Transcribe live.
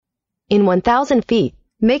In 1,000 feet,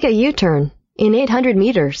 make a U-turn. In 800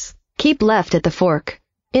 meters, keep left at the fork.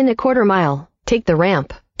 In a quarter mile, take the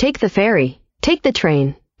ramp, take the ferry, take the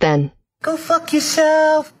train, then go fuck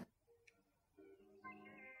yourself.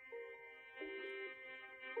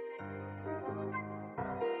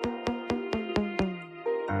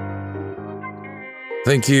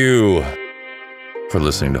 Thank you for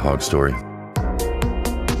listening to Hog Story,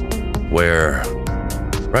 where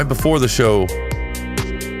right before the show,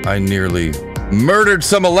 I nearly murdered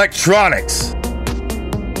some electronics,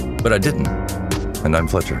 but I didn't, and I'm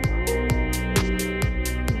Fletcher.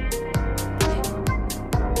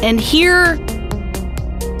 And here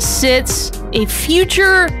sits a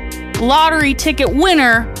future lottery ticket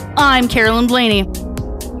winner. I'm Carolyn Blaney.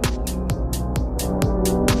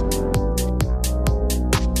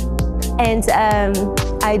 And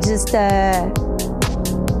I just I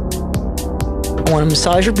want to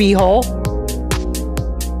massage your beehole.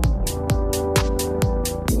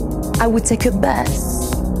 I would take a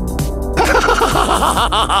bus.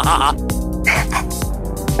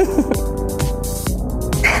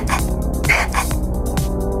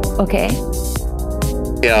 Okay.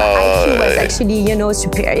 Yeah. My IQ was actually,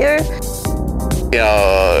 superior.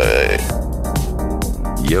 Yeah.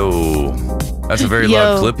 Yo. That's a very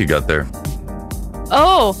loud clip you got there.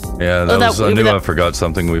 Oh. Yeah, I knew I forgot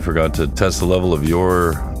something. We forgot to test the level of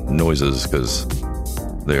your noises because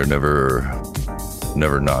they are never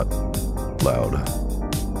not loud.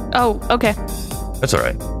 Oh, okay. That's all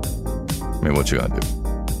right. I mean, what you gonna do?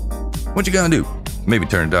 What you gonna do? Maybe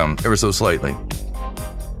turn it down ever so slightly.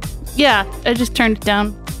 Yeah, I just turned it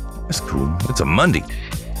down. That's cool. It's a Monday.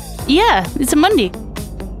 Yeah, it's a Monday.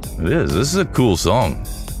 It is. This is a cool song,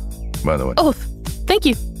 by the way. Oh, thank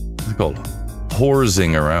you. It's called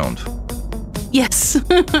Horsing Around. Yes.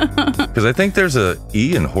 Because I think there's a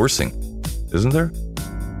E in horsing, isn't there?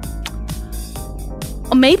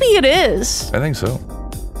 Maybe it is. I think so.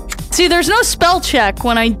 See, there's no spell check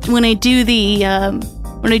when I do the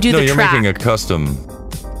the you're track. Making a custom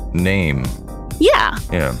name. Yeah.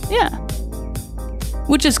 Yeah. Yeah.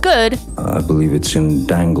 Which is good. I believe it's in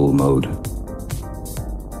dangle mode.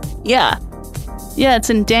 Yeah. Yeah, it's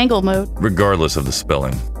in dangle mode. Regardless of the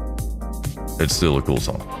spelling, it's still a cool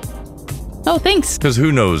song. Oh, thanks. Because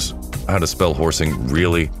who knows how to spell horsing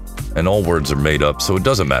really? And all words are made up, so it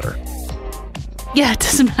doesn't matter. Yeah, it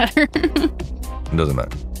doesn't matter. It doesn't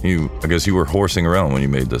matter. I guess you were horsing around when you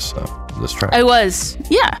made this track. I was.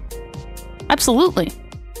 Yeah. Absolutely.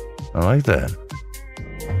 I like that.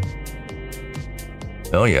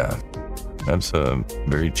 Oh yeah. That's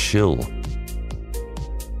very chill.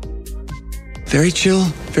 Very chill,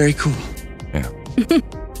 very cool. Yeah.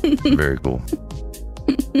 Very cool.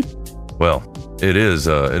 Well, it is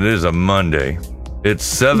a Monday. It's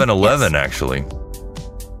 7-Eleven, yes. Actually.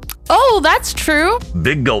 Oh, that's true.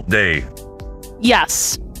 Big Gulp Day.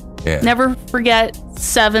 Yes. Yeah. Never forget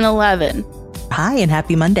 7-Eleven. Hi, and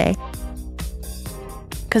happy Monday.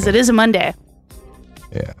 Because it is a Monday.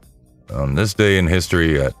 Yeah. On this day in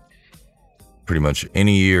history, at pretty much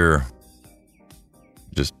any year,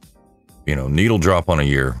 just, needle drop on a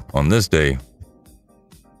year. On this day,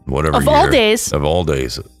 whatever of year. All days. Of all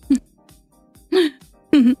days.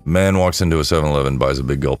 Man walks into a 7-Eleven, buys a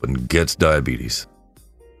big gulp, and gets diabetes.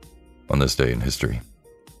 On this day in history.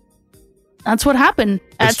 That's what happened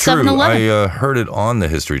at 7-Eleven. I heard it on the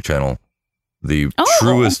History Channel. The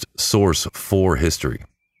truest source for history.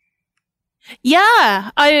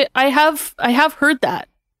 Yeah, I have heard that.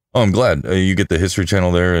 Oh, I'm glad. You get the History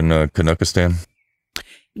Channel there in Kanukistan?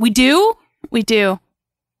 We do.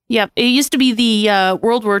 Yep. It used to be the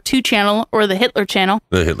World War II channel or the Hitler channel.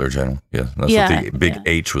 The Hitler channel. Yeah. That's what the big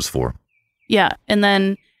H was for. Yeah. And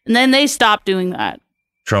then they stopped doing that.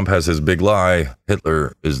 Trump has his big lie.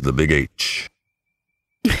 Hitler is the big H.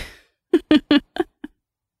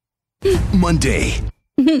 Monday.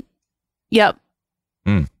 Yep.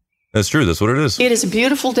 That's true. That's what it is. It is a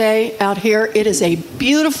beautiful day out here. It is a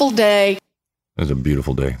beautiful day. It's a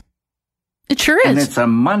beautiful day. It sure is. And it's a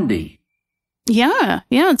Monday. Yeah,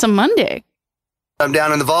 it's a Monday. I'm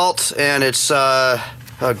down in the vault, and it's, oh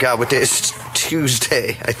God, what day? It's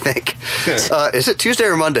Tuesday, I think. Is it Tuesday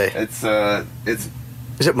or Monday? It's.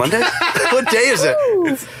 Is it Monday? What day is it?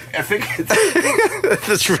 I think it's...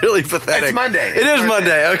 That's really pathetic. It's Monday. It is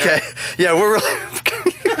Monday, okay. Yeah, we're really...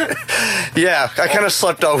 Yeah, I kind of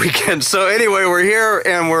slept all weekend. So anyway, we're here,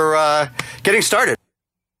 and we're getting started.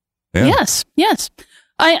 Yeah. Yes.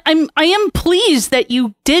 I am pleased that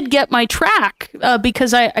you did get my track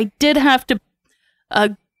because I did have to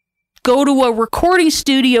go to a recording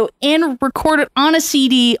studio and record it on a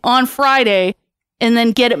CD on Friday, and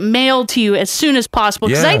then get it mailed to you as soon as possible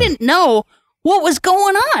because I Yeah. didn't know what was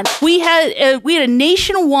going on. We had a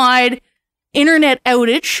nationwide internet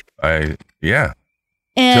outage. Yeah.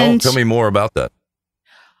 And Tell me more about that.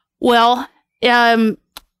 well, I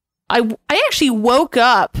actually woke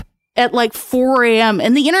up at like 4 a.m.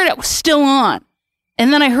 and the internet was still on.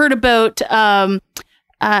 And then I heard about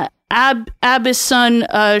Abe's son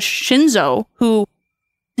Shinzo, who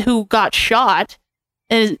got shot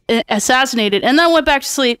and assassinated. And then I went back to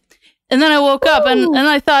sleep. And then I woke up and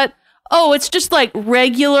I thought, oh, it's just like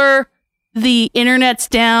regular. The internet's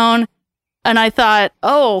down. And I thought,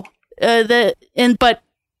 but then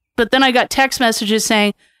I got text messages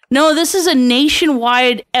saying, no, this is a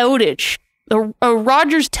nationwide outage.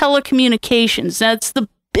 Rogers Telecommunications.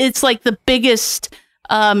 It's like the biggest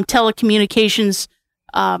telecommunications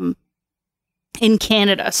in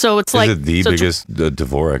Canada. So it's like Is it the biggest?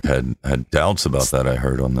 Dvorak had doubts about that. I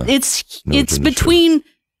heard on the. It's between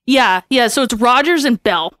So it's Rogers and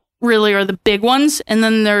Bell really are the big ones, and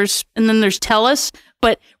then there's Telus.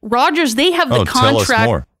 But Rogers, they have the contract. Tell us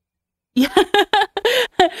more. Yeah.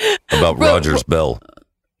 About Rogers Bell.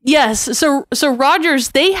 Yes. So Rogers,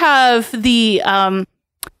 they have the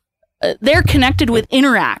they're connected with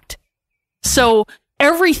Interact. So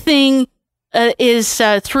everything is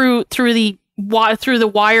through the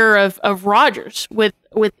wire of Rogers with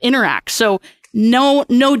Interact. So no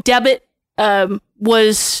debit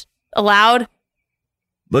was allowed.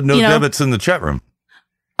 But no debits in the chat room.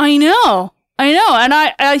 I know, and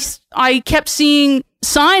I kept seeing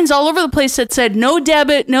signs all over the place that said no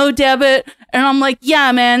debit, and I'm like,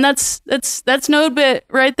 yeah, man, that's NodeBit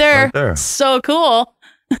right there. Right there. So cool.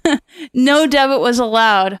 No debit was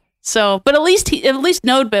allowed. So, but at least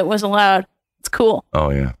NodeBit was allowed. It's cool.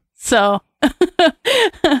 Oh yeah. So, but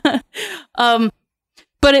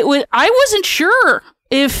I wasn't sure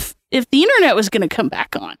if the internet was going to come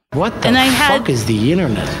back on. What the fuck is the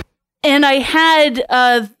internet? And I had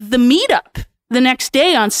the meetup the next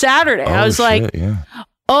day on Saturday. I was like,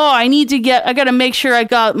 I got to make sure I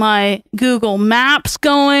got my Google Maps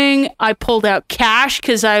going. I pulled out cash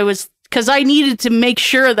because I needed to make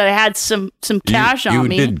sure that I had some cash on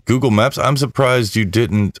me. You did Google Maps? I'm surprised you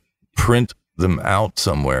didn't print them out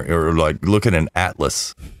somewhere or like look at an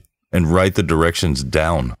atlas and write the directions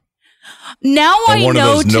down. Now I one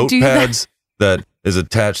know of those to do that. notepads that is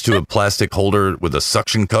attached to a plastic holder with a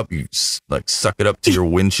suction cup. You like suck it up to your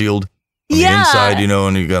windshield on the inside,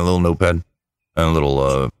 and you got a little notepad and a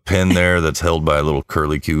little pen there that's held by a little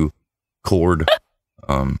curly Q cord.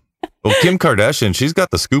 Well, Kim Kardashian, she's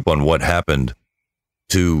got the scoop on what happened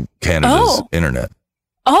to Canada's internet.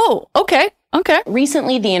 Oh, okay.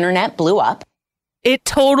 Recently, the internet blew up. It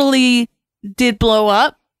totally did blow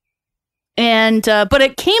up. And, but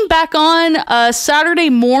it came back on Saturday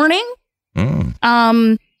morning.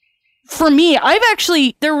 For me,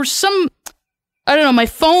 there was some, I don't know, my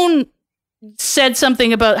phone said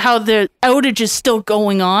something about how the outage is still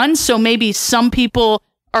going on. So maybe some people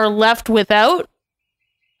are left without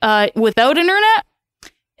internet.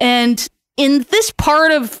 And in this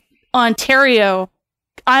part of Ontario,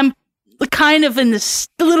 I'm kind of a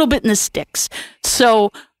little bit in the sticks.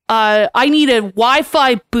 So I need a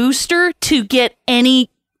Wi-Fi booster to get any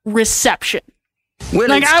reception.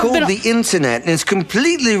 Well, it's called the internet, and it's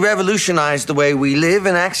completely revolutionized the way we live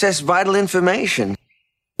and access vital information.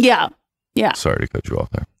 Yeah. Sorry to cut you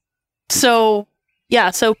off there. So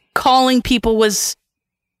calling people was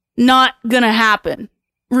not going to happen,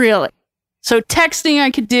 really. So texting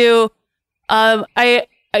I could do. I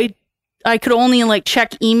could only like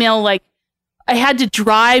check email. Like I had to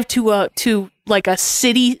drive to like a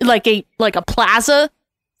city, like a plaza.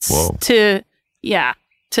 Whoa.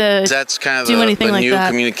 That's kind of do anything the like new that.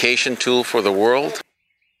 communication tool for the world.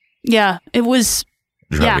 Yeah, it was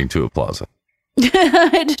driving to a plaza. I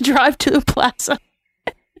had to drive to a plaza.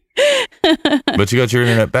 But you got your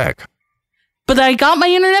internet back. But I got my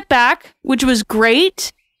internet back, which was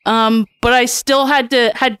great. But I still had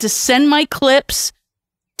to send my clips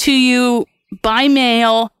to you by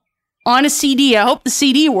mail on a CD. I hope the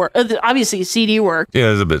CD worked. Obviously, the CD worked.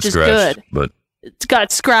 Yeah, it's a bit scratched, good. but it's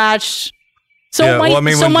got scratched. So yeah, my, well, I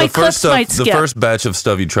mean, so when my the first clips might stuff, the skip. first batch of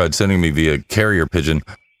stuff you tried sending me via carrier pigeon,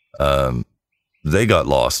 they got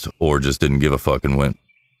lost or just didn't give a fuck and went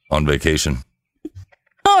on vacation.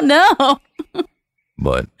 Oh no!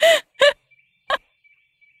 But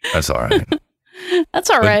that's all right. That's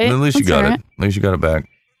all right. At least you That's got all it. right. At least you got it back.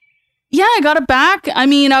 Yeah, I got it back. I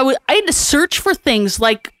mean, I had to search for things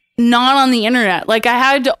like not on the internet. Like I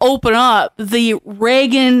had to open up the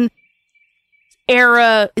Reagan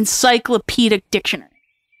era encyclopedic dictionary.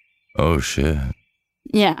 Oh shit!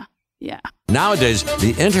 Yeah. Yeah. Nowadays,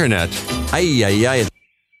 the internet,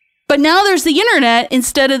 But now there's the internet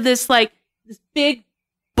instead of this big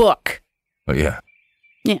book. Oh, yeah.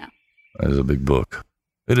 Yeah. That is a big book.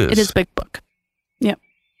 It is. It is a big book. Yep.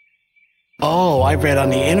 Oh, I read on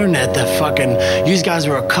the internet that you guys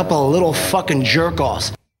were a couple of little fucking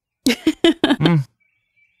jerk-offs. The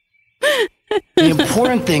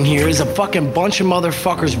important thing here is a fucking bunch of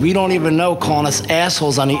motherfuckers we don't even know calling us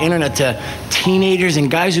assholes on the internet to teenagers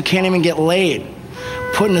and guys who can't even get laid.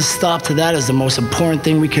 Putting a stop to that is the most important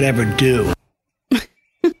thing we could ever do.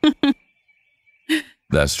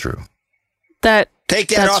 That's true. Take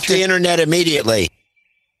that off the internet immediately.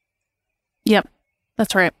 Yep,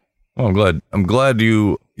 that's right. Well, I'm glad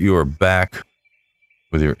you are back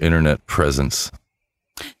with your internet presence.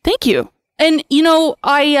 Thank you. And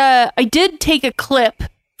I did take a clip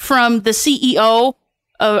from the CEO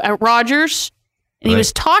at Rogers, and he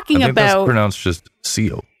was talking I think about. That's pronounced just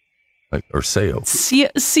CEO, or Seo.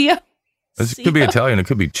 CEO. It could be Italian. It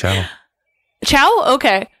could be Chow. Chow?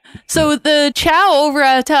 Okay. So the Chow over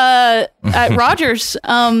at Rogers,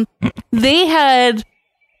 they had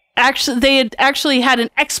actually had an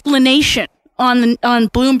explanation on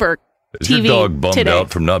Bloomberg Is TV your dog bummed today. out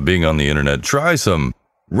from not being on the internet? Try some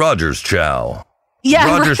Rogers Chow.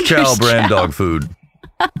 Yeah, Rogers Chow brand Chow. dog food.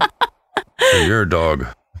 For your dog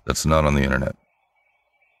that's not on the internet.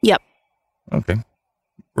 Yep. Okay.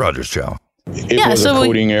 Rogers Chow. It was a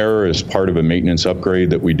coding error as part of a maintenance upgrade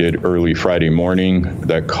that we did early Friday morning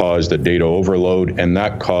that caused a data overload, and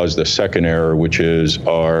that caused a second error, which is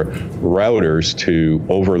our routers to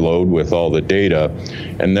overload with all the data,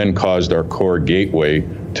 and then caused our core gateway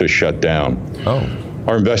to shut down. Oh.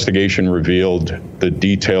 Our investigation revealed the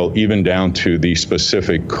detail even down to the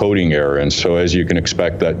specific coding error. And so as you can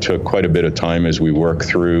expect, that took quite a bit of time as we worked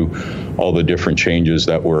through all the different changes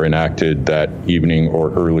that were enacted that evening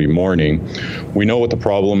or early morning. We know what the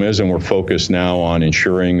problem is, and we're focused now on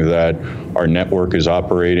ensuring that our network is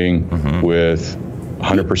operating with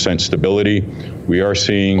 100% stability. We are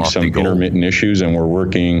seeing some intermittent issues, and we're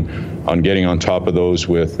working on getting on top of those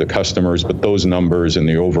with the customers, but those numbers in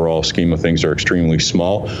the overall scheme of things are extremely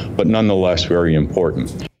small, but nonetheless very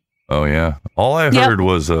important. Oh, yeah. All I heard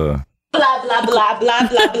was Blah, blah, blah, blah, blah,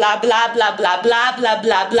 blah, blah, blah, blah, blah, blah, blah, blah,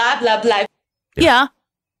 blah, blah, blah. Yeah.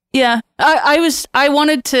 I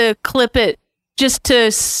wanted to clip it just to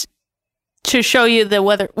show you the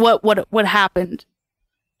what happened.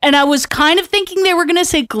 And I was kind of thinking they were going to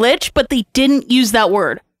say glitch, but they didn't use that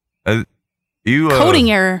word.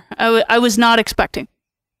 Coding error. I was not expecting.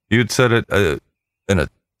 You had said it in a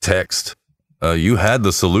text. You had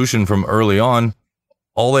the solution from early on.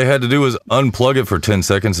 All they had to do was unplug it for 10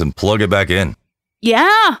 seconds and plug it back in.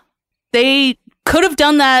 Yeah. They could have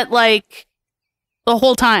done that the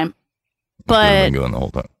whole time. But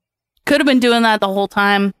could have been doing that the whole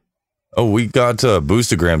time. Oh, we got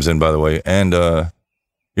boostergrams in, by the way, and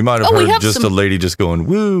you might have heard just a lady just going,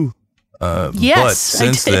 woo. Yes, but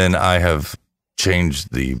since then, I have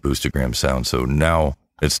changed the boostergram sound, so now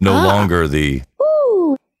it's no longer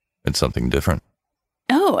it's something different.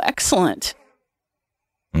 Oh, excellent.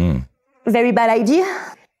 Very bad idea.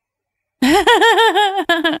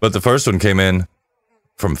 But the first one came in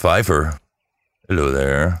from Pfeiffer. Hello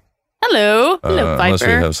there. Hello. Hello, Pfeiffer. Unless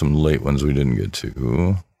we have some late ones we didn't get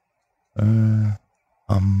to. I'm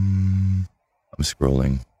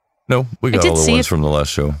scrolling. No, we got all the ones from the last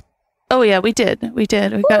show. Oh, yeah, we did. We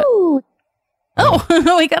got...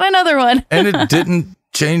 Oh, we got another one. And it didn't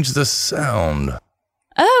change the sound.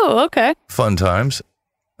 Oh, okay. Fun times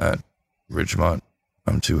at Ridgemont.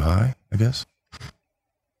 I'm too high, I guess.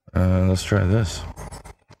 Let's try this.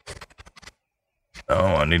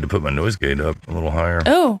 Oh, I need to put my noise gate up a little higher.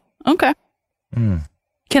 Oh, okay. Can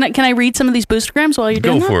I read some of these boostergrams while you're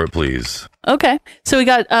doing that? Go for it, please. Okay. So we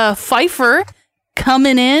got Pfeiffer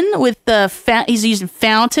coming in with the he's using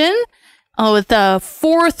Fountain with the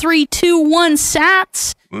 4321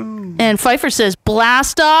 sats. Woo. And Pfeiffer says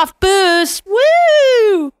blast off boost.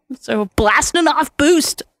 Woo! So blasting off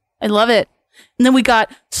boost. I love it. And then we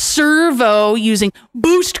got Servo using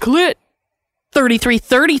Boost Clit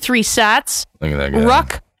 3333 sats. Look at that guy.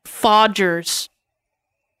 Ruck Fodgers.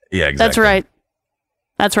 Yeah, exactly. That's right.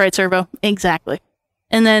 That's right, Servo. Exactly.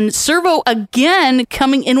 And then Servo again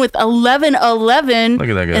coming in with 1111. Look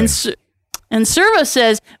at that guy. And Servo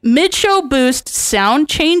says mid-show boost sound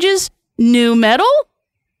changes new metal.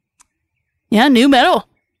 Yeah, new metal.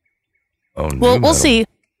 Oh, we'll see.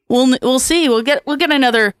 We'll see. We'll get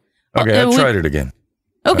another. Okay, I tried it again.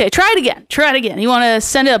 Okay, try it again. Try it again. You want to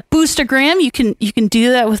send a boostergram? You can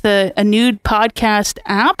do that with a nude podcast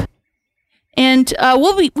app. And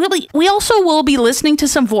we also will be listening to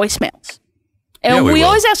some voicemails. And we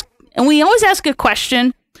always ask a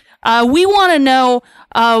question. We want to know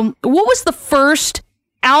what was the first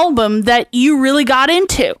album that you really got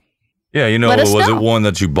into? Yeah, was it one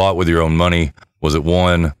that you bought with your own money? Was it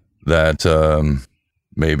one that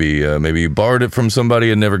maybe you borrowed it from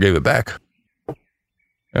somebody and never gave it back?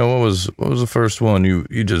 What was the first one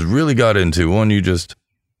you just really got into? One you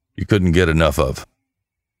couldn't get enough of?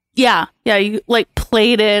 Yeah, you like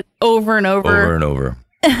played it over and over. Over and over.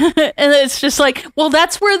 And it's just like, well,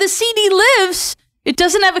 that's where the CD lives. It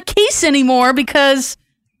doesn't have a case anymore because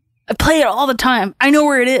I play it all the time. I know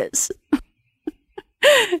where it is.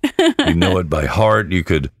 You know it by heart. You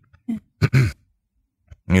could, if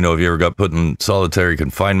you ever got put in solitary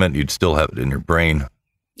confinement, you'd still have it in your brain.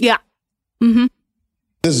 Yeah. Mm-hmm.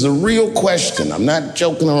 This is a real question. I'm not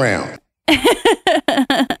joking around.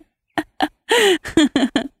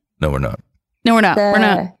 No, we're not. We're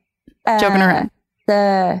not joking around.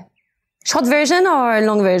 The short version or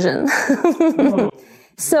long version?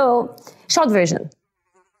 So, short version.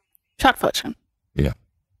 Short version. Yeah.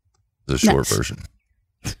 The short version.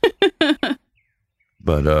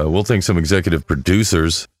 But we'll thank some executive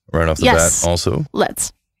producers right off the bat also.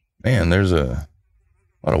 Let's. Man, there's a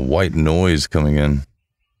lot of white noise coming in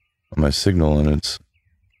on my signal, and it's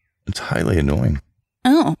highly annoying.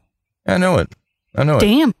 Oh. I know it.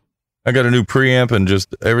 Damn. I got a new preamp and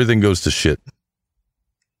just everything goes to shit.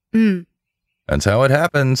 That's how it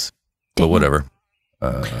happens. Damn. But whatever.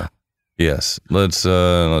 Yes. Let's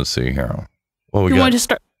see here. Well, we want to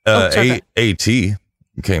start? AT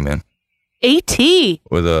came in. AT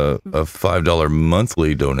with a $5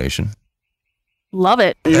 monthly donation. Love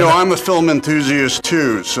it. I'm a film enthusiast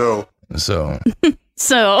too, so.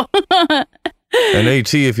 And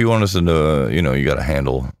AT, if you want us to know, you got a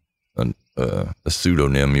handle, a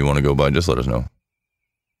pseudonym you want to go by, just let us know.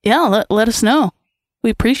 Yeah, let us know. We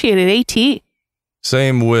appreciate it, AT.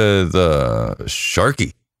 Same with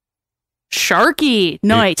Sharky.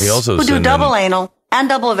 Nice. He also do double anal and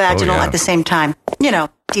double vaginal at the same time.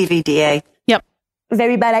 DVDA. Yep.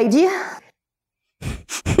 Very bad idea.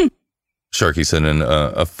 Sharky sent in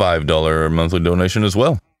a $5 monthly donation as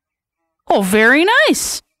well. Oh, very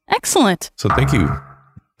nice. Excellent. So thank you.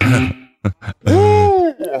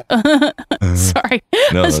 Sorry.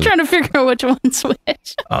 I was trying to figure out which one's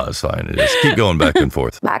which. Oh, it's fine. Just keep going back and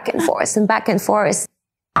forth. Back and forth and back and forth.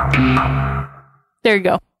 There you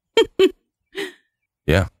go.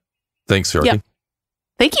 Yeah. Thanks, Sharky. Yep.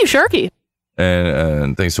 Thank you, Sharky.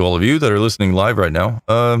 And thanks to all of you that are listening live right now.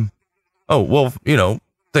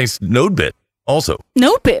 Thanks NodeBit also.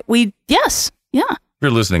 NodeBit. Yes. Yeah. If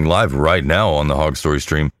you're listening live right now on the Hog Story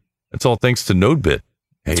stream, it's all thanks to NodeBit.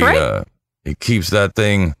 That's right. He keeps that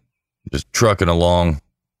thing just trucking along.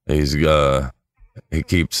 He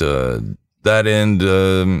keeps that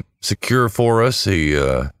end secure for us. He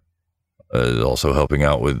is also helping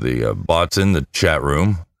out with the bots in the chat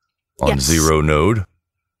room on Zero Node.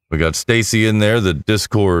 We got Stacy in there, the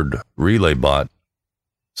Discord relay bot.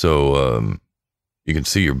 So you can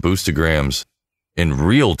see your boostograms in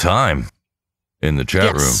real time in the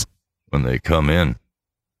chat room when they come in.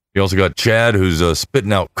 You also got Chad, who's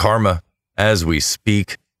spitting out karma as we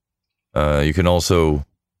speak. You can also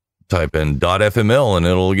type in .fml and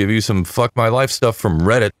it'll give you some fuck my life stuff from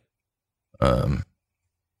Reddit.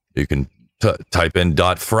 You can type in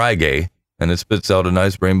 .frigay and it spits out a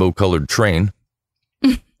nice rainbow colored train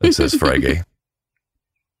that says Frigay.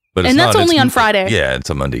 But and that's only on Friday. Yeah, it's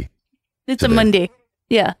a Monday. It's today. A Monday.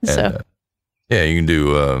 Yeah. And, you can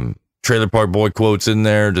do Trailer Park Boy quotes in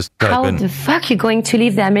there. Just type in. How the fuck you going to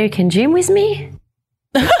leave the American dream with me?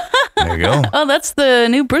 There you go. Oh, that's the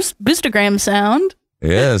new boostergram sound.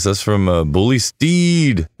 Yes, that's from Bully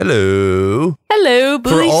Steed. Hello, Bully Steed.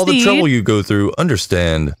 For all the trouble you go through,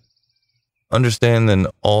 understand then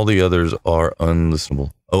all the others are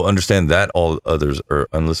unlistenable. Oh, understand that all others are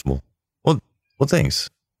unlistenable. Well, thanks.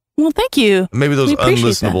 Well, thank you. Maybe those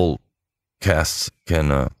unlistenable casts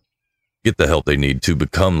can get the help they need to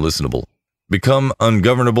become listenable. Become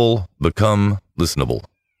ungovernable, become listenable.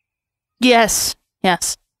 Yes.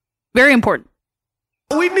 Very important.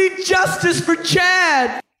 We need justice for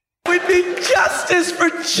Chad. We need justice for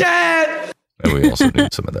Chad. And we also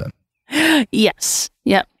need some of that. Yes.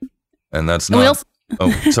 Yep. And that's not.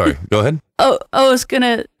 Sorry. Go ahead. I was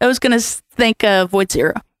gonna thank Void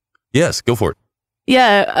Zero. Yes, go for it.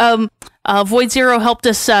 Yeah. Void Zero helped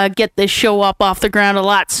us get this show up off the ground a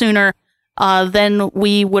lot sooner than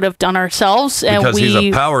we would have done ourselves. Because he's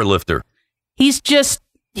a power lifter. He's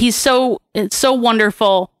so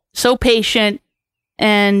wonderful, so patient,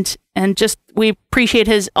 and and just we appreciate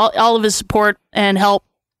all of his support and help,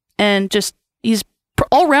 and just he's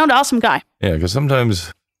all around awesome guy. Yeah, because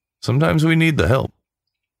sometimes we need the help.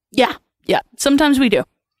 Yeah, sometimes we do.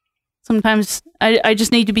 Sometimes I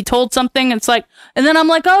just need to be told something. It's like, and then I'm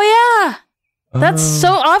like, oh yeah, that's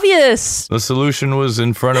so obvious. The solution was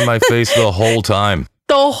in front of my face the whole time.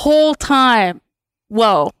 The whole time.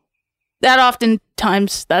 Whoa. That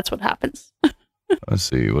oftentimes, that's what happens. Let's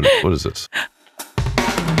see. What is this?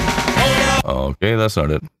 Okay, that's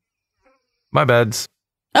not it. My bads.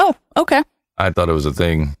 Oh, okay. I thought it was a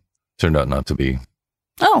thing. Turned out not to be.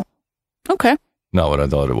 Oh, okay. Not what I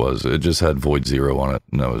thought it was. It just had Void Zero on it.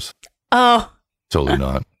 And that was totally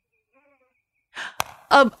not.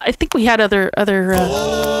 I think we had other.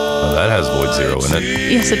 Oh, that has Void Zero in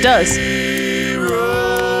it. Yes, it does.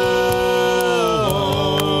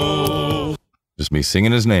 Just me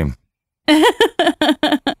singing his name.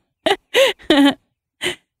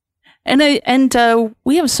 And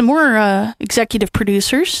we have some more executive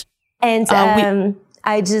producers. And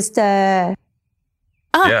I just yeah.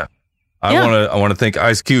 I want to thank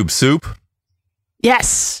Ice Cube Soup.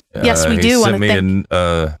 Yes. Yes, we do want to thank.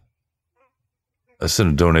 I sent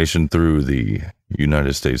a donation through the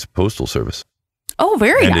United States Postal Service. Oh,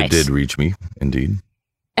 very nice. And it did reach me, indeed.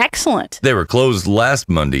 Excellent. They were closed last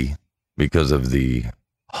Monday because of the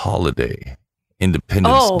holiday,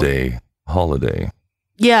 Independence Day holiday.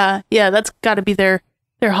 Yeah, that's got to be their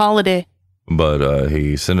holiday. But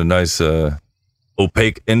he sent a nice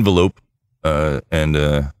opaque envelope and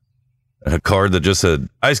a card that just said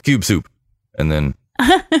Ice Cube Soup, and then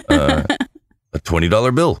a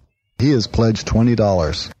 $20 bill. He has pledged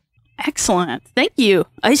 $20. Excellent. Thank you,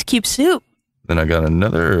 Ice Cube Soup. Then I got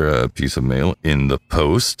another piece of mail in the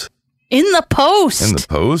post. In the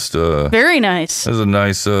post. Very nice. There's a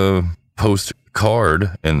nice post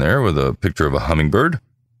card in there with a picture of a hummingbird.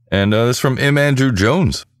 And this from M. Andrew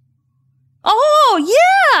Jones.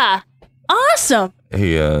 Oh, yeah. Awesome.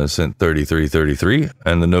 He sent 3333,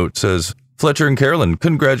 and the note says, Fletcher and Carolyn,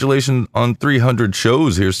 congratulations on 300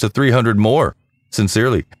 shows. Here's to 300 more.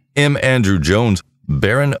 Sincerely, M. Andrew Jones,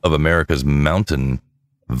 Baron of America's Mountain,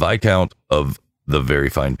 Viscount of the Very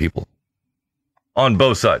Fine People. On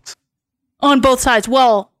both sides. On both sides.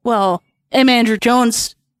 Well, M. Andrew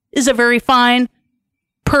Jones is a very fine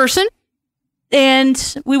person,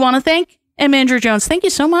 and we want to thank M. Andrew Jones. Thank you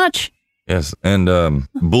so much. Yes, and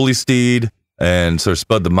Bully Steed and Sir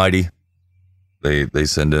Spud the Mighty, they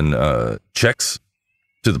send in checks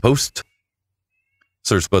to the post.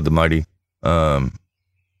 Sir Spud the Mighty,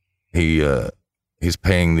 he's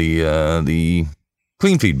paying the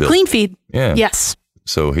clean feed bill. Clean feed. Yeah. Yes.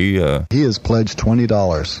 So he has pledged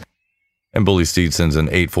 $20. And Bully Steed sends in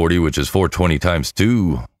 $840, which is $420 times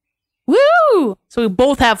 2. Woo! So we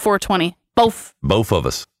both have $420. Both of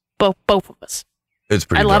us. Both of us. It's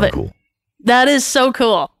pretty darn cool. That is so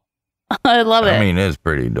cool. I love it. I mean, it's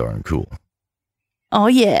pretty darn cool. Oh,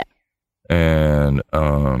 yeah. And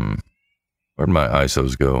where'd my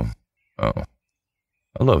ISOs go? Oh,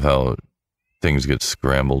 I love how things get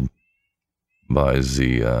scrambled by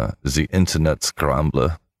the internet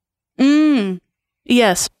scrambler.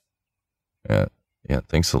 Yes. Yeah,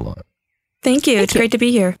 thanks a lot. Thank you. It's great to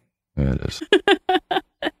be here. Yeah, it is.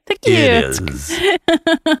 Thank you. It is.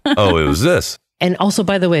 Oh, it was this. And also,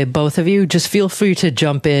 by the way, both of you, just feel free to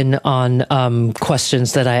jump in on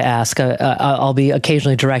questions that I ask. I'll be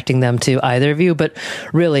occasionally directing them to either of you, but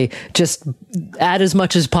really, just add as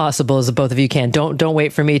much as possible as both of you can. Don't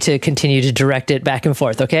wait for me to continue to direct it back and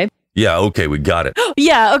forth, okay? Yeah, okay, we got it.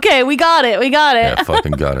 Yeah, okay, we got it. Yeah,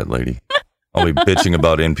 fucking got it, lady. I'll be bitching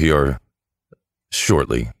about NPR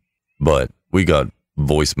shortly, but we got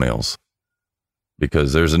voicemails.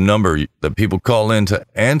 Because there's a number that people call in to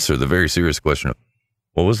answer the very serious question of,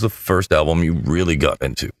 what was the first album you really got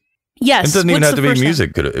into? Yes. It doesn't even have to be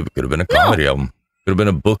music. It could have been a comedy album. Could have been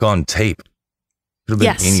a book on tape. Could have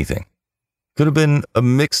been anything. Could have been a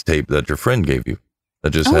mixtape that your friend gave you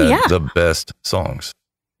that just had the best songs.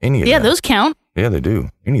 Any of them. Those count. Yeah, they do.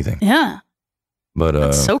 Anything. Yeah. But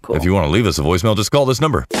that's so cool. If you want to leave us a voicemail, just call this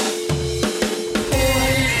number.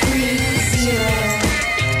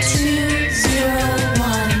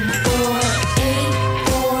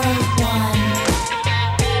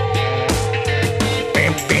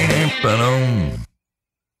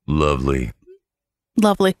 Lovely.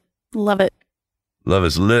 Love it. Love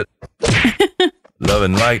is lit. Love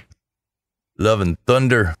and light. Love and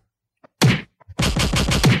thunder.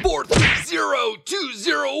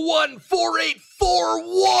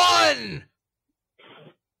 430-201-4841.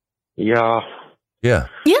 Yeah.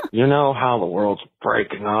 You know how the world's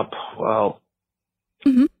breaking up? Well,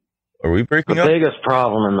 Are we breaking the up? The biggest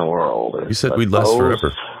problem in the world is you said we'd last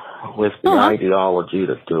forever. With the ideology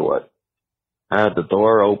to do it. I had the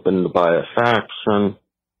door opened by a faction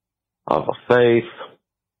of a faith,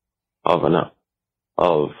 of an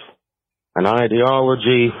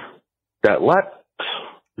ideology that let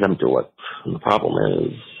them do it. And the problem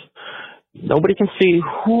is, nobody can see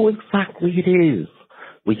who exactly it is.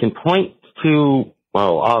 We can point to,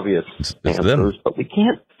 obvious answers, them. But we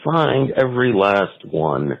can't find every last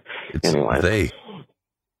one. Anyway. They.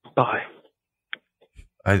 Bye.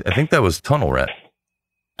 I think that was Tunnel Rat.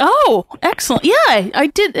 Oh, excellent. Yeah, I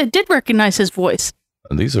did recognize his voice.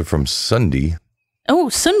 These are from Sunday. Oh,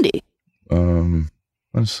 Sunday.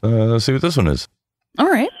 Let's see what this one is. All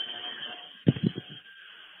right.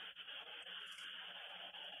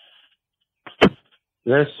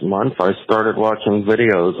 This month I started watching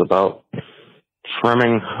videos about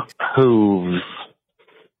trimming hooves,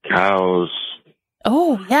 cows.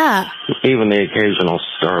 Oh, yeah. Even the occasional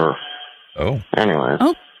stir. Oh. Anyway.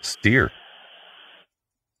 Oh. Steer.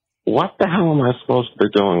 What the hell am I supposed to be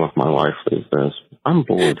doing with my life these days? I'm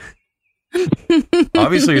bored.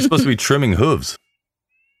 Obviously, you're supposed to be trimming hooves.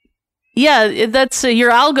 Yeah, that's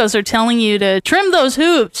your algos are telling you to trim those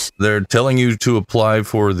hooves. They're telling you to apply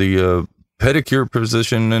for the pedicure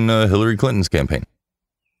position in Hillary Clinton's campaign.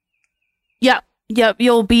 Yep.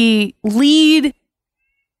 You'll be lead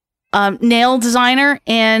nail designer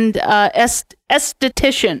and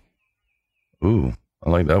esthetician. Ooh, I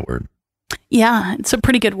like that word. Yeah, it's a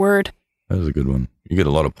pretty good word. That is a good one. You get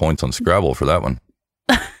a lot of points on Scrabble for that one.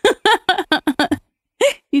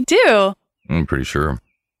 You do? I'm pretty sure.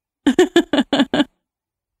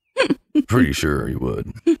 Pretty sure you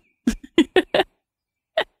would.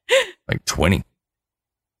 Like 20.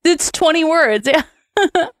 It's 20 words, yeah.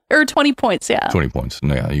 Or 20 points, yeah. 20 points.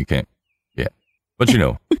 No, yeah, you can't. Yeah. But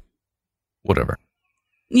whatever.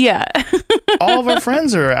 Yeah. All of our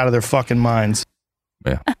friends are out of their fucking minds.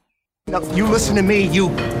 Yeah. Now, you listen to me, you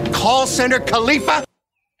call center Khalifa.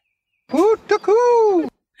 Why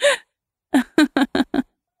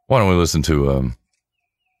don't we listen to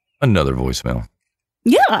another voicemail?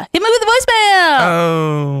 Yeah, hit me with the voicemail.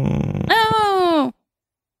 Oh.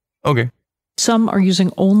 Okay. Some are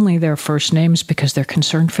using only their first names because they're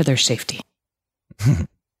concerned for their safety.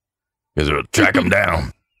 Because it'll track them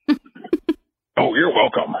down. Oh, you're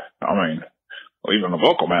welcome. I mean, leaving a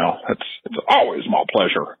voicemail, it's always my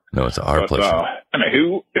pleasure. No, it's our pleasure.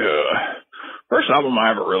 Anywho, first album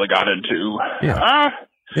I ever really got into. Yeah.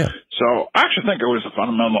 Yeah. So I actually think it was the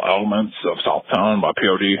fundamental elements of South Town by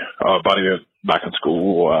P.O.D. Buddy back in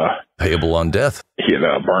school. Payable on death. He had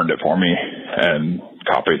burned it for me and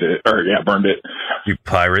copied it, burned it. You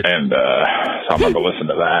pirate. And so I remember listening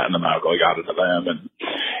to that, and then I really got into them,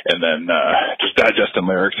 and then just digesting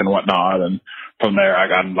lyrics and whatnot, and from there I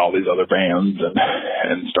got into all these other bands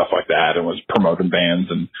and stuff like that, and was promoting bands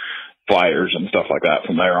and flyers and stuff like that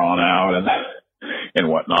from there on out and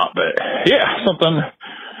whatnot. But yeah, something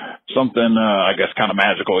I guess kind of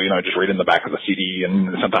magical, just reading the back of the CD and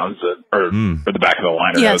sometimes or the back of the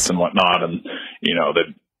liner notes and whatnot, and that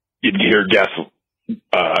you'd hear guest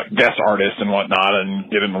artists and whatnot, and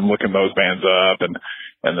getting them looking those bands up, and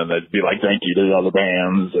then they'd be like, thank you to the other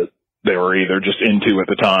bands that they were either just into at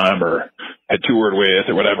the time or had toured with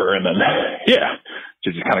or whatever, and then to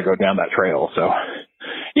just kind of go down that trail. So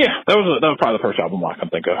yeah, that was probably the first album I can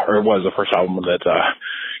think of, or it was the first album that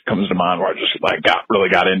comes to mind where I just really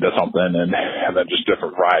got into something, and then just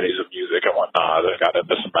different varieties of music and whatnot. I got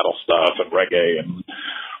into some metal stuff and reggae and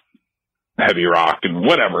heavy rock and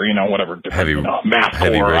whatever, whatever different,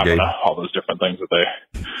 mathcore, I don't know, all those different things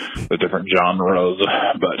the different genres.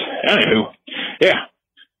 But anywho, yeah.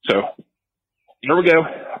 So here we go.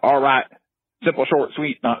 All right. Simple, short,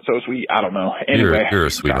 sweet, not so sweet. I don't know. Anyway, you're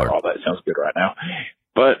a sweetheart. All that sounds good right now.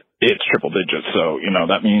 But it's triple digits, so,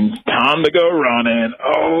 that means time to go running.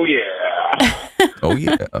 Oh, yeah. Oh,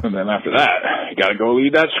 yeah. And then after that, you got to go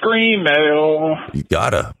leave that screen mail. You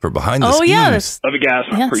gotta, for behind the schemes. Yes. Love you guys.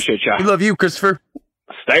 Yes. Appreciate you. We love you, Christopher.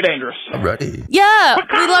 Stay dangerous. Alrighty. Yeah,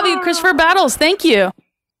 we love you, Christopher Battles. Thank you.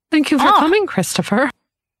 Thank you for coming, Christopher.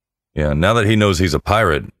 Yeah, now that he knows he's a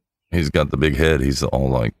pirate, he's got the big head. He's all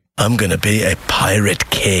like, I'm going to be a pirate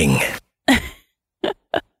king.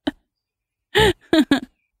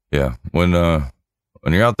 Yeah, when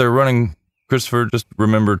you're out there running, Christopher, just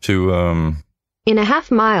remember to in a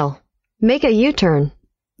half mile, make a U-turn.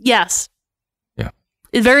 Yes. Yeah.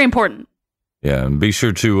 It's very important. Yeah, and be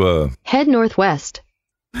sure to head northwest.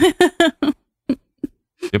 Yep.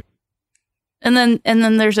 And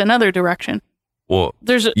then there's another direction. Well,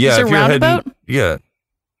 is there a roundabout? Yeah.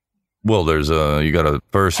 Well, there's you got to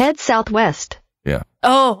first head southwest. Yeah.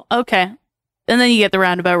 Oh, okay. And then you get the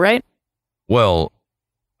roundabout, right? Well,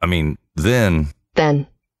 I mean, then. Yeah.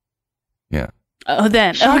 Oh,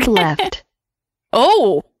 then. Sharp okay. left.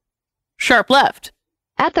 Oh, sharp left.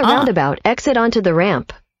 At the roundabout, exit onto the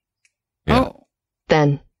ramp. Yeah. Oh.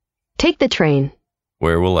 Then, take the train.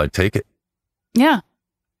 Where will I take it? Yeah.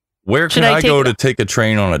 Where can I go to take a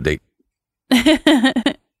train on a date?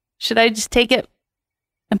 Should I just take it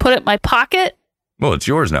and put it in my pocket? Well, it's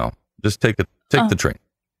yours now. Just take the train.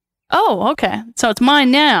 Oh, okay. So it's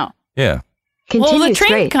mine now. Yeah. Continue the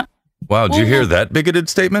train straight. Wow, did you hear that bigoted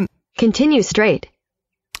statement? Continue straight.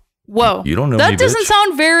 Whoa. You don't know that me, doesn't bitch.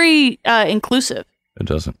 sound very inclusive. It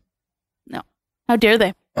doesn't. No. How dare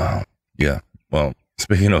they? Oh, yeah. Well,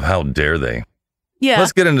 speaking of how dare they. Yeah.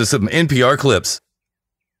 Let's get into some NPR clips.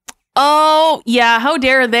 Oh, yeah. How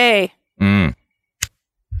dare they? Mm.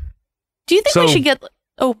 Do you think we should get...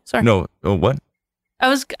 Oh, sorry. No. Oh, what? I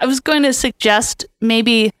was going to suggest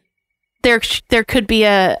maybe there could be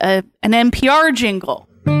an NPR jingle.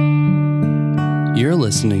 You're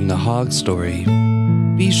listening to Hog Story.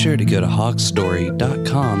 Be sure to go to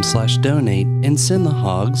hogstory.com/donate and send the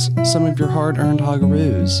hogs some of your hard-earned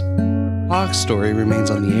hogaroos. Hog Story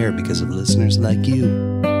remains on the air because of listeners like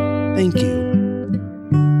you. Thank you.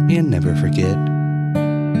 And never forget,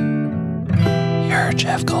 you're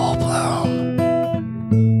Jeff Goldblum.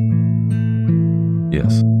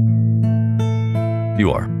 Yes.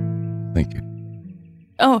 You are. Thank you.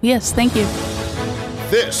 Oh, yes. Thank you.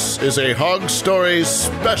 This is a Hog Stories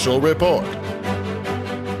special report.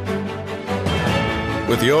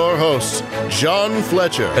 With your hosts, John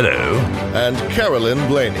Fletcher. Hello. And Carolyn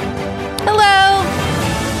Blaney. Hello.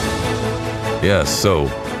 Yes, so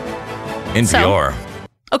NPR.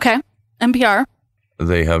 Okay. NPR.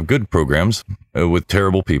 They have good programs with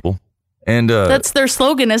terrible people. And that's their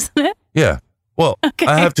slogan, isn't it? Yeah. Well, Okay.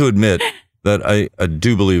 I have to admit that I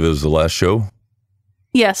do believe it was the last show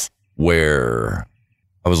Yes. where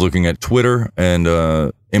I was looking at Twitter and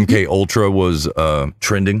MK Ultra was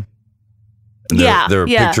trending. And there are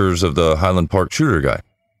pictures of the Highland Park shooter guy.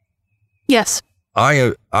 Yes.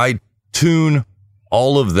 I tune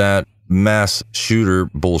all of that mass shooter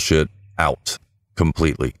bullshit out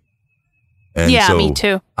completely. And Yeah, so me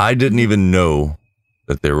too. I didn't even know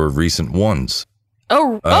that there were recent ones.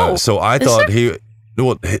 So So I thought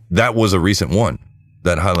that was a recent one,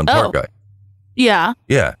 that Highland Park guy. Yeah.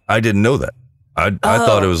 Yeah, I didn't know that. I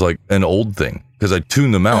thought it was like an old thing because I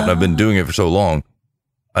tuned them out and I've been doing it for so long.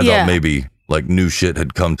 I thought maybe like new shit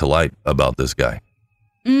had come to light about this guy.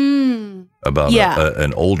 About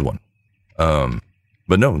an old one.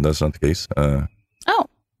 But no, that's not the case.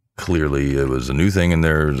 Clearly it was a new thing and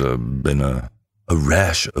there's been a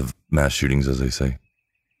rash of mass shootings, as they say.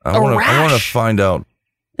 I want to find out.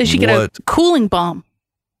 They should get a cooling bomb.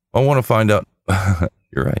 I want to find out.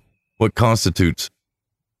 You're right. What constitutes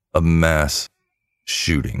a mass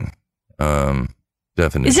shooting?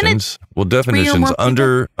 Definitions. Well, definitions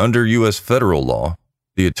under U.S. federal law,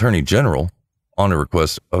 the Attorney General, on a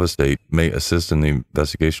request of a state, may assist in the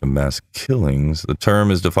investigation of mass killings. The term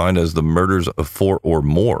is defined as the murders of 4 or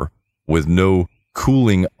more with no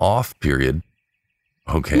cooling off period.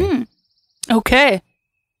 Okay. Okay.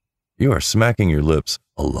 You are smacking your lips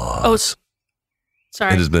a lot. Oh,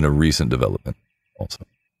 sorry. It has been a recent development also.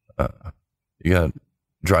 You got to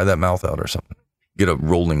dry that mouth out or something. Get a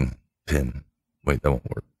rolling pin. Wait, that won't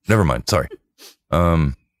work. Never mind. Sorry.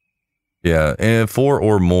 Yeah, and 4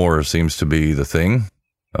 or more seems to be the thing.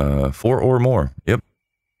 4 or more. Yep.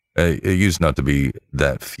 It used not to be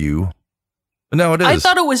that few. But now it is. I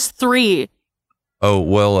thought it was 3. Oh,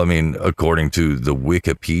 well, I mean, according to the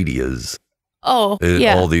Wikipedias. Oh,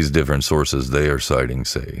 yeah. All these different sources they are citing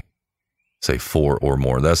say 4 or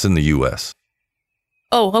more. That's in the U.S.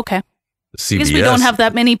 Oh, okay. CBS, I guess we don't have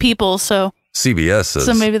that many people, so. CBS says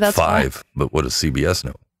so maybe that's 5, why. but what does CBS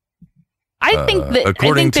know? I think that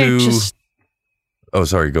according they're to. just. Oh,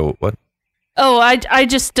 sorry. Go what? Oh, I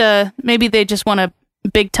just maybe they just want to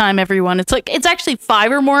big time everyone. It's like it's actually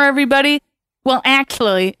 5 or more everybody. Well,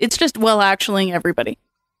 actually, it's just actuallying everybody.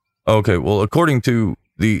 Okay. Well, according to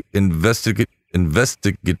the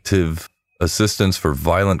Investigative Assistance for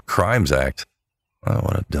Violent Crimes Act. Oh,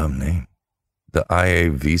 what a dumb name. The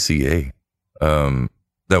IAVCA.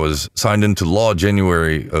 That was signed into law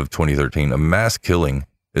January of 2013. A mass killing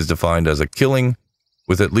is defined as a killing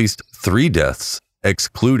with at least 3 deaths,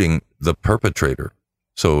 excluding the perpetrator.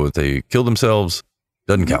 So if they kill themselves,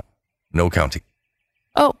 doesn't count. No counting.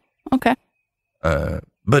 Oh, okay.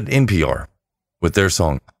 But NPR, with their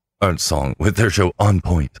with their show On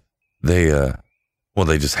Point, they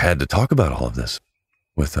just had to talk about all of this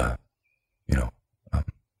with,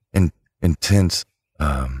 intense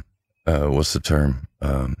what's the term?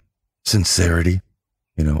 Sincerity,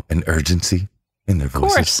 and urgency in their voices.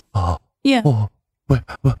 Of course. Oh, yeah. Oh,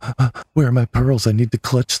 where are my pearls? I need to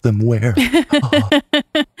clutch them. Where? Oh.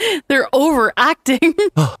 They're overacting.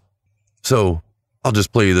 So I'll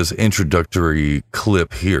just play you this introductory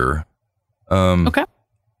clip here. Okay.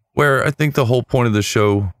 Where I think the whole point of the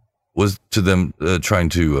show was to them trying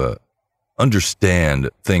to understand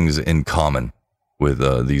things in common with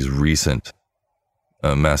these recent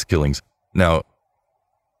mass killings. Now,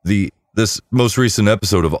 this most recent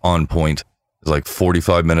episode of On Point is like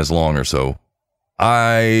 45 minutes long or so.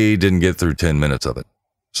 I didn't get through 10 minutes of it.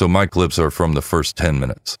 So my clips are from the first 10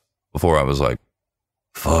 minutes before I was like,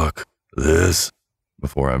 fuck this.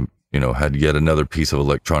 Before I, had yet another piece of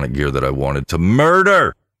electronic gear that I wanted to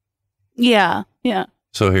murder. Yeah. Yeah.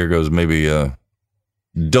 So here goes. Maybe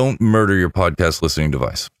don't murder your podcast listening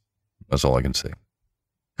device. That's all I can say.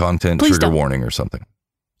 Content Please trigger don't. warning or something.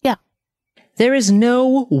 Yeah. There is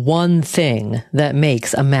no one thing that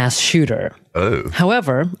makes a mass shooter. Oh.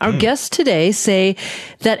 However, our guests today say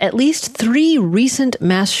that at least 3 recent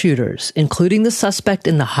mass shooters, including the suspect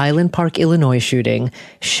in the Highland Park, Illinois shooting,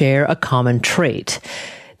 share a common trait.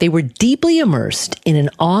 They were deeply immersed in an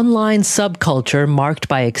online subculture marked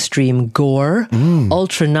by extreme gore,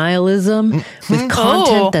 ultra-nihilism, with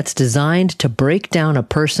content that's designed to break down a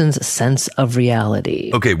person's sense of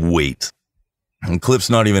reality. Okay, wait. The clip's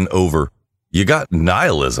not even over. You got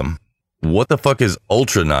nihilism. What the fuck is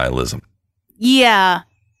ultra-nihilism? Yeah.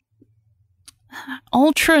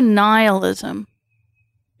 Ultra nihilism.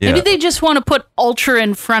 Yeah. Maybe they just want to put ultra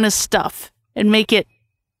in front of stuff and make it,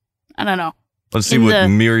 I don't know. Let's see what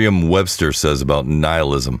Merriam-Webster says about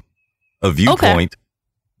nihilism. A viewpoint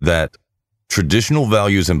that traditional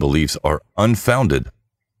values and beliefs are unfounded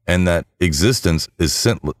and that existence is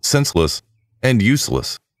senseless and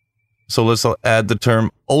useless. So let's add the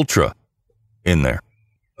term ultra in there.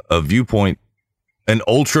 An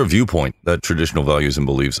ultra viewpoint that traditional values and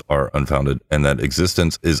beliefs are unfounded and that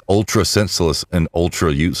existence is ultra senseless and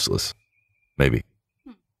ultra useless. Maybe.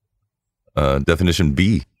 Definition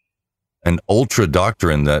B. An ultra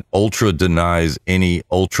doctrine that ultra denies any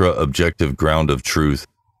ultra objective ground of truth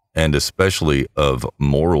and especially of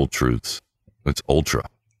moral truths. It's ultra.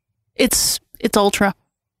 It's ultra.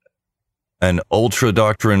 An ultra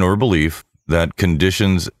doctrine or belief that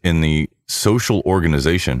conditions in the social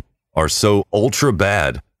organization are so ultra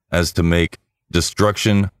bad as to make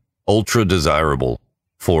destruction ultra desirable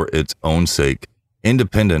for its own sake,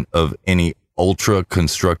 independent of any ultra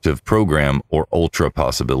constructive program or ultra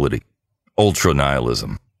possibility. Ultra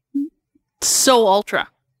nihilism. So ultra.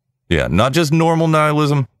 Yeah, not just normal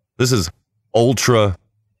nihilism. This is ultra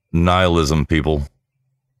nihilism, people.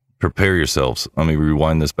 Prepare yourselves. Let me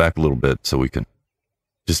rewind this back a little bit so we can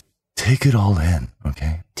just take it all in,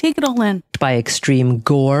 okay? Take it all in. By extreme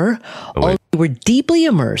gore. They were deeply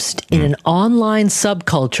immersed in an online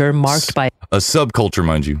subculture marked by... A subculture,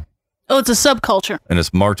 mind you. Oh, it's a subculture. And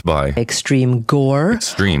it's marked by... Extreme gore.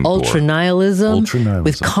 Ultra-nihilism.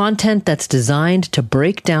 With content that's designed to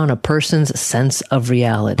break down a person's sense of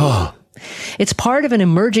reality. It's part of an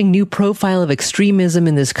emerging new profile of extremism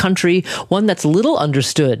in this country, one that's little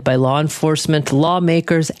understood by law enforcement,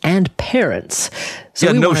 lawmakers, and parents.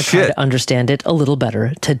 So we want to try to understand it a little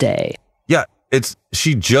better today. Yeah,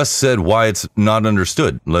 she just said why it's not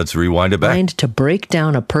understood. Let's rewind it back. Designed to break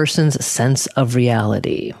down a person's sense of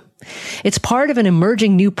reality. It's part of an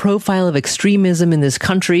emerging new profile of extremism in this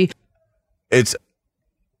country. It's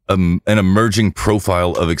an emerging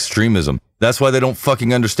profile of extremism. That's why they don't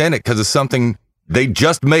fucking understand it, because it's something they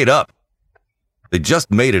just made up. They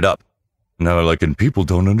just made it up. Now they're like, and people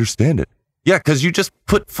don't understand it. Yeah, because you just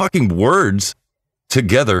put fucking words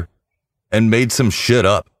together and made some shit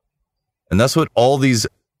up. And that's what all these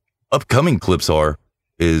upcoming clips are,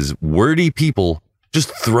 is wordy people just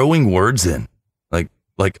throwing words in.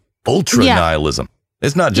 Like ultra nihilism.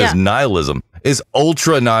 It's not just nihilism. It's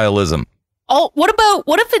ultra nihilism. Oh, what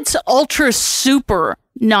if it's ultra super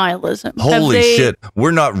nihilism? Holy shit.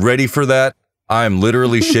 We're not ready for that. I'm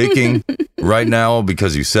literally shaking right now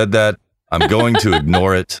because you said that. I'm going to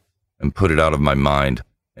ignore it and put it out of my mind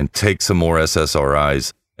and take some more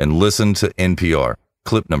SSRIs and listen to NPR.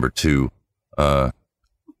 Clip number 2.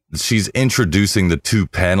 She's introducing the 2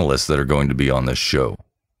 panelists that are going to be on this show.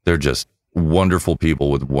 They're just wonderful people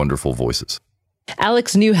with wonderful voices.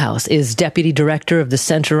 Alex Newhouse is Deputy Director of the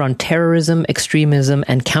Center on Terrorism, Extremism,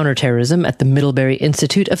 and Counterterrorism at the Middlebury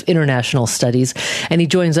Institute of International Studies, and he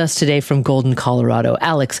joins us today from Golden, Colorado.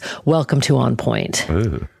 Alex, welcome to On Point.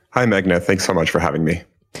 Hi, Magna. Thanks so much for having me.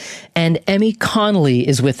 And Emmy Connolly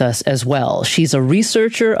is with us as well. She's a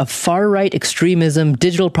researcher of far-right extremism,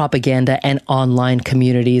 digital propaganda, and online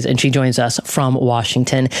communities, and she joins us from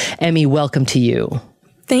Washington. Emmy, welcome to you.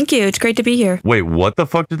 Thank you. It's great to be here. Wait, what the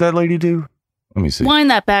fuck did that lady do? Let me see. Wind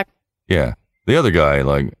that back. Yeah. The other guy,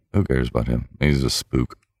 like, who cares about him? He's a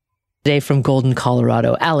spook. Today from Golden,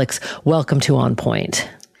 Colorado. Alex, welcome to On Point.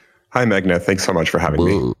 Hi, Magna. Thanks so much for having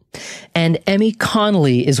me. And Emmy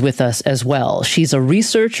Connolly is with us as well. She's a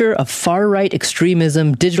researcher of far-right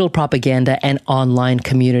extremism, digital propaganda, and online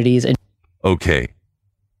communities. Okay.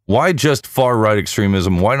 Why just far-right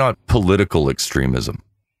extremism? Why not political extremism?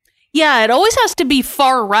 Yeah, it always has to be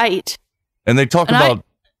far right. And they talk about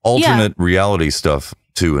alternate reality stuff,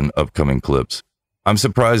 too, in upcoming clips. I'm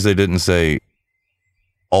surprised they didn't say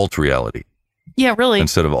alt reality. Yeah, really.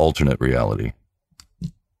 Instead of alternate reality.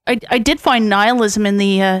 I did find nihilism in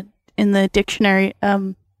the dictionary,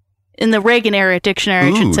 in the Reagan era dictionary.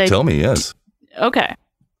 Ooh, I should say. Tell me, yes. Okay.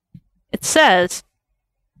 It says,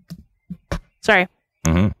 sorry,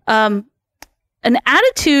 an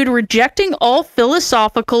attitude rejecting all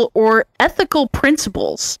philosophical or ethical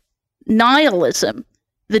principles, nihilism,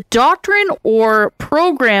 the doctrine or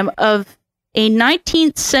program of a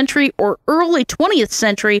 19th century or early 20th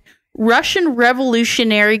century Russian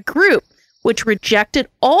revolutionary group, which rejected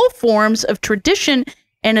all forms of tradition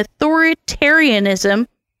and authoritarianism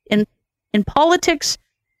in politics,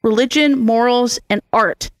 religion, morals, and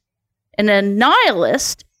art. And a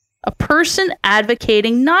nihilist, a person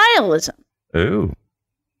advocating nihilism. Ooh.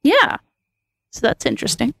 Yeah. So that's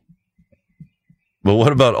interesting. Well,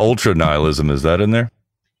 what about ultra nihilism? Is that in there?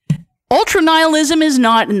 Ultra nihilism is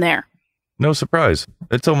not in there. No surprise.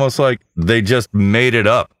 It's almost like they just made it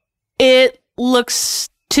up. It looks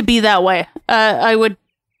to be that way. I would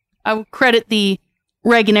credit the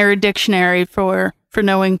Reagan era dictionary for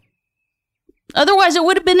knowing. Otherwise, it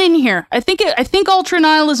would have been in here. I think ultra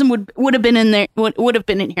nihilism would have been in there. Would have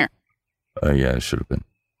been in here. Yeah, it should have been.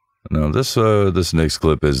 No, this next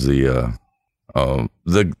clip is the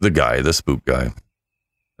guy, the spook guy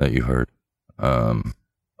that you heard. And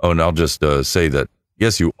I'll just say that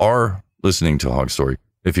yes, you are listening to Hog Story.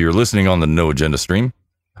 If you're listening on the No Agenda stream.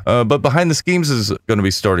 But Behind the Schemes is going to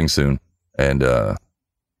be starting soon, and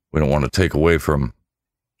we don't want to take away from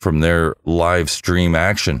their live stream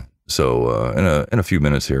action. So in a few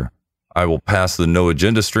minutes here, I will pass the No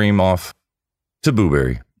Agenda stream off to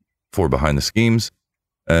Booberry for Behind the Schemes.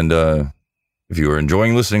 And if you are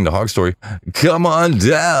enjoying listening to Hog Story, come on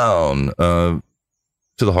down to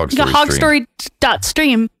the Hog Story stream.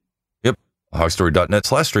 Hogstory.stream. Yep,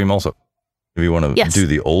 hogstory.net/stream also, if you want to do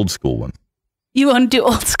the old school one. You want to do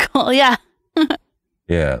old school, yeah.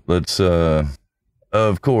 Yeah, let's,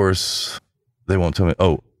 of course, they won't tell me.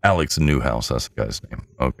 Oh, Alex Newhouse, that's the guy's name.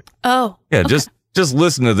 Okay. Oh. Yeah, okay. just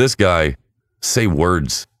listen to this guy say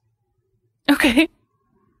words. Okay.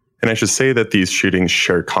 And I should say that these shootings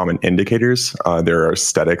share common indicators. There are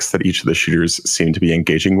aesthetics that each of the shooters seem to be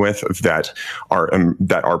engaging with that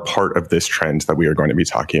are part of this trend that we are going to be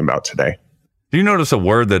talking about today. Do you notice a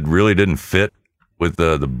word that really didn't fit with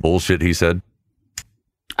the bullshit he said?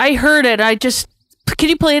 I heard it. Can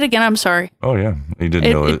you play it again? I'm sorry. Oh yeah, he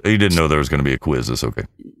didn't know. He didn't know there was going to be a quiz. It's okay.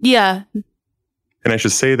 Yeah. And I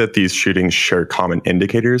should say that these shootings share common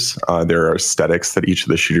indicators. There are aesthetics that each of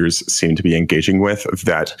the shooters seem to be engaging with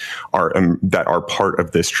that are part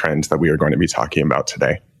of this trend that we are going to be talking about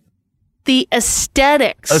today. The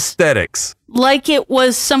aesthetics. Aesthetics. Like it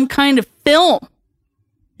was some kind of film.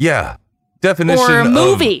 Yeah. Definition or a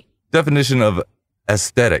movie. Definition of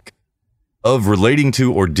aesthetic. Of relating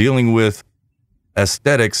to or dealing with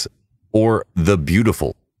aesthetics or the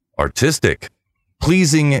beautiful, artistic,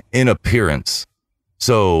 pleasing in appearance.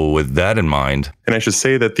 So with that in mind. And I should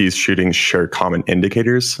say that these shootings share common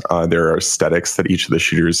indicators. There are aesthetics that each of the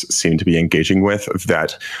shooters seem to be engaging with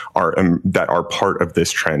that are part of this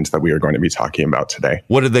trend that we are going to be talking about today.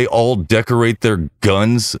 What, did they all decorate their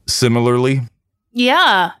guns similarly?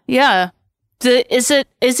 Yeah, yeah.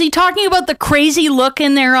 Is he talking about the crazy look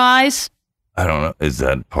in their eyes? I don't know. Is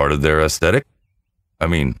that part of their aesthetic? I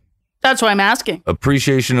mean, that's what I'm asking.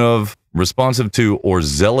 Appreciation of, responsive to, or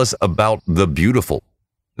zealous about the beautiful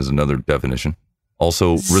is another definition.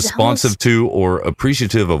 Also, responsive to or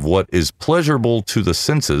appreciative of what is pleasurable to the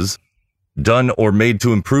senses, done or made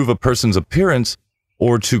to improve a person's appearance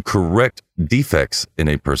or to correct defects in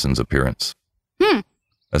a person's appearance.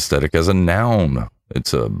 Aesthetic as a noun.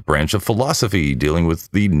 It's a branch of philosophy dealing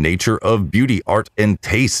with the nature of beauty, art, and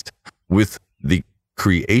taste, with the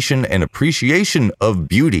creation and appreciation of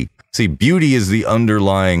beauty. See, beauty is the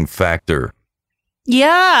underlying factor.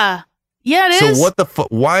 Yeah. Yeah, it is. So what the fuck?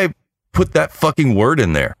 Why put that fucking word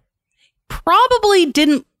in there? Probably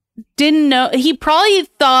didn't know. He probably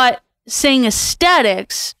thought saying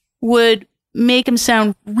aesthetics would make him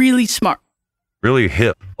sound really smart. Really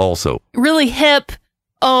hip also. Really hip.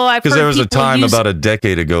 Oh, I've heard because there was a time use, about a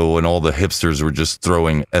decade ago when all the hipsters were just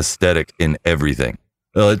throwing aesthetic in everything.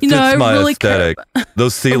 It fits my really aesthetic.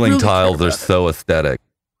 Those ceiling tiles are so aesthetic.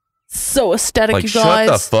 So aesthetic, like, you guys.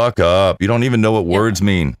 Shut the fuck up. You don't even know what words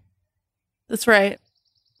mean. That's right.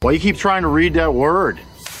 Why you keep trying to read that word?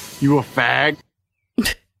 You a fag?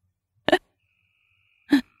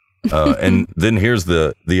 And then here's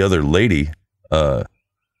the other lady,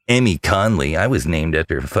 Emmy Conley. I was named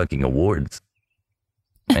after fucking awards.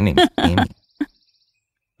 My name is Amy.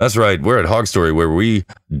 That's right. We're at Hog Story, where we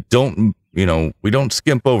don't, we don't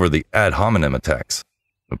skimp over the ad hominem attacks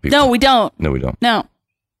of people. No, we don't. No, we don't. No.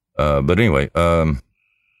 But anyway,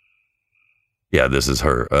 yeah, this is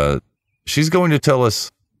her. She's going to tell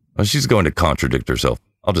us. She's going to contradict herself.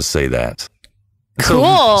 I'll just say that.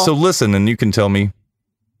 Cool. So listen, and you can tell me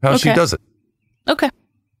how she does it. Okay.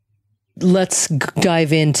 Let's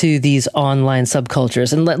dive into these online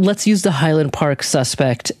subcultures, and let's use the Highland Park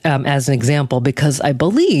suspect as an example, because I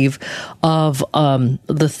believe of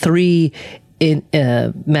the three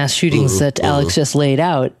mass shootings that Alex just laid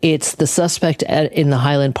out, it's the suspect in the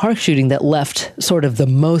Highland Park shooting that left sort of the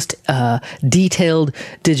most detailed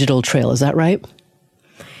digital trail. Is that right?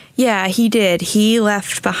 Yeah, he did. He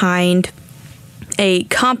left behind a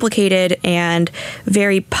complicated and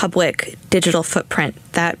very public digital footprint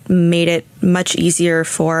that made it much easier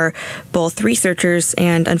for both researchers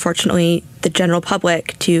and, unfortunately, the general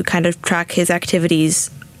public to kind of track his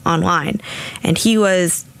activities online. And he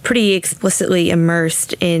was pretty explicitly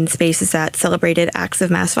immersed in spaces that celebrated acts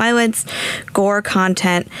of mass violence, gore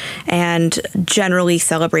content, and generally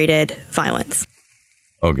celebrated violence.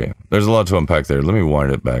 Okay, there's a lot to unpack there. Let me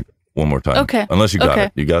wind it back one more time. Okay. Unless you got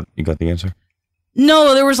it. You got the answer?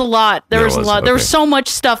 No, there was a lot. There was a lot. Okay. There was so much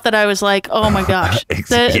stuff that I was like, oh my gosh,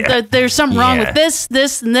 there's something wrong with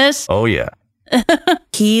this, and this. Oh, yeah.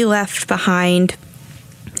 He left behind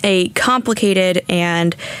a complicated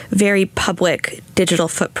and very public digital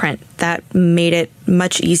footprint that made it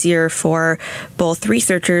much easier for both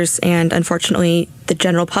researchers and, unfortunately, the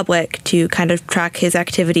general public to kind of track his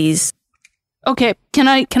activities. Okay, can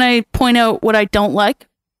I point out what I don't like?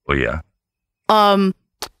 Well, yeah.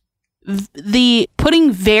 The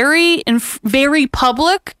putting very in very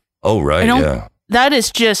public. Oh, right, yeah. That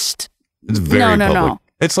is just... It's very public. No.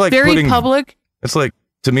 It's like very public. It's like,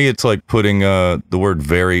 to me, it's like putting the word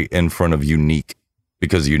very in front of unique,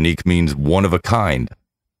 because unique means one of a kind.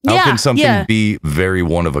 How can something be very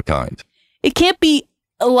one of a kind? It can't be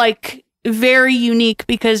like very unique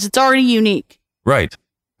because it's already unique. Right.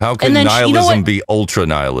 How can nihilism be ultra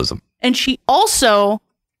nihilism? And she also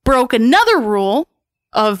broke another rule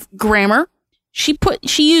of grammar. She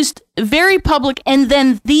used very public and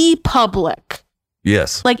then the public.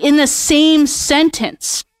 Yes. Like in the same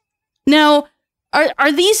sentence. Now,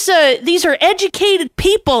 are these are educated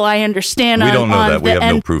people, I understand. We don't know that. We have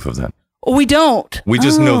no proof of that. We don't. We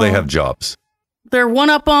just know they have jobs. They're one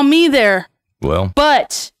up on me there. Well.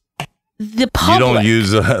 But the public. You don't use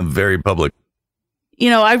very public.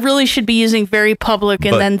 I really should be using very public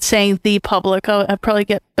and then saying the public. I'd probably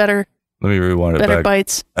get better. Let me rewind it back. Better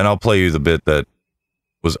bites. And I'll play you the bit that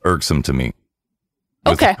was irksome to me.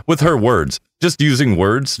 Okay. With her words. Just using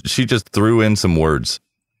words. She just threw in some words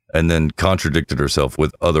and then contradicted herself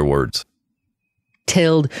with other words.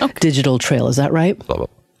 Tailed digital trail. Is that right? Blah, blah.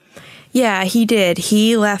 Yeah, he did.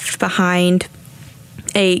 He left behind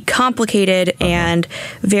a complicated and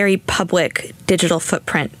very public digital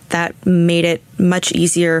footprint that made it much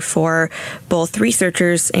easier for both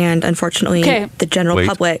researchers and, unfortunately, the general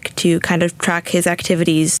public to kind of track his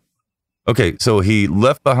activities. Okay, so he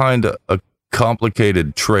left behind a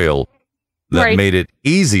complicated trail that made it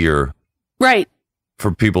easier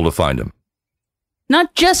for people to find him.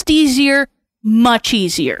 Not just easier, much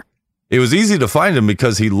easier. It was easy to find him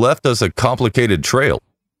because he left us a complicated trail.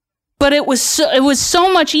 But it was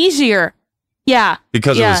so much easier. Yeah.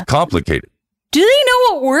 Because it was complicated. Do they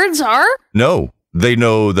know what words are? No. They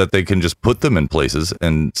know that they can just put them in places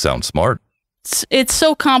and sound smart. It's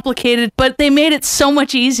so complicated, but they made it so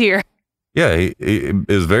much easier. Yeah, it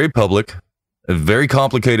was very public, very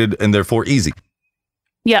complicated, and therefore easy.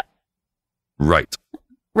 Yeah. Right.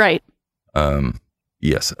 Right.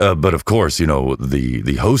 Yes. But of course,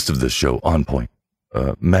 the host of this show, On Point,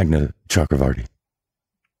 Magna Chakravarti.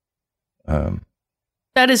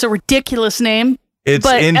 That is a ridiculous name. It's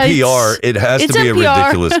NPR. It has to be NPR. a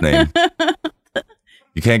ridiculous name.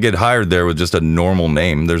 You can't get hired there with just a normal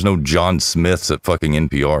name. There's no John Smiths at fucking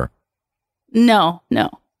NPR. No. If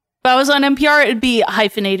I was on NPR, it'd be a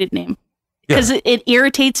hyphenated name because it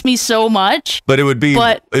irritates me so much. But it'd be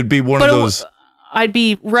one of those. I'd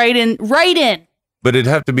be right in. But it'd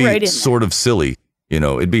have to be sort of silly,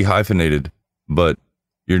 It'd be hyphenated, but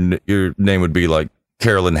your name would be like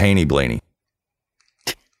Carolyn Haney Blaney.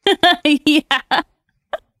 Yeah.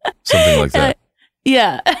 Something like that.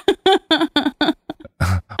 Yeah.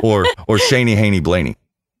 or Shaney Haney Blaney.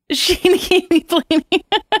 Shaney Haney Blaney.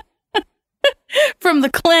 From the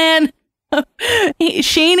clan of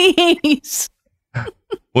Shaney Haney's.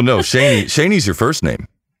 Well, no, Shaney's your first name.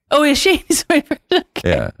 Oh, yeah, Shaney's my first name. Okay.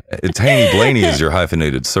 Yeah, it's Haney Blaney is your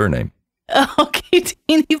hyphenated surname. Okay, it's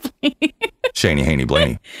Haney Blaney. Shaney Haney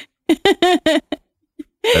Blaney. At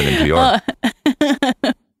NPR.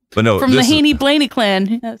 But no, from the Haney Blaney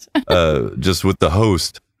clan. Yes. Just with the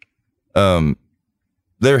host,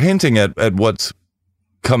 they're hinting at what's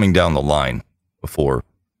coming down the line for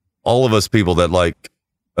all of us people that like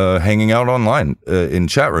hanging out online in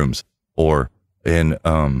chat rooms or in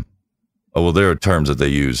there are terms that they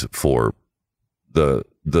use for the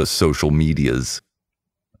social medias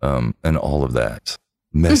and all of that.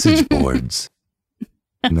 Message boards.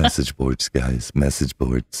 Message boards, guys. Message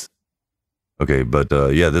boards. Okay, but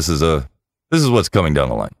this is what's coming down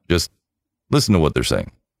the line. Just listen to what they're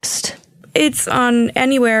saying. It's on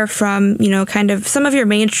anywhere from, kind of some of your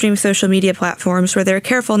mainstream social media platforms where they're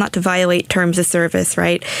careful not to violate terms of service,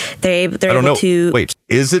 right? They're able to... Wait,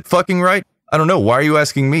 is it fucking right? I don't know. Why are you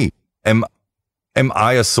asking me? Am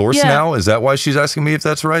I a source now? Is that why she's asking me if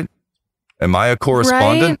that's right? Am I a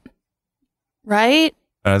correspondent? Right?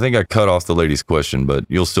 And I think I cut off the lady's question, but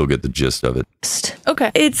you'll still get the gist of it.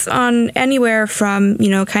 Okay. It's on anywhere from,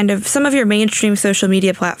 kind of some of your mainstream social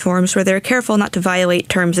media platforms where they're careful not to violate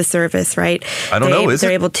terms of service, right? I don't know.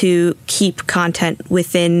 They're able to keep content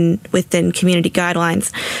within community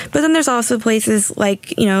guidelines. But then there's also places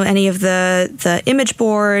like, any of the image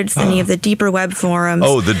boards, any of the deeper web forums.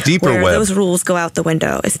 Oh, the deeper where web. Those rules go out the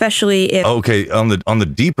window, especially if... Okay, on the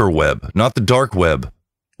deeper web, not the dark web.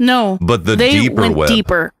 No, but the they deeper went web.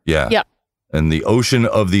 Deeper. Yeah. Yep. And the ocean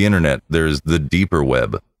of the internet, there's the deeper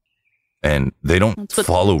web. And they don't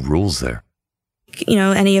follow rules there.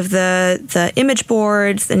 Any of the image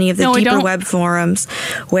boards, any of the deeper web forums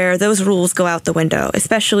where those rules go out the window,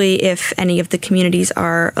 especially if any of the communities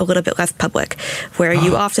are a little bit less public. Where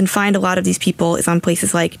you often find a lot of these people is on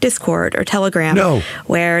places like Discord or Telegram,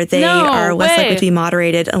 where they are less likely to be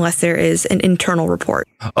moderated unless there is an internal report.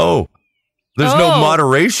 Oh, there's no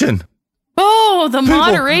moderation. Oh, the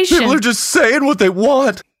moderation. People are just saying what they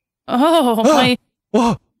want. Oh,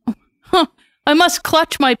 I must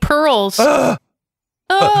clutch my pearls. I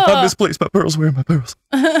misplaced my pearls. Where are my pearls?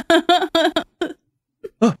 I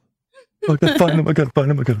gotta find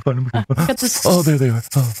them. Oh, there they are.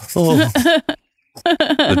 Oh.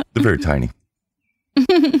 They're very tiny.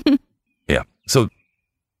 Yeah. So,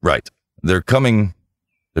 right. They're coming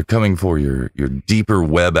for your deeper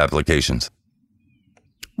web applications.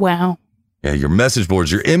 Wow. Yeah, your message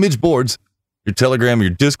boards, your image boards, your Telegram, your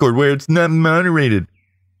Discord, where it's not moderated.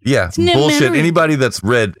 Yeah, bullshit. Anybody that's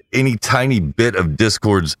read any tiny bit of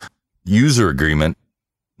Discord's user agreement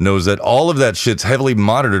knows that all of that shit's heavily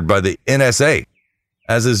monitored by the NSA,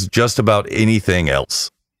 as is just about anything else.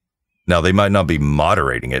 Now, they might not be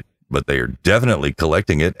moderating it, but they are definitely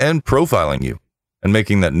collecting it and profiling you and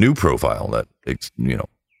making that new profile, that,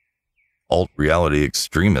 alt-reality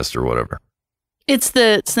extremist or whatever. It's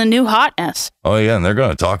the new hotness. Oh, yeah, and they're going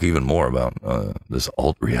to talk even more about this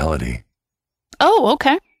alt-reality. Oh,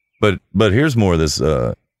 okay. But here's more of this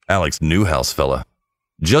Alex Newhouse fella.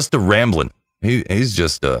 Just a rambling. He's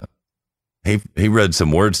just he read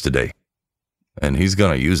some words today, and he's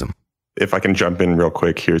going to use them. If I can jump in real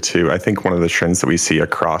quick here too, I think one of the trends that we see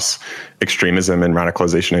across extremism and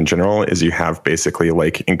radicalization in general is you have basically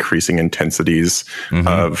like increasing intensities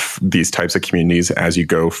of these types of communities as you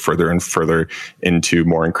go further and further into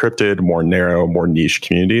more encrypted, more narrow, more niche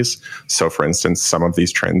communities. So for instance, some of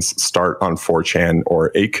these trends start on 4chan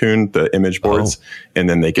or Akun, the image boards, and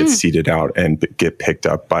then they get seeded out and get picked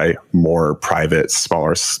up by more private,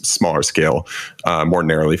 smaller scale, more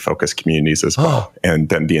narrowly focused communities as well. And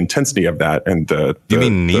then the intensity of that and the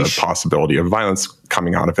possibility of violence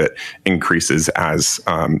coming out of it increases as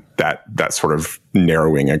that sort of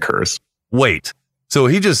narrowing occurs. Wait, so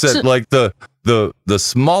he just said like the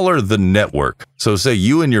smaller the network. So say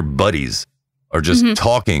you and your buddies are just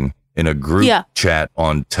talking in a group chat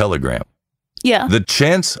on Telegram. Yeah. The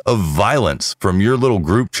chance of violence from your little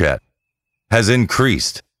group chat has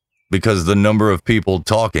increased because the number of people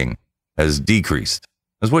talking has decreased.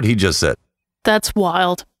 That's what he just said. That's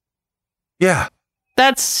wild. Yeah.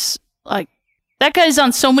 That's like That guy's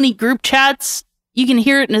on so many group chats. You can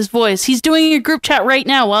hear it in his voice. He's doing a group chat right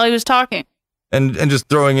now while he was talking. And just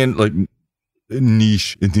throwing in like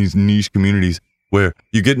niche in these niche communities where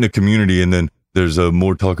you get in a community and then there's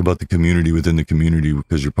more talk about the community within the community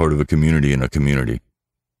because you're part of a community in a community.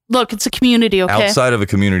 Look, it's a community, okay? Outside of a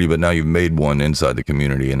community, but now you've made one inside the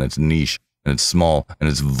community and it's niche and it's small and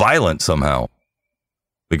it's violent somehow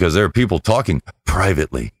because there are people talking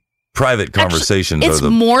privately. Private conversations it's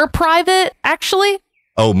more private, actually.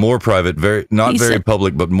 Oh, more private. Not very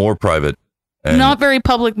public, but more private. And not very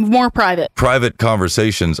public, more private. Private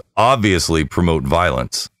conversations obviously promote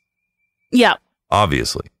violence. Yeah.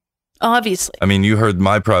 Obviously. I mean, you heard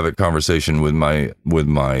my private conversation with my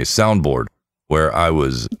soundboard where I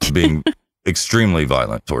was being extremely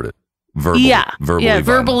violent toward it.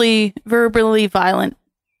 Verbally violent.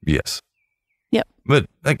 Yes. Yep. But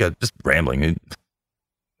I got just rambling.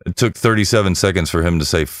 It took 37 seconds for him to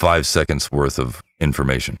say 5 seconds worth of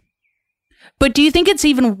information. But do you think it's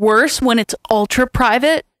even worse when it's ultra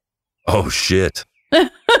private? Oh, shit. That's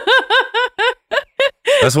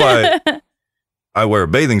why I wear a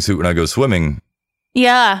bathing suit when I go swimming.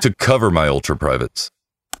 Yeah. To cover my ultra privates.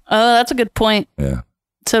 Oh, that's a good point. Yeah.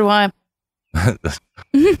 So do I. That's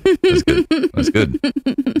good. That's good.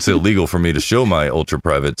 It's illegal for me to show my ultra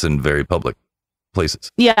privates in very public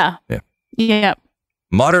places. Yeah. Yeah. Yeah.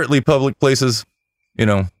 Moderately public places,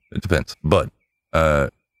 it depends. But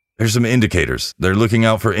there's some indicators. They're looking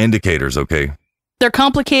out for indicators, okay? They're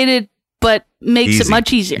complicated, but makes it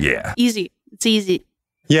much easier. Yeah. Easy. It's easy.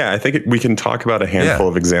 Yeah, I think we can talk about a handful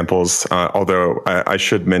of examples, although I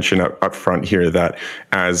should mention up front here that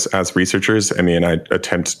as researchers, I mean, I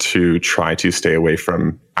attempt to try to stay away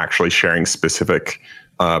from actually sharing specific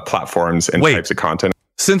platforms and types of content.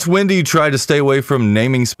 Since when do you try to stay away from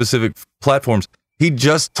naming specific platforms? He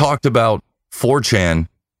just talked about 4chan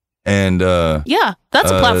and yeah,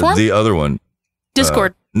 that's a platform. The other one,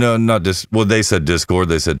 Discord. No, not Well, they said Discord.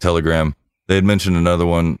 They said Telegram. They had mentioned another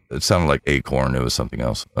one. It sounded like Acorn. It was something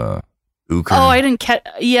else. Ukern. Oh, I didn't catch.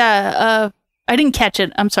 Yeah, I didn't catch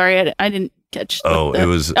it. I'm sorry. I didn't catch. It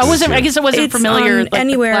was. I wasn't. I guess I wasn't familiar.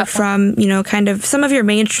 Anywhere from kind of some of your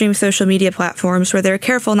mainstream social media platforms where they're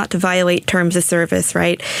careful not to violate terms of service,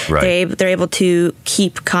 right? They're able to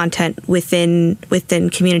keep content within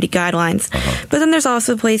community guidelines. But then there's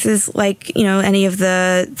also places like any of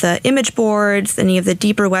the image boards, any of the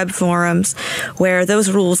deeper web forums, where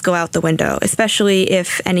those rules go out the window. Especially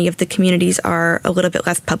if any of the communities are a little bit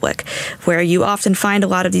less public, where you often find a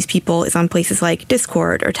lot of these people is on places like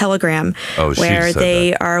Discord or Telegram. Where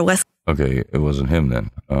they are less. Okay, it wasn't him then.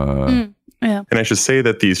 Yeah. And I should say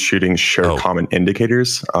that these shootings share common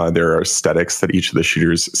indicators. There are aesthetics that each of the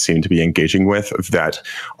shooters seem to be engaging with that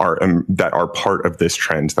are part of this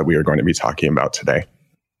trend that we are going to be talking about today.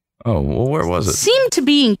 Oh, well, where was it? Seem to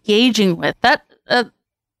be engaging with that.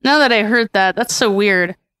 Now that I heard that, that's so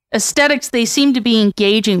weird. Aesthetics they seem to be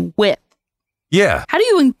engaging with. Yeah. How do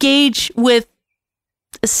you engage with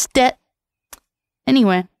aesthetic?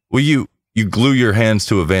 Anyway. Well, you glue your hands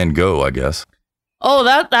to a Van Gogh, I guess. Oh,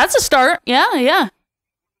 that's a start. Yeah.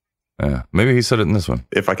 Maybe he said it in this one.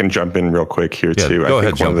 If I can jump in real quick here too, I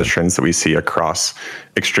think one of the trends that we see across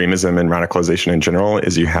extremism and radicalization in general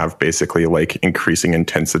is you have basically like increasing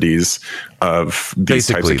intensities of these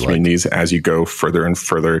types of communities as you go further and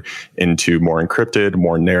further into more encrypted,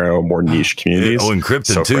 more narrow, more niche communities. Oh,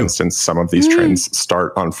 encrypted so too. For instance, some of these trends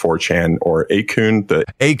start on 4chan or Akoon.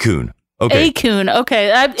 Akoon. Okay. Akoon.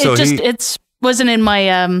 Okay. It wasn't in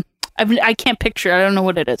my I can't picture it. I don't know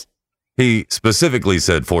what it is. He specifically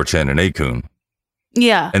said 4chan and Akoon.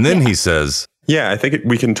 Yeah. And then he says... Yeah, I think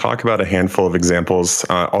we can talk about a handful of examples,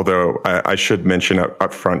 although I should mention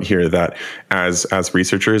up front here that as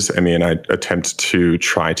researchers, I mean, I attempt to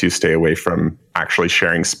try to stay away from actually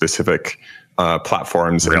sharing specific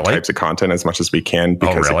platforms and types of content as much as we can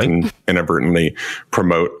because it can inadvertently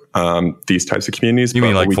promote these types of communities. You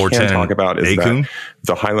mean like 4chan? What we can talk about is Akoon? that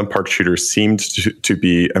the Highland Park shooter seemed to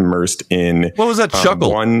be immersed in what was that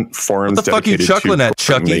chuckle? One forums what the fuck dedicated you chuckling to at,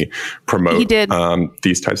 Chucky? Promote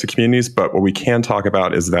these types of communities. But what we can talk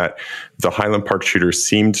about is that the Highland Park shooter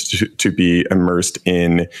seemed to be immersed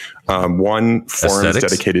in one forums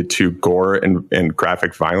dedicated to gore and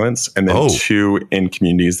graphic violence, and then two in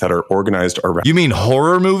communities that are organized around. You mean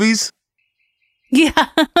horror movies? Yeah.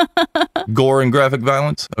 Gore and graphic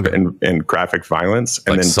violence? Okay. And graphic violence.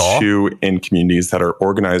 And like then Saw? Two in communities that are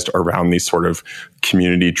organized around these sort of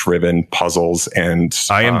community-driven puzzles and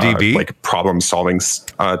IMDb? Like problem-solving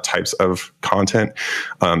types of content.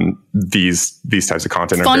 These types of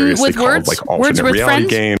content are variously called like alternate reality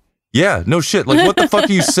games. Yeah, no shit. Like, what the fuck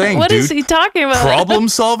are you saying, What dude? is he talking about? Problem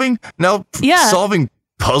solving? Now, Yeah. solving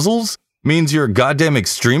puzzles means you're a goddamn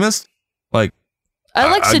extremist? Like, I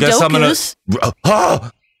like I guess I'm gonna...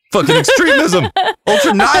 Sudokus. Fucking extremism!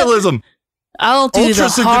 Ultra nihilism! I'll do the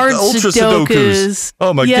hard Sudokus.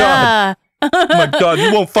 Oh my god. Oh my god,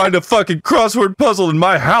 you won't find a fucking crossword puzzle in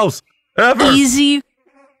my house ever. Easy,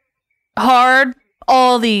 hard,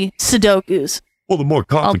 all the Sudokus. Well, the more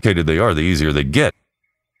complicated they are, the easier they get.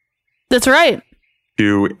 That's right.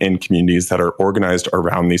 In communities that are organized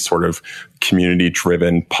around these sort of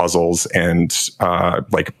community-driven puzzles and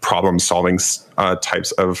like problem-solving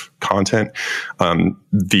types of content.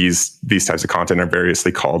 These types of content are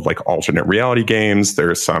variously called like alternate reality games. There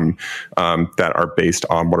are some that are based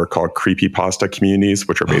on what are called creepypasta communities,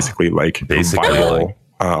 which are basically viral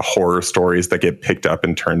horror stories that get picked up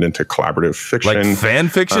and turned into collaborative fiction. Like fan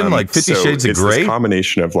fiction? Like 50 Shades of Grey? It's this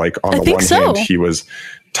combination of like, on the one hand, he was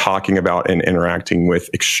talking about and interacting with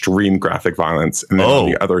extreme graphic violence. And then on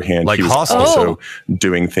the other hand, like he was also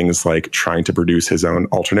doing things like trying to produce his own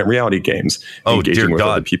alternate reality games, engaging with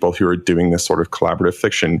other people who are doing this sort of collaborative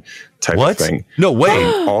fiction type of thing. No way.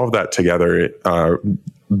 All of that together,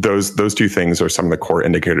 those two things are some of the core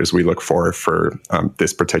indicators we look for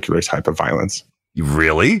this particular type of violence.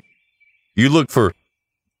 Really? You look for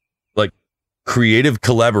like creative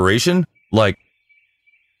collaboration? Like,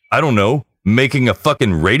 I don't know, making a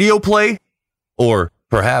fucking radio play? Or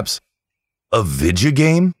perhaps a video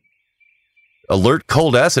game? Alert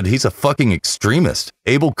Cold Acid, he's a fucking extremist.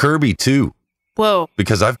 Abel Kirby too. Whoa.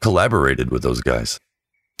 Because I've collaborated with those guys.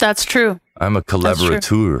 That's true. I'm a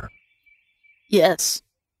collaborateur. Yes.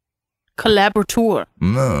 Collaborateur.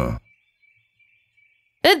 No.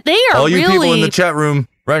 They are all you really people in the chat room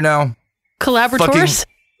right now. Collaborators?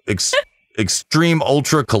 Extreme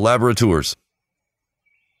ultra collaborateurs.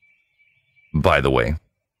 By the way.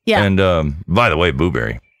 Yeah. And by the way,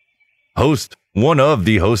 Booberry, one of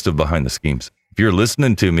the host of Behind the Schemes. If you're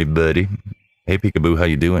listening to me, buddy, hey Peekaboo, how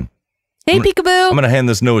you doing? Hey Peekaboo. I'm gonna hand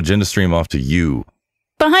this No Agenda stream off to you.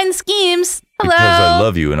 Behind the Schemes. Hello. Because I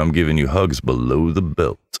love you and I'm giving you hugs below the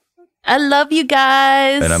belt. I love you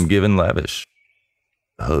guys. And I'm giving lavish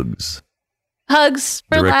hugs. Hugs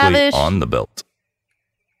for directly lavish. On the belt.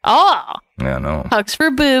 Oh. Yeah, I know. Hugs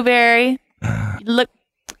for Booberry.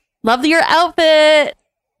 Love your outfit.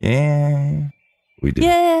 Yeah. We do.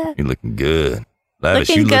 Yeah. You're looking good. Lavish,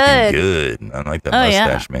 Looking looking good. I like that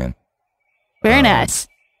mustache, man. Very nice.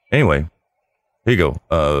 Anyway, here you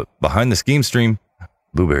go. Behind the Scheme stream,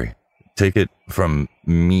 Booberry. Take it from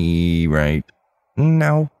me right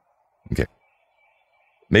now. Okay.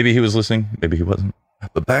 Maybe he was listening. Maybe he wasn't.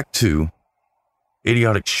 But back to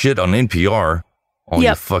idiotic shit on NPR. All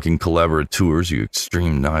you fucking collaborateurs, you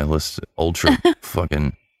extreme nihilists, ultra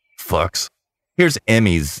fucking fucks. Here's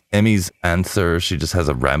Emmy's answer. She just has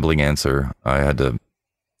a rambling answer. I had to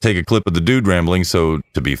take a clip of the dude rambling, so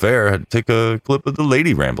to be fair, I had to take a clip of the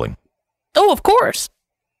lady rambling. Oh, of course.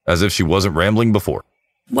 As if she wasn't rambling before.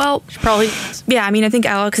 Well, probably. Yeah, I mean, I think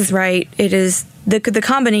Alex is right. It is the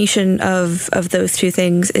combination of those two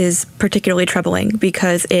things is particularly troubling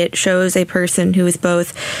because it shows a person who is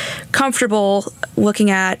both comfortable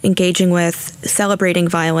looking at, engaging with, celebrating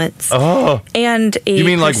violence, and a you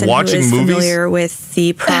mean person like watching who is movies? familiar with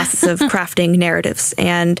the process of crafting narratives,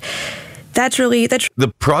 and that's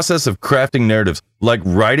the process of crafting narratives, like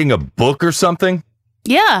writing a book or something.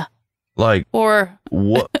 Yeah. Like or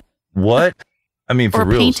what? What? I mean, for or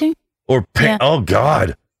real. Painting? Or Yeah. Oh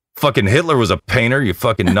God. Fucking Hitler was a painter, you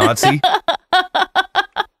fucking Nazi.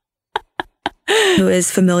 who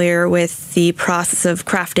is familiar with the process of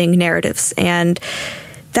crafting narratives, and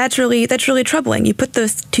that's really troubling. You put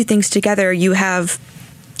those two things together, you have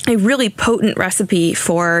a really potent recipe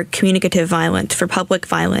for communicative violence, for public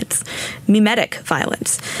violence, mimetic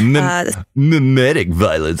violence. Mimetic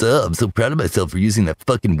violence. Oh, I'm so proud of myself for using that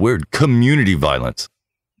fucking word. Community violence.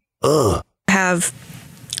 Ugh. Have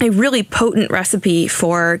a really potent recipe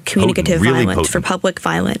for communicative violence, for public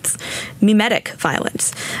violence, mimetic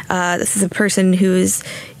violence. This is a person who's,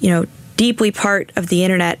 deeply part of the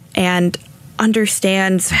internet and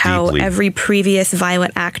understands how every previous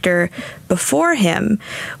violent actor before him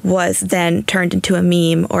was then turned into a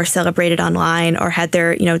meme or celebrated online or had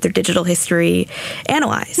their digital history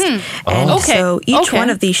analyzed. And so each one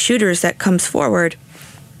of these shooters that comes forward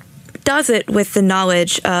does it with the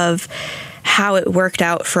knowledge of how it worked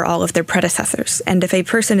out for all of their predecessors. And if a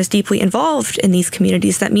person is deeply involved in these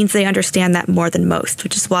communities, that means they understand that more than most,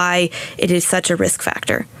 which is why it is such a risk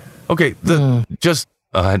factor. Okay,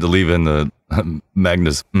 I had to leave in the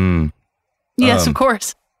Magnus. Yes, of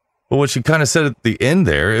course. But what she kind of said at the end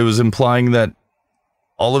there, it was implying that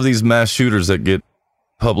all of these mass shooters that get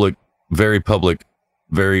public,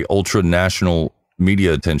 very ultra national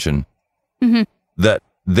media attention, that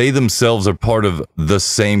they themselves are part of the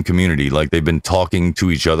same community. Like they've been talking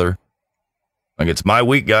to each other. Like, it's my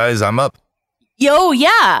week, guys. I'm up. Yo,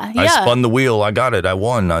 yeah. I spun the wheel. I got it. I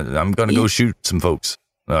won. I'm going to go shoot some folks.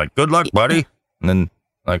 They're like, good luck, buddy. And then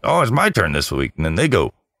like, oh, it's my turn this week. And then they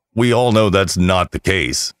go. We all know that's not the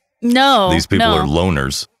case. No. These people are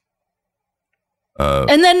loners.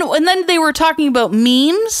 And then they were talking about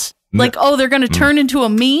memes. Like, oh, they're going to turn into a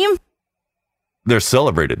meme. They're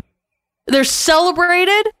celebrated. They're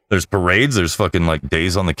celebrated. There's parades. There's fucking like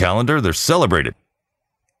days on the calendar. They're celebrated.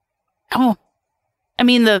 Oh, I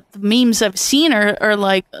mean, the memes I've seen are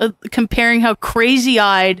like comparing how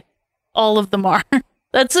crazy-eyed all of them are.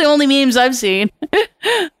 That's the only memes I've seen.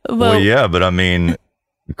 Well, yeah, but I mean,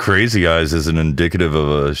 crazy eyes isn't indicative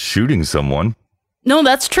of shooting someone. No,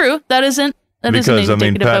 that's true. That isn't. Because I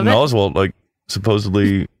mean, Patton of Oswalt like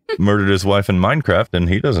supposedly murdered his wife in Minecraft, and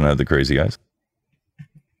he doesn't have the crazy eyes.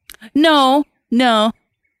 No.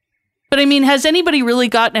 But I mean, has anybody really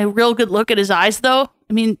gotten a real good look at his eyes, though?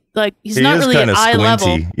 I mean, like, he's not really at eye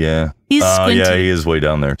level. Yeah. He's squinty. Yeah, he is way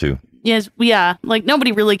down there, too. Yes, yeah. Like,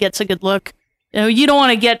 nobody really gets a good look. You know, you don't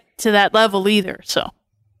want to get to that level either, so.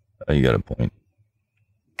 You got a point.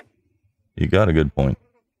 You got a good point.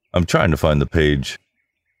 I'm trying to find the page,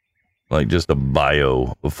 like, just a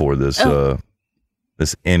bio before this,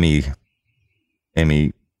 this Emmy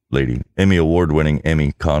lady. Emmy award-winning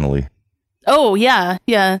Emmy Connolly. Oh, yeah.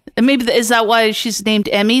 And maybe, is that why she's named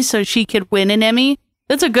Emmy, so she could win an Emmy?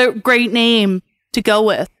 That's a great name to go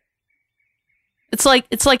with. It's like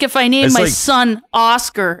if I name my son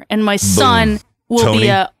Oscar, and my son will be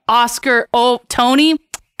a Oscar. Oh, Tony,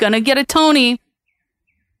 gonna get a Tony.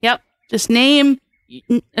 Yep, just name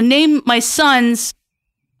my sons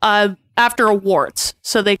after awards,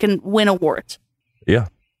 so they can win awards. Yeah,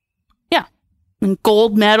 and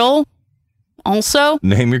gold medal. Also,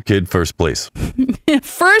 name your kid first place.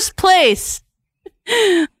 First place.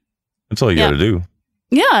 That's all you got to do.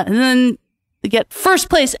 Yeah, and then you get first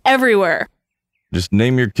place everywhere. Just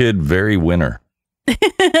name your kid very winner.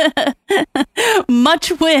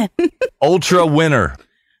 Much win. Ultra winner.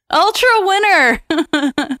 Ultra winner.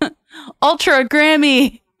 Ultra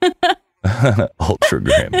Grammy. Ultra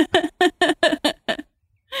Grammy.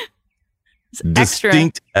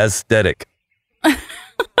 Distinct aesthetic.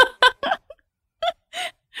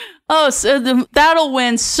 Oh, so that'll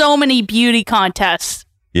win so many beauty contests.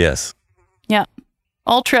 Yes. Yeah.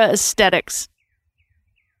 Ultra aesthetics.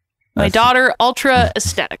 My daughter, Ultra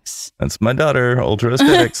Aesthetics. That's my daughter, Ultra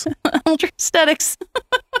Aesthetics. Ultra Aesthetics.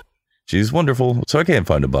 She's wonderful. So I can't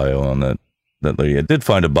find a bio on that lady. I did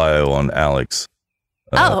find a bio on Alex.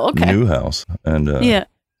 Okay. Newhouse. And yeah.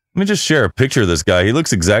 Let me just share a picture of this guy. He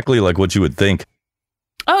looks exactly like what you would think.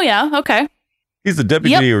 Oh, yeah. Okay. He's the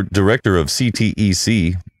deputy director of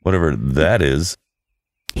CTEC, whatever that is.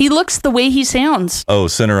 He looks the way he sounds. Oh,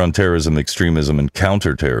 Center on Terrorism, Extremism, and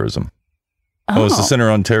Counterterrorism. Oh, it's the Center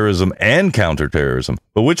on Terrorism and Counterterrorism.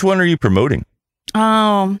 But which one are you promoting?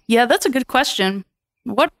 Oh, yeah, that's a good question.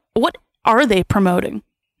 What are they promoting?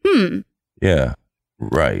 Yeah,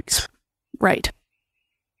 right. Right.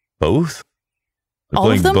 Both? They're All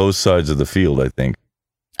playing of them? both sides of the field, I think.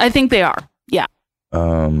 I think they are. Yeah.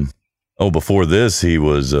 Before this, he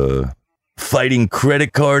was fighting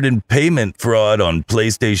credit card and payment fraud on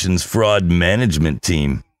PlayStation's fraud management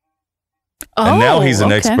team. And now he's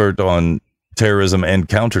an expert on terrorism and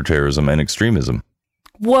counterterrorism and extremism.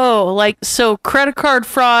 Whoa, like, so credit card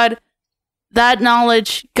fraud, that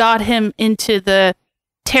knowledge got him into the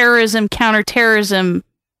terrorism, counterterrorism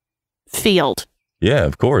field. Yeah,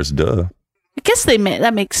 of course, duh. I guess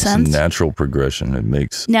that makes sense. It's a natural progression. It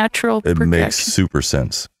makes super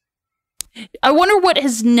sense. I wonder what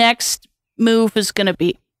his next move is going to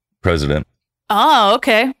be. President. Oh,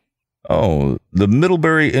 okay. Oh, the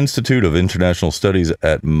Middlebury Institute of International Studies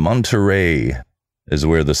at Monterey is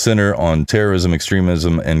where the Center on Terrorism,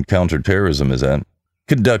 Extremism, and Counterterrorism is at.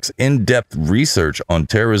 Conducts in-depth research on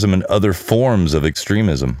terrorism and other forms of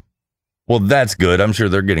extremism. Well, that's good. I'm sure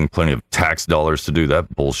they're getting plenty of tax dollars to do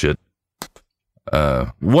that bullshit.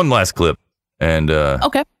 One last clip, and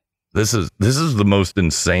okay. This is the most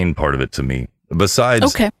insane part of it to me.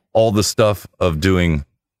 Besides all the stuff of doing,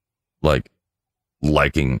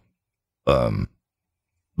 liking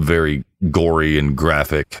very gory and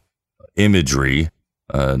graphic imagery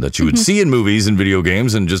that you would see in movies and video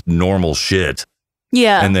games and just normal shit.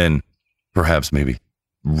 Yeah. And then perhaps maybe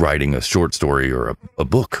writing a short story or a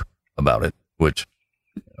book about it, which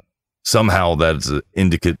somehow that's an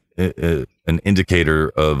indicator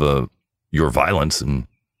of your violence and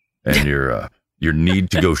and your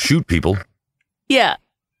need to go shoot people. Yeah.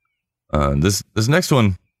 This next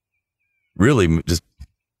one really just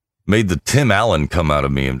made the Tim Allen come out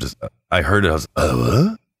of me. I heard it. I was,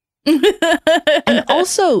 what? And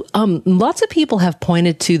also, lots of people have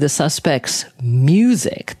pointed to the suspect's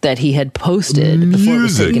music that he had posted before it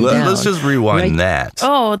was taken down. Let's just rewind that.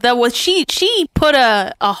 Oh, that was she put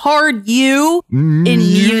a hard U in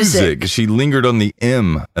music. She lingered on the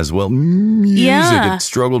M as well. Music. Yeah. It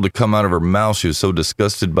struggled to come out of her mouth. She was so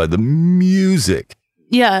disgusted by the music.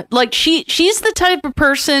 Yeah, like she's the type of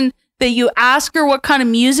person that you ask her what kind of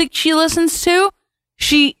music she listens to.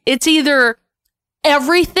 It's either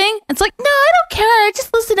everything. It's like, no, I don't care. I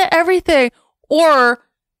just listen to everything. Or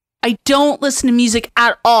I don't listen to music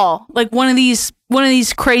at all. Like one of these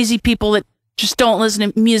crazy people that just don't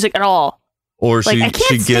listen to music at all. Or like,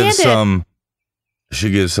 she gives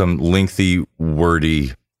some lengthy,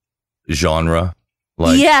 wordy genre.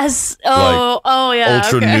 Like, yes. Oh yeah.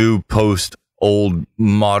 Ultra new, post old,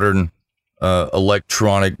 modern,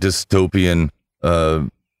 electronic, dystopian,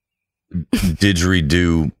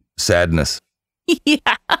 didgeridoo sadness.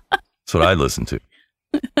 Yeah. That's what I listen to.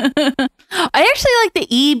 I actually like the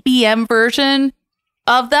EBM version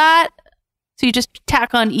of that. So you just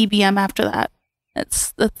tack on EBM after that.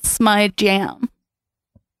 That's my jam.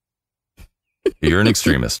 You're an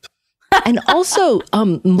extremist. And also,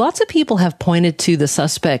 lots of people have pointed to the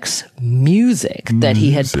suspect's music that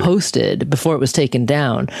he had posted before it was taken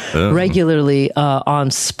down regularly on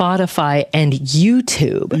Spotify and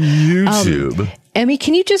YouTube. Emmy,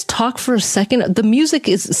 can you just talk for a second? The music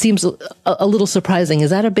seems a little surprising. Is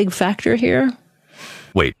that a big factor here?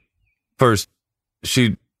 Wait, first,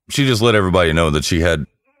 she just let everybody know that she had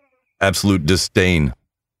absolute disdain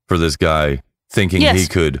for this guy, thinking he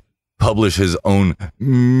could publish his own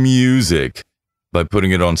music by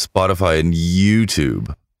putting it on Spotify and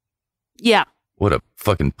YouTube. Yeah. What a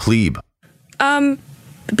fucking plebe.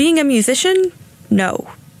 Being a musician, no.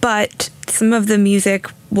 But some of the music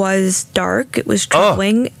was dark. It was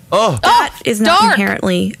troubling. That is not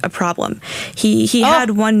inherently a problem. He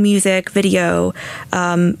had one music video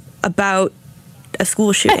about a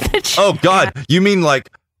school shooting. Oh, God. You mean like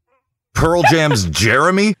Pearl Jam's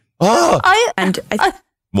Jeremy? What?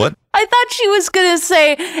 I thought she was going to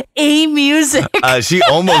say a music. She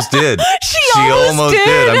almost did. She almost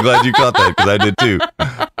did. I'm glad you caught that because I did too.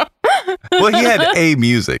 Well, he had a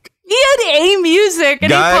music. He had a music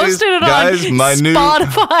and he posted it on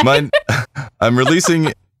Spotify. I'm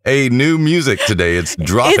releasing a new music today. It's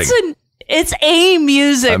dropping. It's a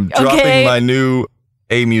music. I'm dropping my new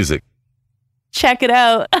a music. Check it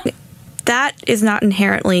out. That is not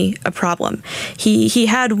inherently a problem. He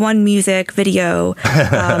had one music video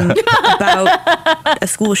about a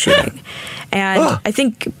school shooting. And I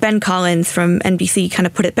think Ben Collins from NBC kind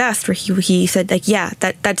of put it best, where he said, like, yeah,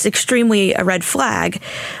 that's extremely a red flag,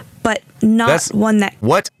 but not one that...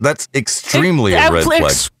 What? That's extremely a red flag.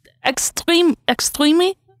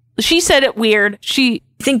 Extremely? She said it weird. I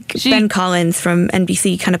think Ben Collins from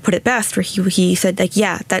NBC kind of put it best, where he said, like,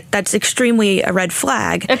 yeah, that's extremely a red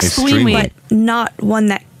flag. Extremely. But not one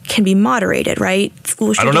that can be moderated, right?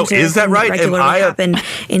 School shootings I don't know. Is that right? regularly happen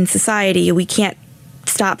in society. We can't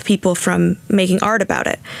stop people from making art about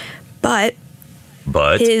it. But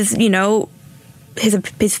his,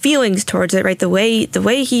 his feelings towards it, right? The way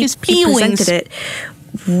he presented it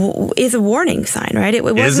is a warning sign, right? It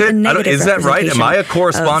wasn't a negative is that right? Am I a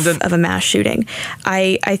correspondent of a mass shooting?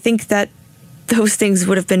 I think that those things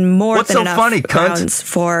would have been more than enough grounds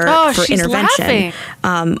for intervention,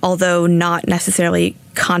 although not necessarily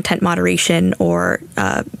content moderation or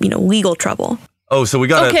legal trouble. Oh, so we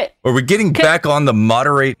got are we getting back on the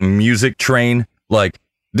moderate music train? Like,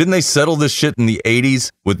 didn't they settle this shit in the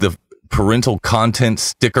 80s with the parental content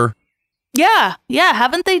sticker? Yeah.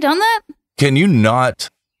 Haven't they done that? Can you not?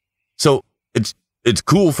 So it's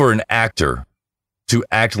cool for an actor to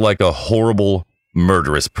act like a horrible,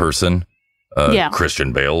 murderous person.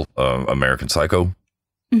 Christian Bale, American Psycho.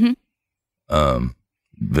 Mm-hmm.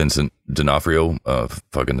 Vincent D'Onofrio,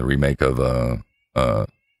 fucking the remake of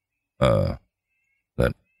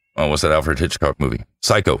what's that Alfred Hitchcock movie?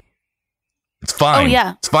 Psycho. It's fine. Oh,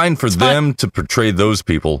 yeah. It's fine for them to portray those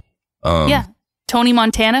people. Tony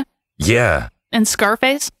Montana. Yeah. And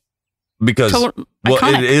Scarface. Because,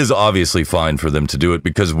 it is obviously fine for them to do it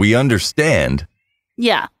because we understand.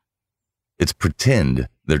 Yeah. It's pretend.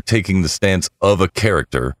 They're taking the stance of a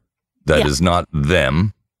character that is not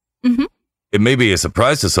them. Mm-hmm. It may be a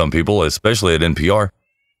surprise to some people, especially at NPR.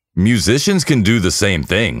 Musicians can do the same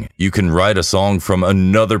thing. You can write a song from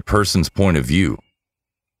another person's point of view,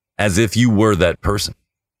 as if you were that person.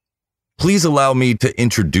 Please allow me to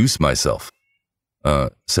introduce myself,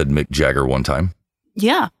 said Mick Jagger one time.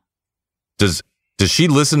 Yeah. Does she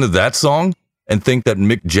listen to that song and think that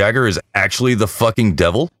Mick Jagger is actually the fucking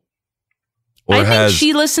devil? Or I has think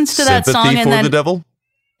she listens to that song sympathy for the devil?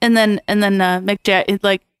 And then Mick Jagger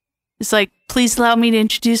it's like, please allow me to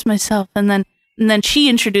introduce myself, and then she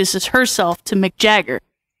introduces herself to Mick Jagger.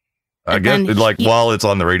 I guess while it's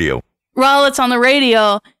on the radio. While it's on the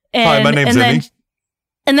radio, and hi, my name's Emmy.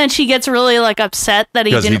 And then she gets really like upset that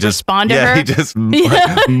he didn't respond to her. Yeah, he just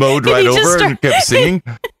mowed right over and kept singing.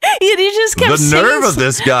 He just kept singing. The nerve of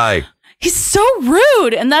this guy. He's so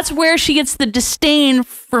rude, and that's where she gets the disdain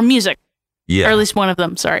for music. Yeah, or at least one of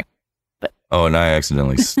them. Sorry, but and I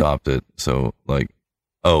accidentally stopped it. So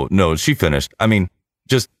oh no, she finished. I mean,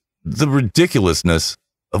 just the ridiculousness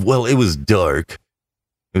of it was dark.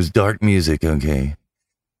 It was dark music. Okay,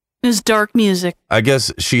 it was dark music. I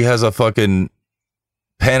guess she has a fucking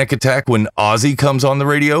panic attack when Ozzy comes on the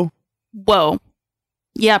radio. Whoa,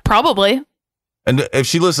 yeah, probably. And if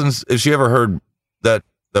she ever heard that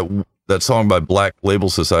song by Black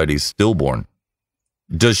Label Society's Stillborn,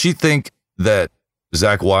 does she think that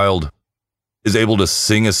Zakk Wylde is able to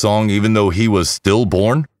sing a song even though he was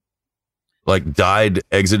stillborn? Like died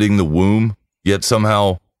exiting the womb, yet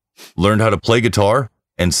somehow learned how to play guitar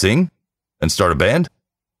and sing and start a band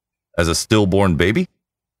as a stillborn baby?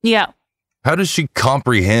 Yeah. How does she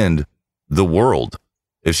comprehend the world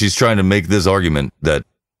if she's trying to make this argument that,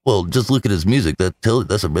 just look at his music.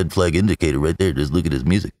 That's a red flag indicator right there. Just look at his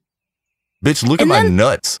music. Bitch, look at my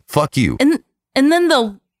nuts. Fuck you. And then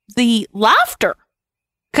the laughter,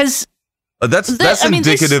 because that's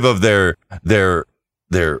indicative of their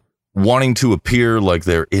wanting to appear like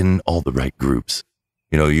they're in all the right groups.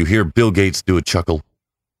 You know, you hear Bill Gates do a chuckle,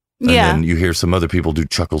 and then you hear some other people do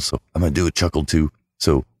chuckles, so I'm gonna do a chuckle too.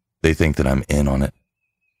 So they think that I'm in on it.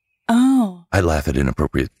 Oh. I laugh at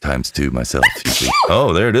inappropriate times too myself. Usually.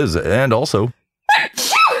 Oh, there it is, and also.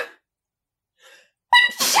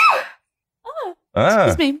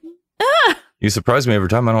 Excuse me. You surprise me every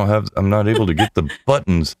time. I'm not able to get the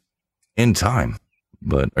buttons in time.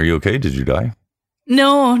 But are you okay? Did you die?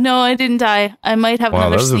 No, I didn't die. I might have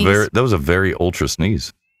another sneeze. That was a very ultra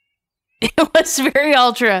sneeze. It was very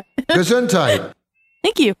ultra. Gesundheit.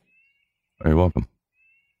 Thank you. You're welcome.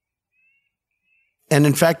 And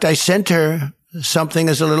in fact, I sent her something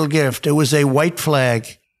as a little gift. It was a white flag.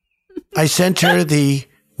 I sent her the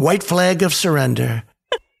white flag of surrender.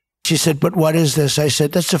 She said, "But what is this?" I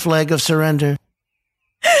said, "That's the flag of surrender."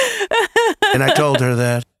 And I told her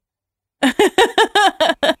that.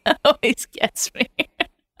 Always gets me.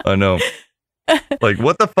 I know. Like,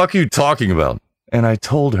 what the fuck are you talking about? And I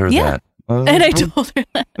told her that. And I told her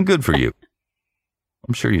that. Good for you.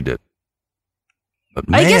 I'm sure you did. But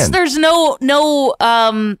man, I guess there's no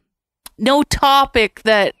topic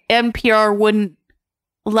that NPR wouldn't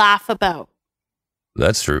laugh about.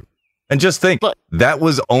 That's true. And just think, that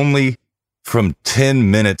was only from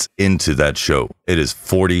 10 minutes into that show. It is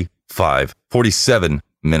 47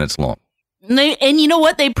 minutes long. And you know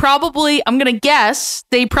what? I'm going to guess,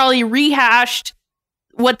 they probably rehashed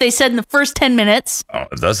what they said in the first 10 minutes. Oh,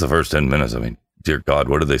 if that's the first 10 minutes, I mean, dear God,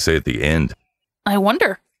 what did they say at the end? I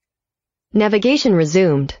wonder. Navigation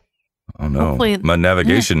resumed. Oh, no. Hopefully, my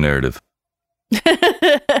navigation narrative.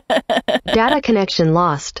 Data connection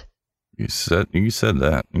lost. You said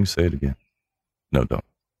that. You can say it again. No, don't.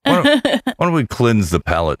 Why don't we cleanse the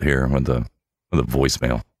palate here with a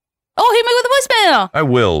voicemail? Oh, hit me with a voicemail. I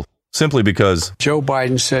will, simply because Joe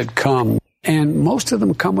Biden said come, and most of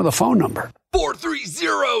them come with a phone number.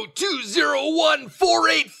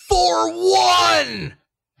 430-201-4841.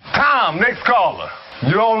 Tom, next caller.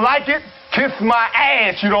 You don't like it? Kiss my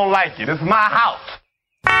ass. You don't like it. It's my house.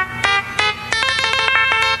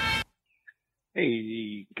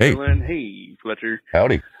 Hey, Carolyn. Hey, Fletcher.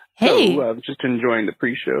 Howdy. Hey. So, I was just enjoying the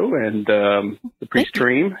pre-show and the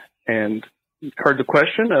pre-stream, and heard the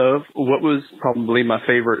question of what was probably my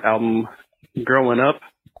favorite album growing up.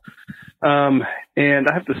 And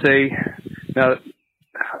I have to say, now,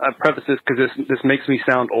 I preface this because this makes me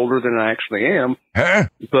sound older than I actually am. Huh?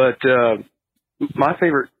 But my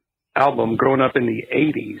favorite album growing up in the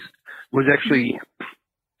 80s was actually,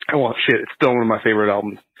 it's still one of my favorite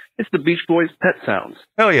albums. It's the Beach Boys' Pet Sounds.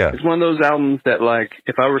 Hell yeah. It's one of those albums that, like,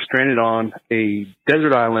 if I were stranded on a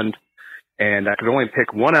desert island and I could only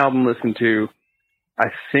pick one album to listen to,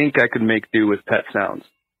 I think I could make do with Pet Sounds.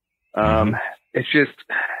 It's just,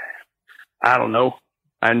 I don't know.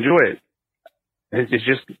 I enjoy it. It's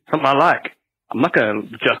just something I like. I'm not going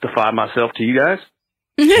to justify myself to you guys.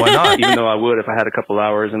 Why not? Even though I would if I had a couple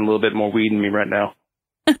hours and a little bit more weed in me right now.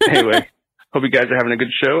 Anyway, Hope you guys are having a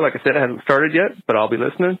good show. Like I said, I haven't started yet, but I'll be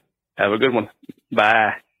listening. Have a good one.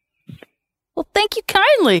 Bye. Well, thank you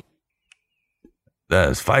kindly. That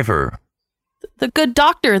is Pfeiffer. The good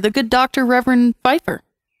doctor, Reverend Pfeiffer.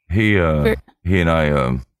 He and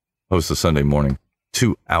I host a Sunday morning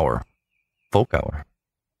 2-hour folk hour.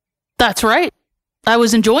 That's right. I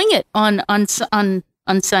was enjoying it on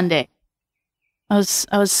Sunday. I was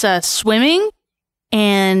swimming,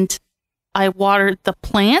 and I watered the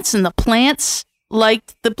plants, and the plants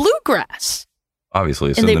liked the bluegrass.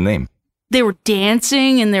 Obviously, it's in the name. They were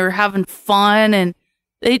dancing and they were having fun, and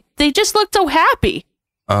they just looked so happy.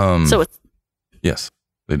 So it's yes,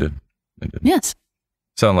 they did. Yes.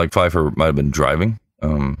 Sound like Pfeiffer might have been driving.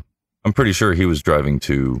 I'm pretty sure he was driving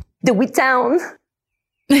to the Weed Town.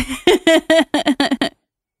 The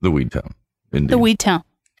Weed Town. Indeed. The Weed Town.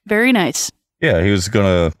 Very nice. Yeah, he was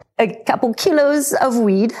gonna. A couple kilos of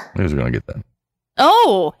weed. He was gonna get that.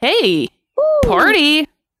 Oh, hey, Ooh. Party!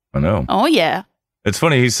 I know. Oh yeah. It's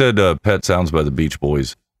funny. He said "Pet Sounds" by the Beach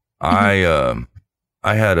Boys. I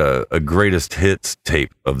had a greatest hits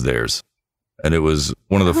tape of theirs, and it was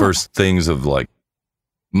one of the first things of like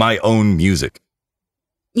my own music.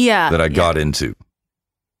 Yeah. That I got into.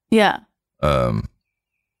 Yeah. I'm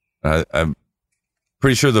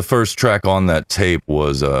pretty sure the first track on that tape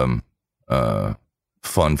was Fun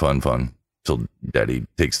Till Daddy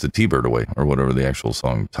Takes the T-Bird Away, or whatever the actual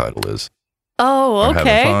song title is. Oh, Or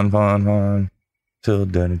okay. having fun till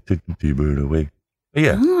Daddy took the T-Bird away. But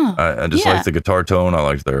yeah, I just liked the guitar tone. I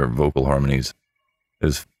liked their vocal harmonies. It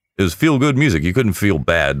was feel good music. You couldn't feel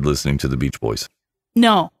bad listening to the Beach Boys.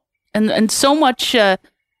 No, and so much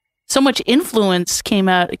influence came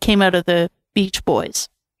out of the Beach Boys,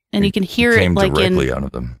 and you can hear it like directly out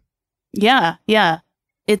of them. Yeah.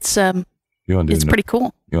 It's it's pretty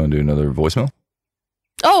cool. You want to do another voicemail?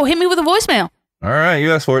 Oh, hit me with a voicemail. All right,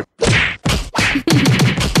 you asked for it.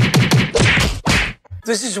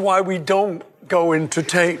 This is why we don't go into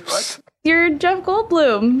tapes. You're Jeff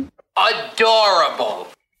Goldblum. Adorable.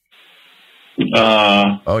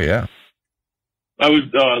 Oh yeah. I was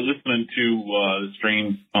listening to the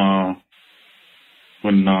stream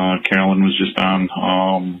when Carolyn was just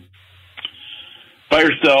on. By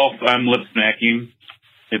herself, I'm lip smacking.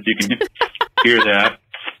 If you can hear that.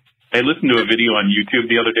 I listened to a video on YouTube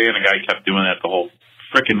the other day, and a guy kept doing that the whole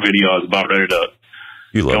frickin' video. I was about ready to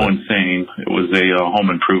go insane. It was a home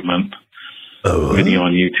improvement video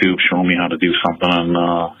on YouTube showing me how to do something.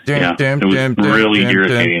 And it was really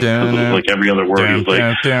irritating. It was like every other word. He was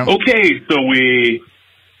like, okay, so we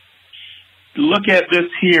look at this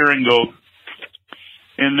here and go,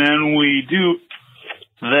 and then we do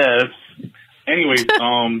this. Anyways,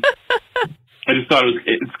 I just thought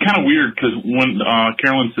it's kind of weird because when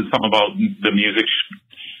Carolyn said something about the music,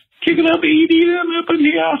 kick it up, EDM up in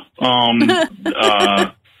here.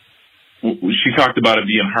 She talked about it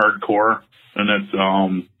being hardcore, and that's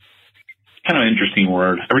kind of an interesting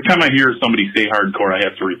word. Every time I hear somebody say hardcore, I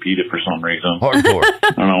have to repeat it for some reason. Hardcore.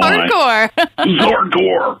 I don't know why.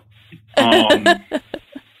 Hardcore. Zorkor.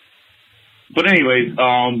 But anyways,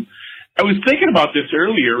 I was thinking about this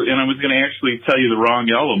earlier, and I was going to actually tell you the wrong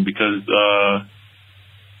album because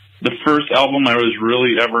the first album I was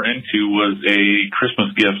really ever into was a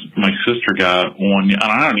Christmas gift my sister got one. And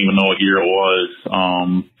I don't even know what year it was.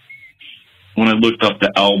 When I looked up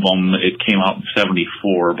the album, it came out in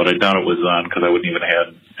 '74, but I doubt it was on because I wouldn't even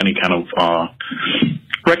have any kind of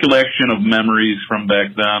recollection of memories from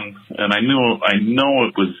back then. And I know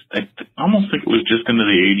it was. I almost think it was just into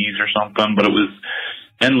the '80s or something, but it was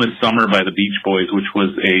Endless Summer by the Beach Boys, which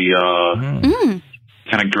was a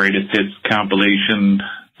kind of greatest hits compilation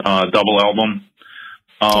double album.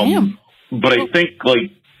 But I think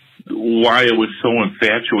like why I was so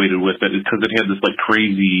infatuated with it is because it had this like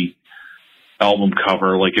crazy album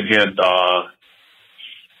cover. Like it had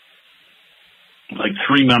like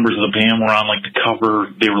three members of the band were on like the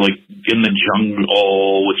cover. They were like in the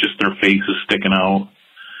jungle with just their faces sticking out.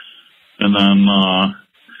 And then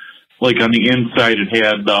like on the inside it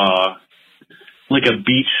had like a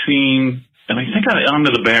beach scene, and I think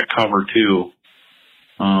onto the back cover too.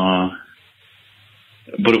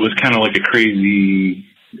 But it was kind of like a crazy,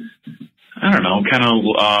 I don't know, kind of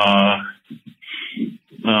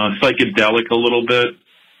psychedelic a little bit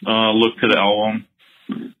look to the album.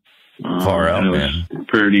 Far out, it man. was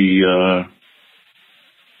pretty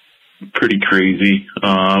crazy. It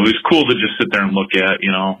was cool to just sit there and look at,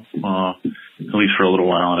 you know, at least for a little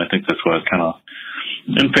while, and I think that's why I was kind of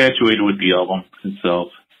infatuated with the album itself.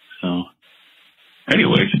 So,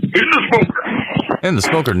 anyways, In the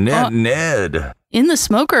Smoker, Ned. In the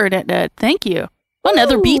Smoker, Ned. Thank you. Well,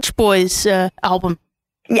 another Beach Boys album.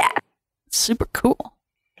 Yeah. super cool.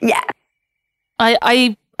 Yeah.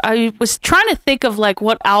 I was trying to think of like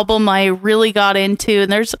what album I really got into,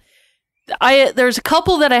 and there's a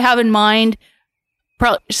couple that I have in mind.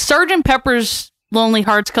 Probably Sgt. Pepper's Lonely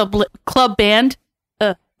Hearts Club Band,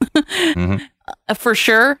 for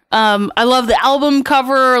sure. I love the album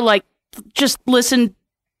cover. Like, just listen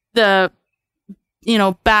back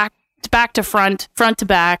to front to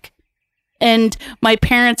back, and my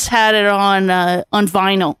parents had it on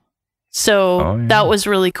vinyl, so that was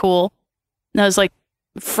really cool. That was like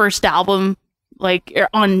first album like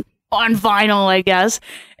on vinyl, I guess.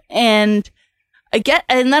 And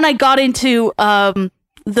then I got into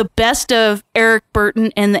the best of Eric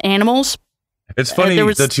Burton and the Animals. It's funny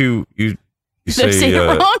that you say, I say it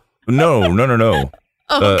wrong? No.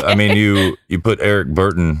 Okay. I mean, you put Eric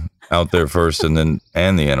Burton out there first, and the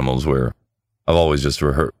Animals, where I've always just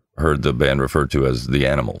heard the band referred to as the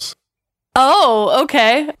Animals. Oh,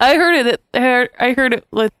 okay. I heard it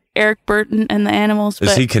with Eric Burton and the Animals.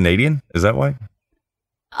 Is he Canadian? Is that why?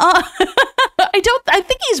 I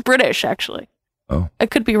think he's British, actually. Oh. I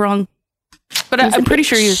could be wrong, but I'm pretty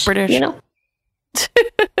sure he was British. You know.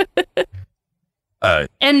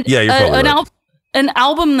 And yeah, you're probably right. An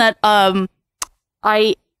album that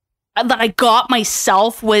I got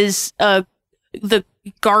myself was the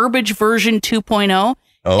Garbage version 2.0.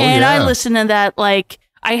 Oh, and yeah. I listened to that, like,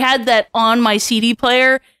 I had that on my CD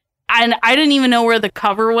player, and I didn't even know where the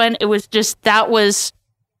cover went. It was just, it's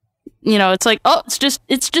like, oh, it's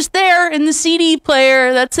just there in the CD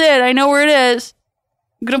player. That's it. I know where it is.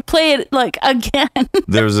 I'm gonna play it like again.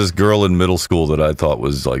 There was this girl in middle school that I thought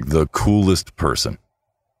was like the coolest person.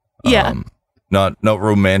 Yeah. Not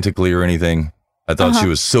romantically or anything. I thought she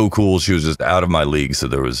was so cool. She was just out of my league, so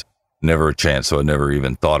there was never a chance. So I never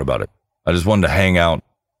even thought about it. I just wanted to hang out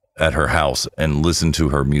at her house and listen to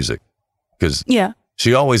her music, because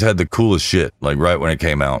she always had the coolest shit. Like right when it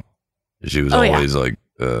came out, she was always like,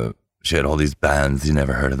 she had all these bands. You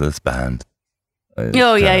never heard of this band?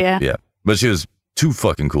 Yeah. But she was too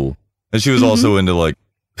fucking cool, and she was also into like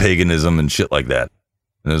paganism and shit like that.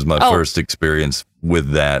 And it was my first experience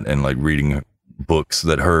with that, and like reading books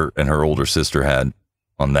that her and her older sister had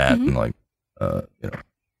on that, and like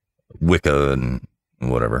Wicca and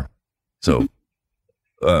whatever. So,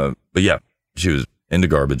 but yeah, she was into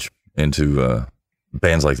Garbage, into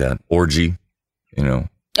bands like that, Orgy,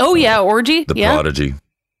 Orgy, The Prodigy,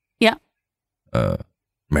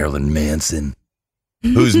 Marilyn Manson,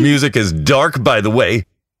 whose music is dark, by the way.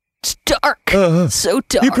 It's dark, so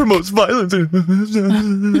dark. He promotes violence.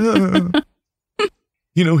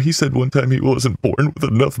 He said one time he wasn't born with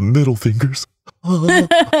enough middle fingers.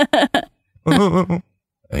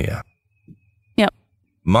 Yeah. Yep.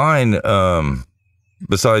 Mine,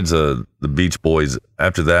 besides the Beach Boys,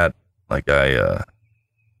 after that, like I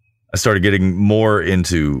started getting more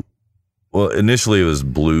into, well, initially it was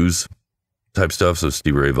blues type stuff, so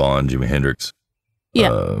Stevie Ray Vaughan, Jimi Hendrix,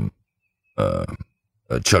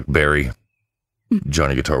 Chuck Berry,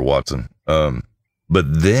 Johnny Guitar Watson. But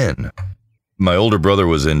then my older brother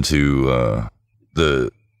was into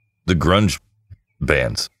the grunge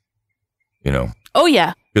bands, Oh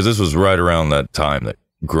yeah. because this was right around that time that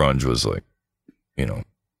grunge was like,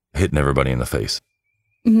 hitting everybody in the face.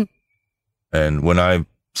 And when I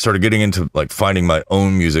started getting into like finding my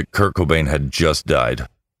own music, Kurt Cobain had just died,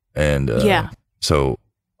 and so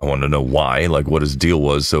I wanted to know why, like what his deal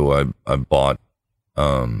was. So I bought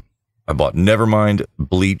Nevermind,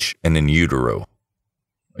 Bleach, and In Utero,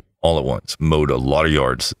 like all at once. Mowed a lot of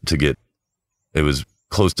yards to get. It was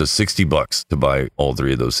close to $60 to buy all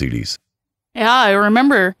three of those CDs. Yeah, I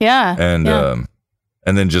remember. Yeah.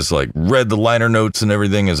 And then just like read the liner notes and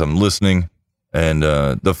everything as I'm listening. And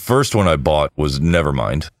the first one I bought was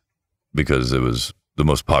Nevermind, because it was the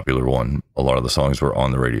most popular one. A lot of the songs were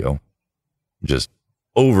on the radio. Just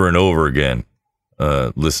over and over again,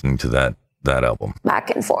 listening to that album. Back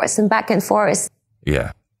and forth and back and forth.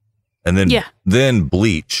 Yeah. And then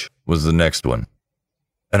Bleach was the next one.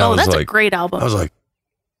 And I was that's like, a great album. I was like,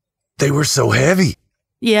 they were so heavy.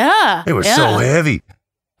 Yeah. They were so heavy.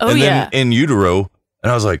 Oh, and yeah. then In Utero,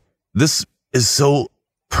 and I was like, this is so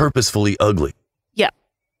purposefully ugly. Yeah.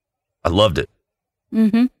 I loved it.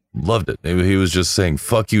 Loved it. He was just saying,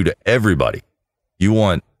 fuck you to everybody. You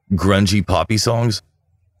want grungy poppy songs?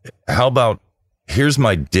 How about, here's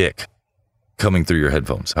my dick coming through your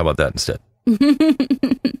headphones. How about that instead?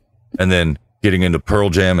 And then getting into Pearl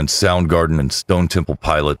Jam and Soundgarden and Stone Temple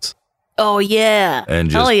Pilots. Oh, yeah. And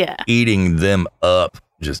just eating them up.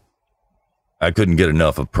 Just, I couldn't get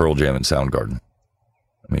enough of Pearl Jam and Soundgarden.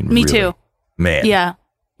 I mean, me really. too. Man. Yeah.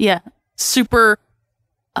 Yeah. Super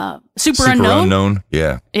Super Unknown?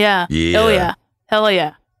 Yeah. Yeah. Yeah. Oh, yeah. Hell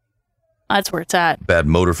yeah. That's where it's at. Bad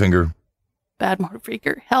Motorfinger. Bad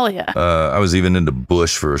Motorfinger. Hell yeah. I was even into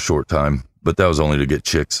Bush for a short time, but that was only to get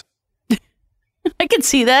chicks. I can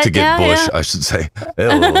see that. To get Bush, I should say.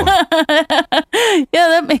 Hello. Yeah,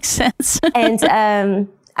 that makes sense. And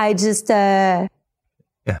I just...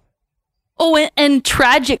 Oh, and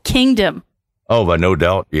Tragic Kingdom. Oh, by no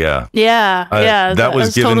doubt. Yeah. Yeah. Yeah. That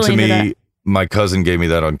was given totally to into me. that. My cousin gave me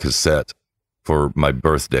that on cassette for my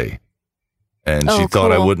birthday. And she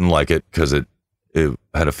thought I wouldn't like it because it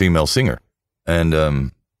had a female singer. And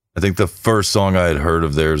I think the first song I had heard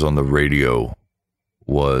of theirs on the radio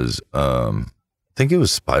was, I think it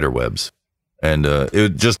was Spiderwebs. And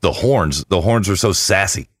it just the horns. The horns were so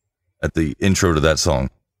sassy at the intro to that song.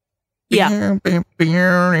 Yeah. And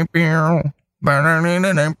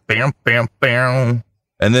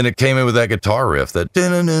then it came in with that guitar riff, that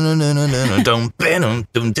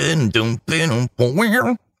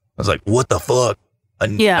I was like, what the fuck? I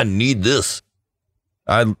need this.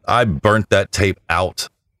 I burnt that tape out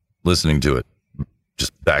listening to it.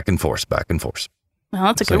 Just back and forth. Well,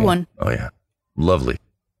 that's a good one. Oh yeah. Lovely.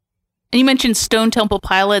 And you mentioned Stone Temple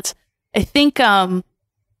Pilots. I think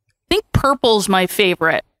Purple's my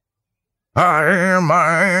favorite. I am,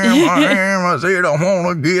 I said I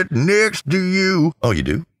want to get next to you. Oh, you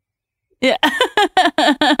do? Yeah.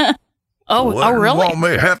 Oh, really? What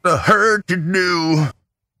me have to hurt you do?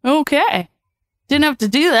 Okay. Didn't have to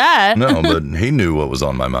do that. No, but he knew what was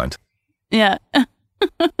on my mind. Yeah.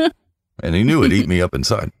 And he knew it'd eat me up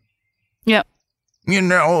inside. Yep. You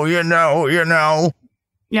know. Here I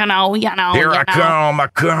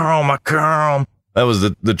come. That was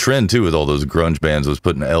the trend, too, with all those grunge bands, was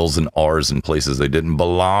putting L's and R's in places they didn't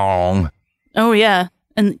belong. Oh, yeah.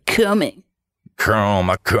 And coming.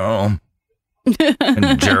 I come.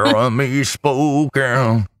 And Jeremy spoke.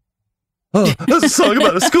 Oh, that's a song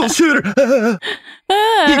about a school shooter. He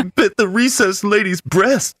bit the recess lady's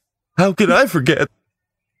breast. How could I forget?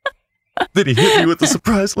 Then he hit me with a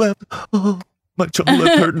surprise left. Oh, my jaw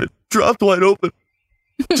left hurt and it dropped wide open.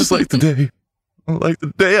 Just like the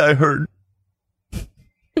day I heard.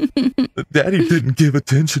 Daddy didn't give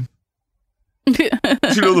attention. You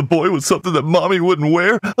know, the boy was something that mommy wouldn't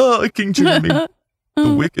wear. Oh, King Jeremy.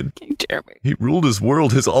 The wicked. King Jeremy. He ruled his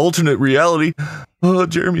world, his alternate reality. Oh,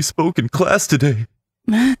 Jeremy spoke in class today.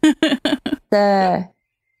 The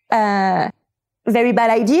very bad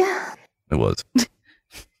idea. It was.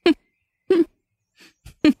 We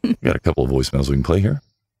got a couple of voicemails we can play here.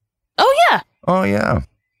 Oh, yeah. Oh, yeah.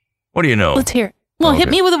 What do you know? Let's hear it. Well, hit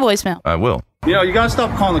me with a voicemail. I will. You know, you gotta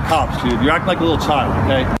stop calling the cops, dude. You're acting like a little child,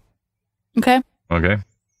 okay? Okay. Okay.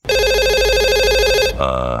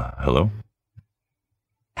 Hello?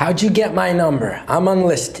 How'd you get my number? I'm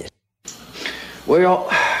unlisted. Well,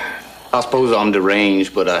 I suppose I'm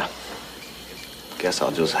deranged, but I guess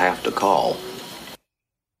I'll just have to call.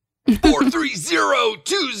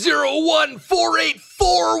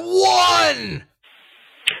 430-201-4841!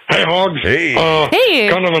 Hey, Hogs. Hey. Hey.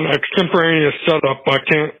 Kind of an extemporaneous setup. I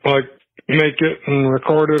can't, make it and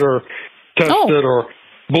record it or test it or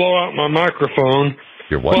blow out my microphone.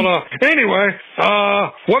 Your what? But, anyway,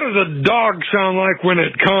 what does a dog sound like when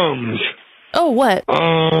it comes? Oh, what?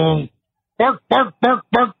 Bark, bark, bark,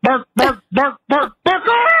 bark, bark, bark, bark, bark, bark.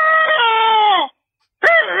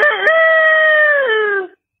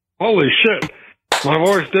 Holy shit. My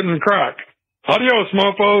voice didn't crack. Adios,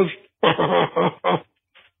 mofos.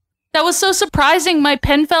 That was so surprising. My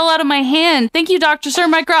pen fell out of my hand. Thank you, Dr. Sir,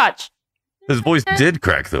 my crotch. His voice did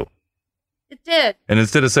crack, though. It did. And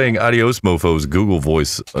instead of saying adios, mofos, Google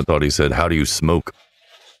Voice, I thought he said, how do you smoke?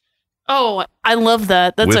 Oh, I love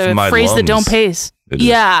that. That's With a my phrase that don't lungs. pace. It is.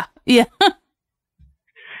 Yeah. Yeah.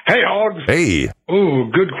 Hey, Hogs. Hey. Ooh,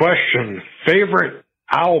 good question. Favorite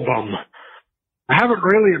album? I haven't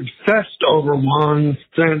really obsessed over one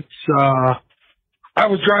since I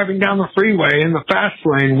was driving down the freeway in the fast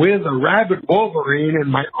lane with a rabid Wolverine in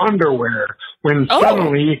my underwear when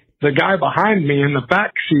suddenly the guy behind me in the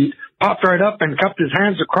back seat popped right up and cupped his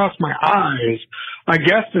hands across my eyes. I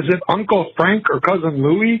guess, is it Uncle Frank or Cousin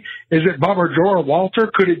Louie? Is it Bob or Joe or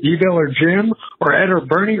Walter? Could it be Bill or Jim or Ed or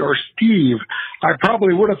Bernie or Steve? I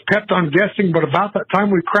probably would have kept on guessing, but about that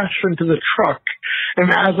time we crashed into the truck.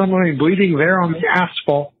 And as I'm laying bleeding there on the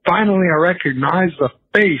asphalt, finally I recognize the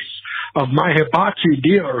face of my hibachi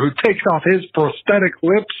dealer who takes off his prosthetic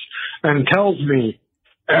lips and tells me,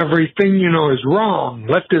 everything you know is wrong.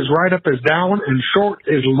 Left is right, up is down, and short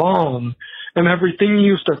is long. And everything you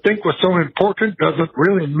used to think was so important doesn't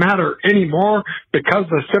really matter anymore because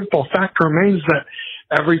the simple fact remains that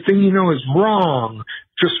everything you know is wrong.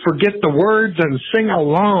 Just forget the words and sing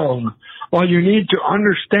along. All you need to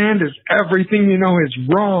understand is everything you know is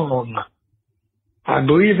wrong. I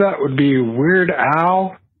believe that would be Weird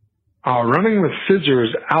Al, Running with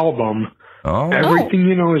Scissors album. Oh. Everything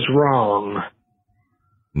you know is wrong.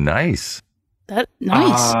 Nice.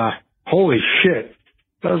 Nice. Holy shit.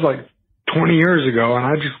 That was like 20 years ago, and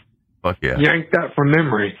I just Fuck yeah. yanked that from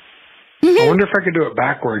memory. I wonder if I could do it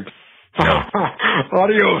backwards.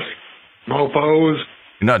 Adios, mofos.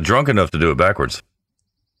 You're not drunk enough to do it backwards.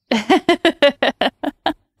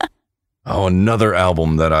 Oh, another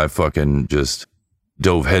album that I fucking just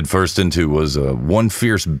dove headfirst into was One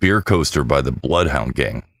Fierce Beer Coaster by the Bloodhound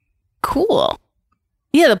Gang. Cool.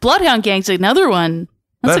 Yeah, the Bloodhound Gang's another one.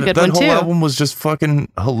 That's a good one, too. That whole album was just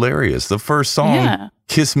fucking hilarious. The first song,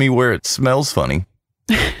 Kiss Me Where It Smells Funny.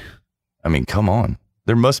 I mean, come on.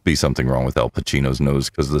 There must be something wrong with Al Pacino's nose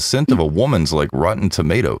because the scent of a woman's like rotten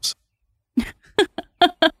tomatoes.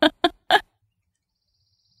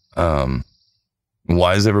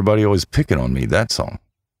 Why is everybody always picking on me? That song.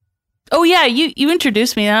 Oh yeah, you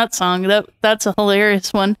introduced me to that song. That's a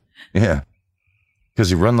hilarious one. Yeah,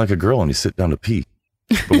 because you run like a girl and you sit down to pee.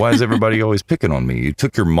 But why is everybody always picking on me? You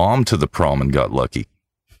took your mom to the prom and got lucky.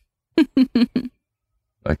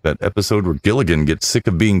 Like that episode where Gilligan gets sick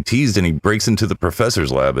of being teased and he breaks into the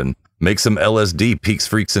professor's lab and makes some LSD, peeks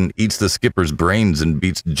freaks and eats the skipper's brains and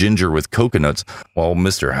beats Ginger with coconuts while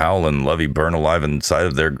Mr. Howell and Lovey burn alive inside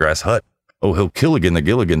of their grass hut. Oh, he'll kill again the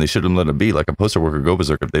Gilligan. They shouldn't let him be. Like a poster worker go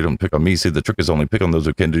berserk if they don't pick on me. See, the trick is only pick on those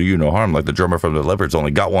who can do you no harm. Like the drummer from the Leopards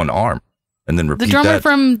only got one arm. And then repeat that. The drummer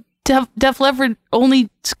from Def Leppard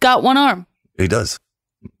only got one arm. He does.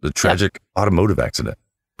 The tragic automotive accident.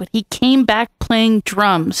 But he came back playing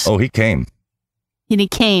drums. Oh, he came. And he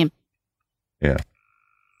came. Yeah.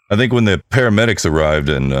 I think when the paramedics arrived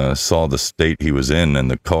and saw the state he was in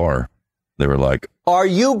the car, they were like, "Are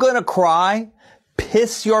you gonna cry?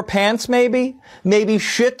 Piss your pants maybe? Maybe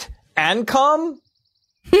shit and cum?"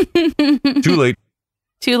 Too late.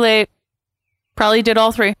 Too late. Probably did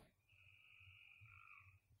all three.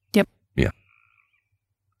 Yep. Yeah.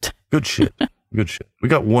 Good shit. Good shit. We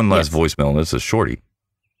got one last voicemail, and it's a shorty.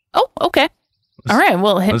 Oh, okay. All right.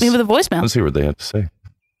 Well, hit me with a voicemail. Let's hear what they have to say.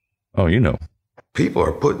 Oh, you know. People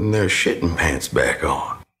are putting their shitting pants back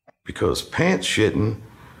on because pants shitting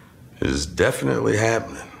is definitely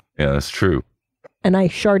happening. Yeah, that's true. And I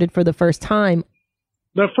sharted for the first time.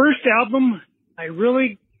 The first album I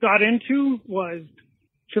really got into was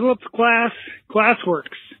Philip Glass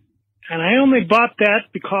Glassworks. And I only bought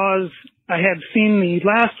that because I had seen the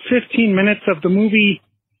last 15 minutes of the movie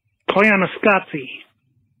Koyaanisqatsi.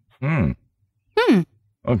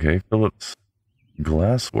 Okay, Phillips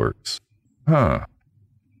Glassworks. Huh.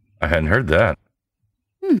 I hadn't heard that.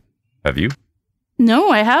 Have you?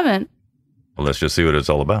 No, I haven't. Well, let's just see what it's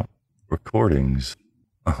all about. Recordings.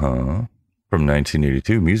 From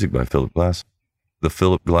 1982. Music by Philip Glass. The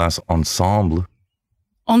Philip Glass Ensemble.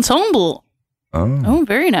 Ensemble. Oh,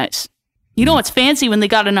 very nice. You know it's fancy when they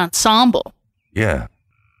got an ensemble. Yeah.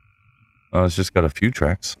 It's just got a few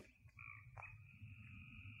tracks.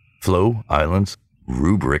 Flow, Islands,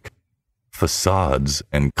 Rubric, Facades,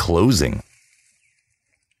 and Closing.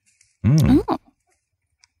 And,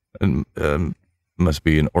 must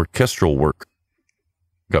be an orchestral work.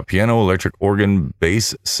 Got piano, electric organ,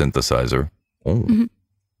 bass synthesizer.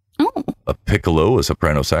 A piccolo, a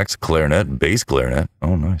soprano sax, clarinet, bass clarinet.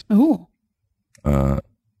 Oh, nice.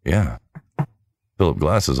 Yeah. Philip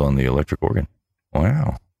Glass is on the electric organ.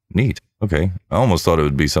 Wow. Neat. Okay. I almost thought it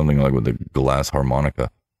would be something like with the glass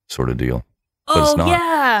harmonica sort of deal. But it's not.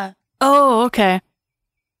 Yeah. Oh, okay.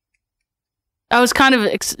 I was kind of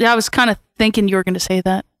thinking you were going to say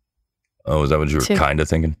that. Oh, is that what you were kind of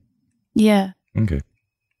thinking? Yeah. Okay.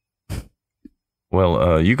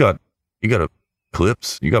 Well, you got a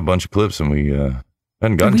clips. You got a bunch of clips, and we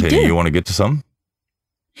haven't gotten to any. You want to get to some?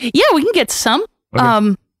 Yeah, we can get to some.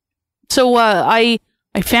 Okay. So I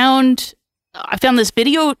found this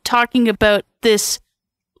video talking about the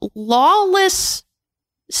last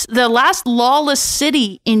lawless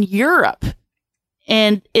city in Europe,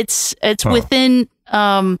 and it's within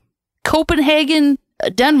Copenhagen,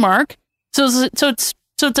 Denmark. So it's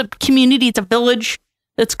a community. It's a village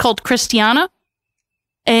that's called Christiania,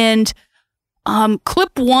 and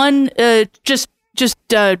clip one just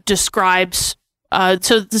describes. I guess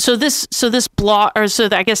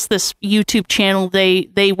this YouTube channel,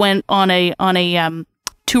 they went on a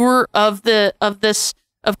tour of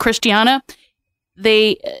Christiania.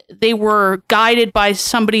 They were guided by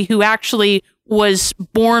somebody who actually was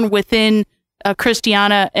born within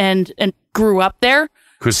Christiania and grew up there.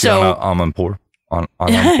 Christiania Amanpour. On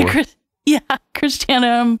Ampur? Yeah,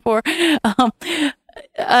 Christiana Ampur.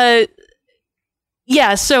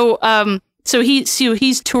 Yeah, so he's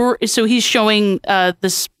showing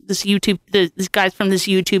this YouTube these guys from this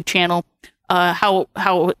YouTube channel how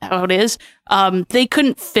it is. They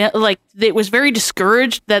couldn't it was very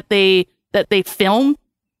discouraged that they film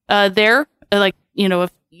there. Like, you know,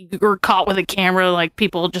 if you were caught with a camera, like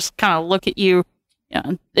people just kind of look at you.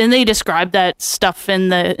 Yeah, and they described that stuff in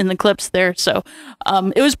the clips there. So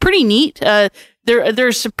it was pretty neat.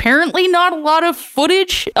 There's apparently not a lot of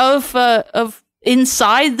footage of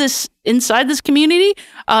inside this community.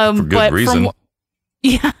 For good reason.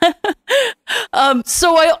 Yeah.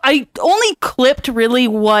 So I only clipped really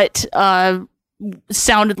what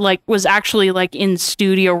sounded like was actually like in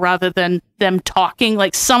studio rather than them talking.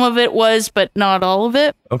 Like some of it was, but not all of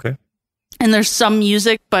it. Okay. And there's some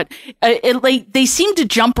music, but they seem to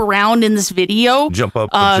jump around in this video. Jump up,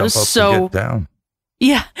 and get down.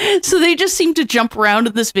 Yeah, so they just seem to jump around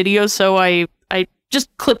in this video. So I just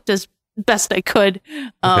clipped as best I could.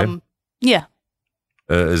 Okay. Yeah.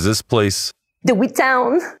 Is this place the Wheat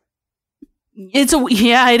Town?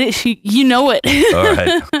 You know it. All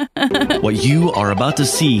right. What you are about to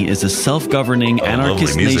see is a self-governing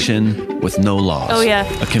anarchist nation with no laws. Oh, yeah.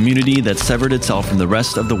 A community that severed itself from the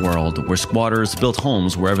rest of the world, where squatters built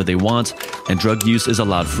homes wherever they want and drug use is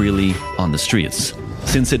allowed freely on the streets.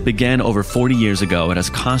 Since it began over 40 years ago, it has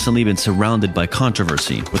constantly been surrounded by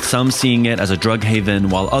controversy, with some seeing it as a drug haven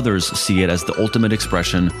while others see it as the ultimate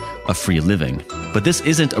expression of free living. But this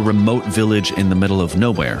isn't a remote village in the middle of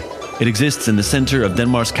nowhere. It exists in the center of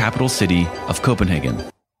Denmark's capital city of Copenhagen.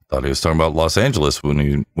 Thought he was talking about Los Angeles when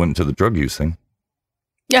he went to the drug use thing.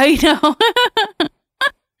 Yeah, I know.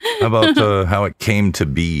 How about how it came to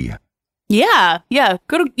be? Yeah.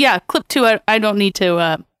 Clip 2. I don't need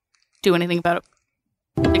to do anything about it.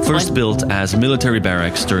 Explain. First built as military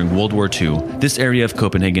barracks during World War II, this area of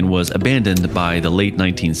Copenhagen was abandoned by the late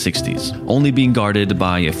 1960s, only being guarded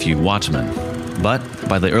by a few watchmen. But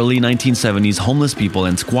by the early 1970s, homeless people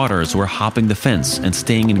and squatters were hopping the fence and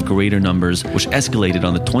staying in greater numbers, which escalated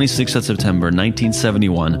on the 26th of September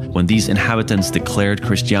 1971 when these inhabitants declared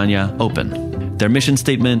Christiania open. Their mission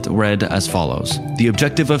statement read as follows. The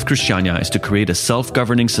objective of Christiania is to create a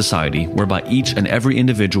self-governing society whereby each and every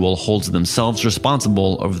individual holds themselves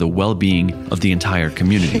responsible over the well-being of the entire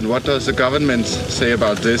community. What does the government say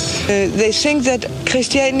about this? They think that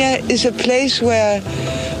Christiania is a place where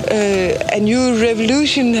a new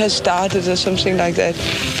revolution has started or something like that.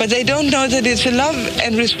 But they don't know that it's a love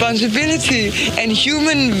and responsibility and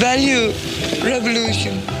human value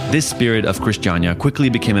revolution. This spirit of Christiania quickly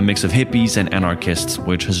became a mix of hippies and anarchists,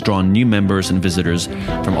 which has drawn new members and visitors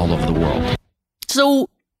from all over the world. So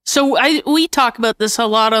we talk about this a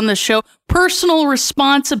lot on the show. Personal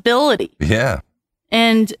responsibility. Yeah.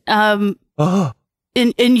 And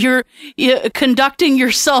you're conducting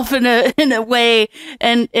yourself in a way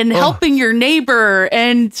and helping your neighbor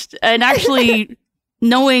and actually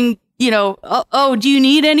knowing, do you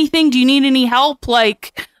need anything? Do you need any help?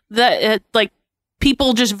 Like that, like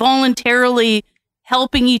people just voluntarily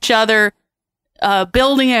helping each other,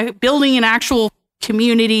 building an actual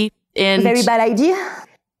community. And very bad idea.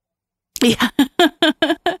 Yeah.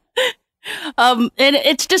 And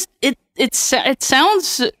it's just it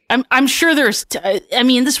sounds. I'm sure there's. I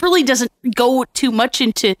mean, this really doesn't go too much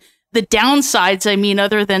into the downsides. I mean,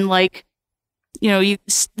 other than like,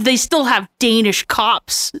 they still have Danish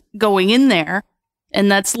cops going in there,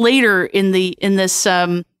 and that's later in these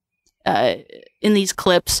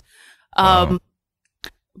clips. But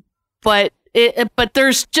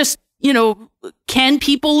there's just, can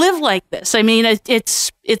people live like this? I mean,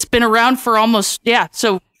 it's been around for almost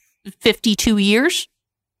 52 years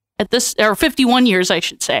at this, or 51 years, I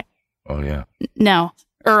should say. Oh yeah. Now,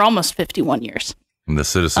 or almost 51 years. And the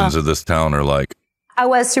citizens of this town are like, I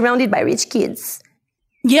was surrounded by rich kids.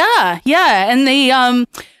 Yeah, and they in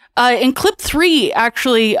clip 3,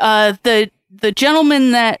 actually, the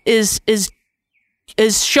gentleman that is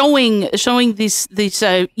showing these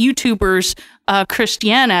YouTubers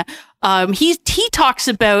Christiana, he talks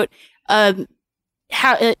about how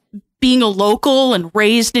being a local and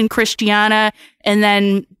raised in Christiana, and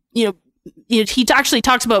then he actually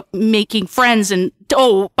talks about making friends, and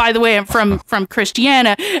by the way, I'm from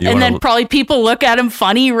Christiana, and then probably people look at him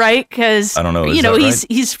funny, right? Because I don't know,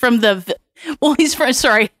 he's from the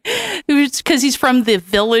because he's from the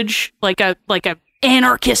village, like a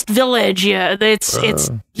anarchist village. Yeah, it's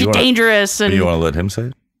dangerous. And you want to let him say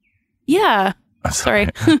it? Yeah. I'm sorry.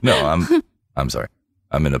 No, I'm sorry.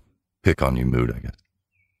 I'm in a pick on you mood, I guess.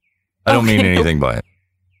 I don't mean anything by it.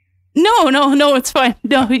 No, it's fine.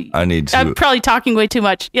 No, I need to. I'm probably talking way too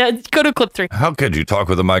much. Yeah, go to clip 3. How could you talk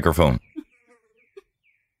with a microphone?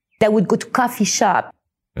 That would go to coffee shop.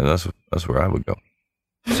 Yeah, that's where I would go.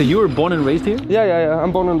 So you were born and raised here? Yeah.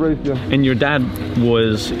 I'm born and raised here. And your dad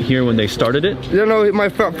was here when they started it? You know, my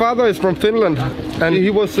father is from Finland, and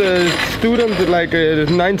he was a student, like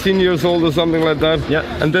 19 years old or something like that. Yeah.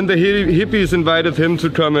 And then the hippies invited him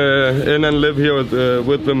to come in and live here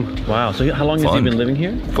with them. Wow. So how long has he been living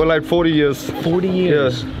here? For like 40 years. 40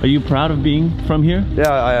 years? Yeah. Are you proud of being from here?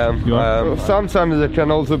 Yeah, I am. You are? Sometimes it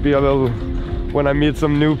can also be a little... When I meet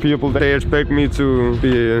some new people, they expect me to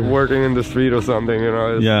be working in the street or something, you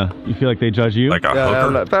know. Yeah, you feel like they judge you? Like a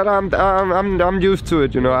hooker? But I'm used to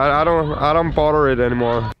it, you know. I don't bother it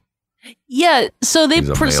anymore. Yeah, so they He's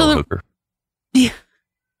a male hooker. Yeah.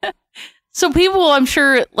 So people, I'm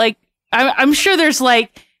sure, like I'm sure there's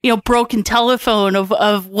like, you know, broken telephone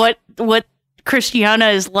of what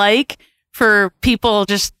Christiania is like for people,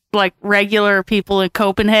 just like regular people in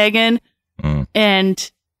Copenhagen,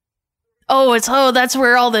 and. That's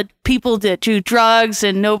where all the people that do drugs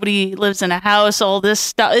and nobody lives in a house, all this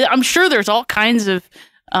stuff. I'm sure there's all kinds of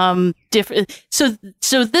different. So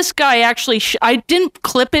this guy actually, I didn't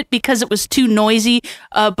clip it because it was too noisy,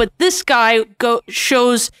 but this guy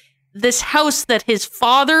shows this house that his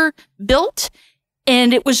father built,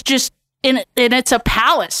 and it was just, and it's a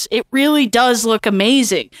palace. It really does look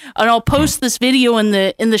amazing. And I'll post this video in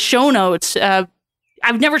the show notes.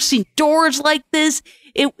 I've never seen doors like this.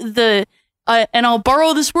 And I'll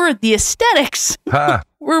borrow this word, the aesthetics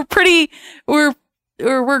were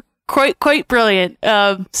quite brilliant.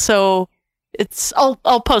 So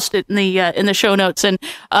I'll post it in the show notes. And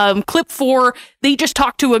clip 4, they just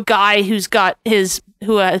talked to a guy who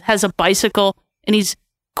has a bicycle, and he's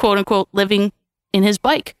quote unquote living in his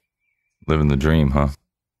bike. Living the dream, huh?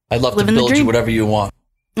 I'd love to build you whatever you want.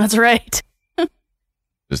 That's right.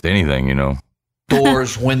 Just anything, you know.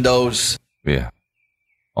 Doors, windows. Yeah.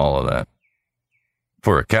 All of that.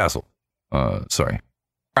 For a castle. Sorry.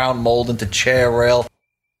 Crown mold into chair rail.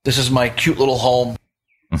 This is my cute little home.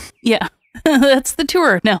 Yeah. That's the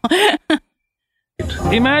tour now.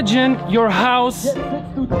 Imagine your house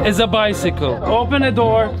is a bicycle. Open a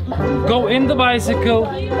door, go in the bicycle,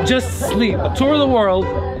 just sleep. Tour the world,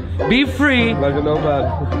 be free. Like a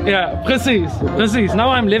nomad. Yeah, precies. Now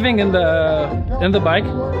I'm living in the bike.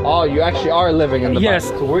 Oh, you actually are living in the yes.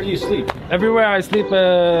 bike. So where do you sleep? Everywhere I sleep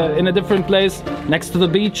in a different place, next to the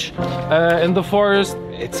beach, in the forest.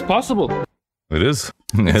 It's possible. It is.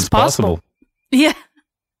 It's possible. Yeah.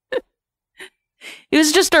 It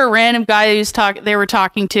was just a random guy they were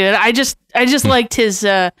talking to, and I just liked his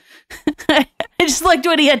I just liked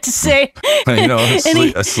what he had to say. You know,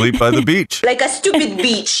 asleep by the beach. Like a stupid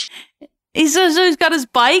beach. He's got his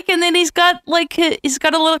bike, and then he's got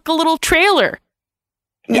a little trailer.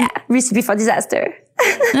 Yeah, recipe for disaster.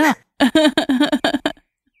 Yeah.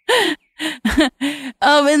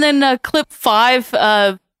 And then clip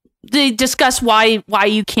 5, they discuss why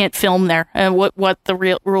you can't film there and what the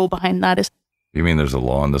real rule behind that is. You mean there's a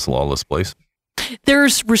law in this lawless place?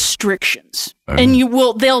 There's restrictions, and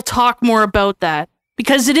they'll talk more about that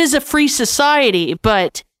because it is a free society,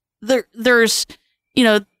 but there's, you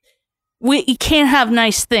know, you can't have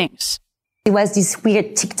nice things. It was this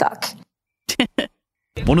weird TikTok.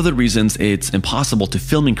 One of the reasons it's impossible to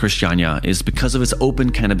film in Christiania is because of its open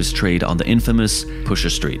cannabis trade on the infamous Pusher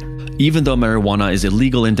Street. Even though marijuana is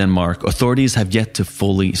illegal in Denmark, authorities have yet to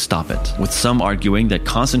fully stop it, with some arguing that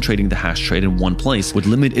concentrating the hash trade in one place would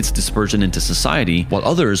limit its dispersion into society, while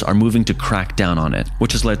others are moving to crack down on it,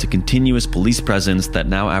 which has led to continuous police presence that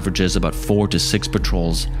now averages about 4 to 6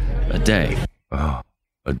 patrols a day. Oh,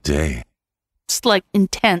 a day. It's like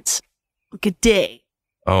intense. Like a day.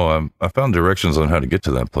 Oh, I found directions on how to get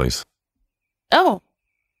to that place. Oh.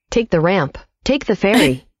 Take the ramp. Take the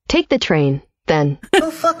ferry. Take the train. Then.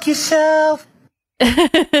 Go fuck yourself.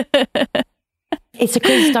 It's a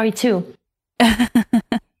crazy story too.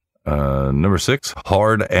 Number 6,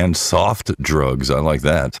 hard and soft drugs. I like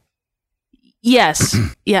that. Yes.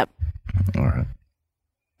 Yep. All right.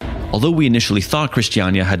 Although we initially thought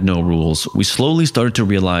Christiania had no rules, we slowly started to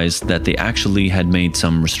realize that they actually had made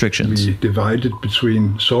some restrictions. We divided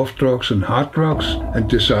between soft drugs and hard drugs and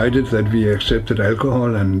decided that we accepted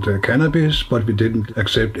alcohol and cannabis, but we didn't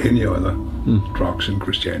accept any other drugs in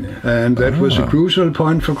Christiania. And that was a crucial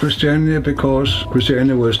point for Christiania because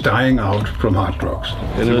Christiania was dying out from hard drugs.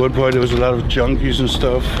 And at one point there was a lot of junkies and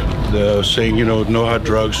stuff saying, you know, no hard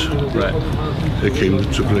drugs. Right. They came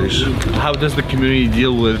to place. How does the community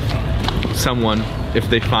deal with someone if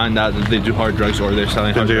they find out that they do hard drugs or they're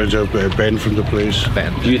selling hard drugs. They're just banned from the place.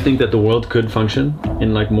 Banned. Do you think that the world could function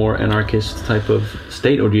in like more anarchist type of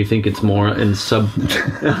state, or do you think it's more in sub?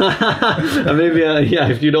 Maybe yeah.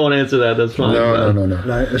 If you don't want to answer that, that's fine. No.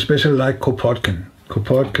 Like, especially like Kropotkin.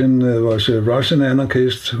 Kropotkin was a Russian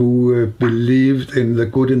anarchist who believed in the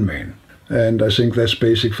good in man. And I think that's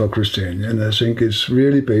basic for Christianity. And I think it's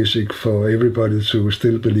really basic for everybody to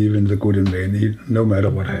still believe in the good in man, no matter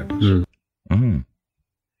what happens. Mm.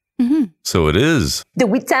 Mm-hmm. So it is. The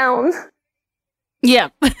Wheat Town. Yeah.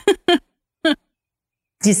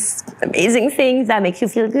 These amazing things that make you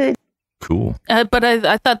feel good. Cool. But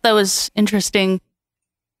I thought that was interesting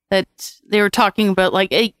that they were talking about,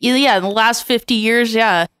 like, yeah, in the last 50 years,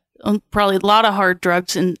 yeah, probably a lot of hard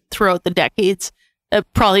drugs and throughout the decades.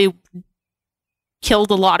 Probably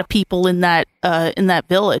killed a lot of people in that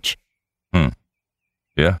village.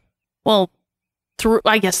 Yeah. Well,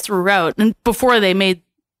 I guess throughout and before they made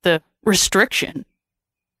the restriction.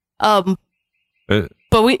 But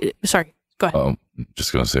sorry, go ahead. I'm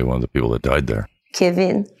just gonna say one of the people that died there.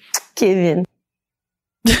 Kevin.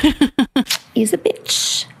 He's a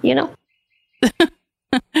bitch, you know.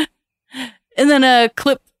 And then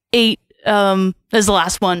clip 8 is the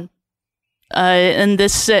last one. And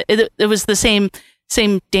this it was the same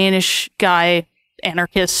Danish guy,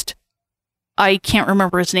 anarchist. I can't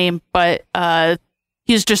remember his name, but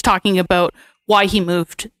he's just talking about why he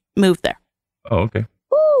moved there. Oh, okay.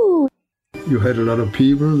 Ooh. You had a lot of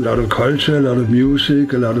people, a lot of culture, a lot of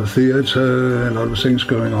music, a lot of theater, a lot of things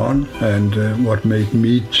going on. And what made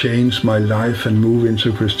me change my life and move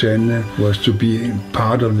into Christianity was to be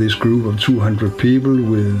part of this group of 200 people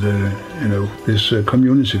with, this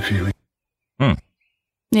community feeling.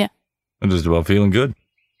 Yeah. I'm just about feeling good.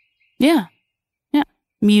 Yeah.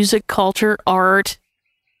 Music, culture, art.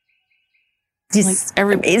 These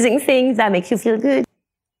amazing things that make you feel good.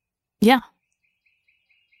 Yeah.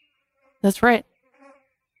 That's right.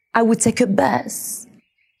 I would take a bus.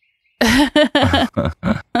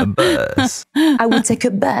 A bus. I would take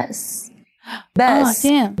a bus. Bus. Oh,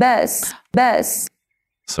 damn. Bus.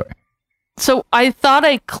 Sorry. So I thought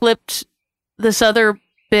I clipped this other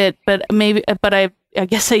bit, but I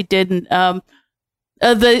guess I didn't.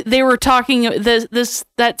 They were talking.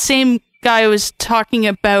 That same guy was talking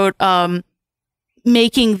about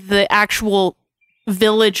making the actual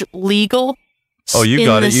village legal. Oh, you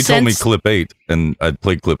got it. You told me clip 8, and I'd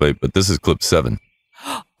play clip 8, but this is clip 7.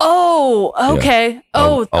 Oh, okay. Yeah.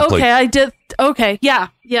 I'll okay. Play. I did. Okay, yeah.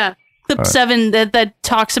 Clip right. 7 that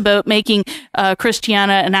talks about making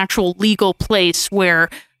Christiana an actual legal place where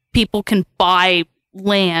people can buy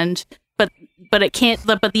land, but it can't.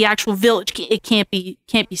 But the actual village, it can't be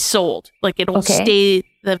sold. Like it'll stay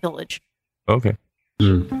the village. Okay.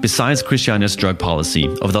 Besides Christiania's drug policy,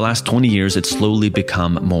 over the last 20 years, it's slowly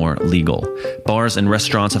become more legal. Bars and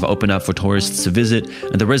restaurants have opened up for tourists to visit,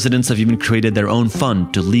 and the residents have even created their own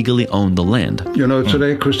fund to legally own the land.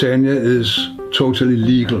 Today Christiania is totally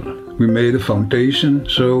legal. We made a foundation,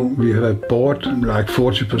 so we have bought like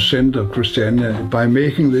 40% of Christiania. By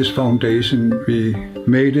making this foundation, we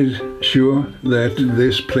made it sure that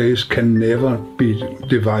this place can never be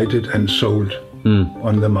divided and sold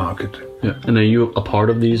on the market. Yeah. And are you a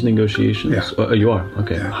part of these negotiations? Yeah. You are?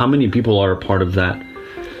 Okay. Yeah. How many people are a part of that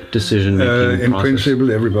decision-making process? In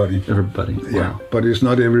principle, everybody. Everybody. Yeah. But it's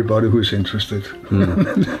not everybody who's interested.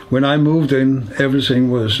 When I moved in,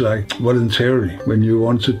 everything was like voluntary. When you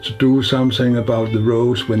wanted to do something about the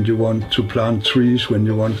roads, when you want to plant trees, then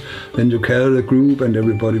you gather a group and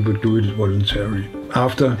everybody would do it voluntarily.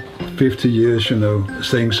 After 50 years,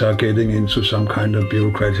 things are getting into some kind of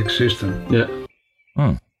bureaucratic system. Yeah.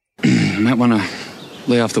 You might want to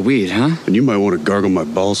lay off the weed, huh? And you might want to gargle my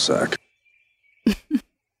ball sack.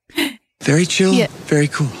 Very chill, very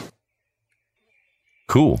cool.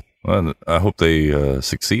 Cool. Well, I hope they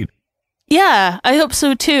succeed. Yeah, I hope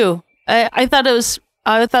so too. I thought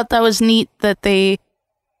that was neat that they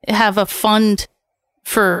have a fund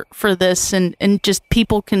for this and just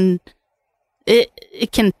people can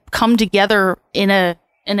it can come together in a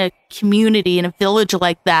community, in a village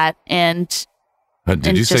like that and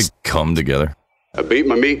did you say come together? I beat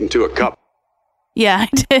my meat into a cup. Yeah, I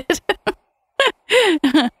did.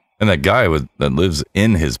 And that guy that lives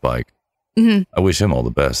in his bike, I wish him all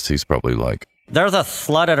the best. He's probably like... There's a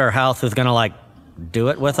slut at our house who's going to, do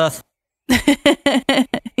it with us.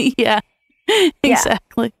 Yeah,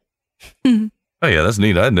 exactly. Oh, yeah, that's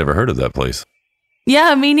neat. I'd never heard of that place.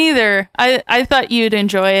 Yeah, me neither. I thought you'd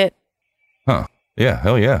enjoy it. Huh. Yeah,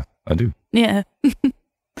 hell yeah, I do. Yeah.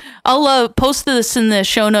 I'll post this in the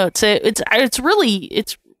show notes. It's really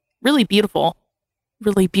beautiful.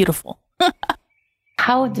 Really beautiful.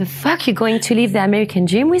 How the fuck you going to live the American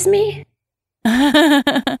dream with me?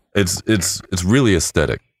 It's really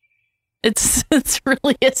aesthetic. It's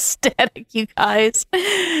really aesthetic, you guys.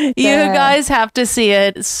 You guys have to see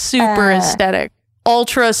it. It's super aesthetic.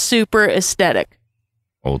 Ultra super aesthetic.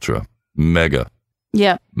 Ultra. Mega.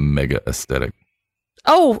 Yeah. Mega aesthetic.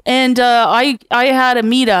 Oh, and I had a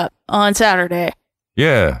meetup on Saturday.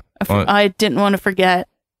 Yeah. I didn't want to forget.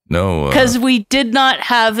 No. Because we did not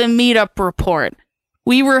have a meetup report.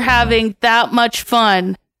 We were having that much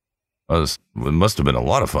fun. It must have been a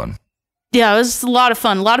lot of fun. Yeah, it was a lot of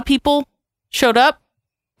fun. A lot of people showed up.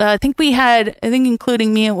 I think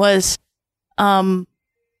including me, it was 7?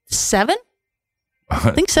 I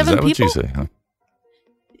think 7 people. Is that what you say, huh?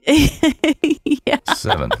 Yeah.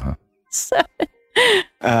 7,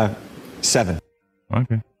 huh? 7.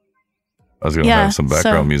 Okay. I was going to have some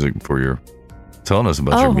background music before you're telling us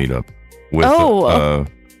about your meetup with,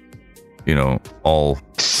 all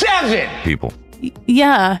 7 people.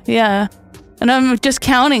 Yeah. And I'm just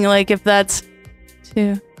counting, like, if that's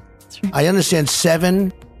 2, 3. I understand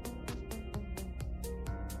 7.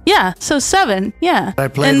 Yeah, so 7, yeah. I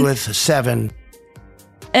played with 7.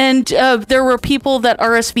 And there were people that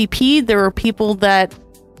RSVP'd. There were people that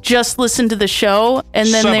just listened to the show. And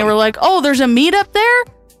then 7. they were like, oh, there's a meetup there?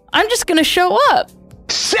 I'm just going to show up.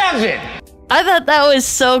 7! I thought that was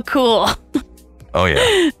so cool. Oh,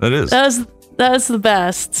 yeah, that is. That was the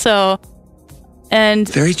best. So, and...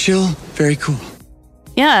 Very chill, very cool.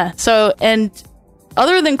 Yeah, so, and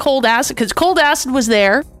other than Cold Acid, because Cold Acid was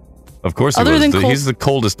there. Of course he was. He's the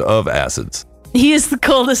coldest of acids. He is the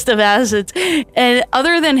coldest of acids. And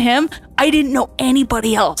other than him, I didn't know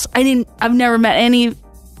anybody else. I've never met any.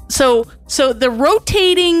 So the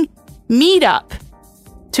rotating meetup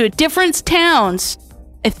to different towns,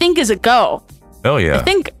 I think, is a go. Oh yeah.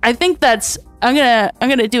 I think that's I'm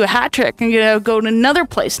gonna do a hat trick. I'm gonna go to another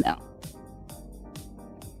place now.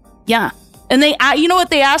 Yeah. And you know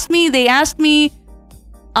what they asked me? They asked me,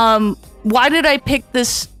 why did I pick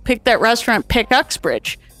that restaurant, Pick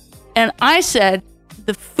Uxbridge? And I said,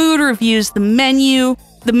 the food reviews, the menu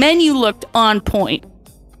looked on point.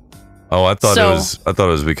 Oh, I thought it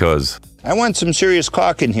was because I want some serious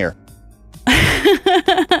cock in here.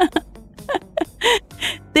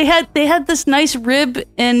 They had this nice rib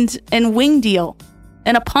and wing deal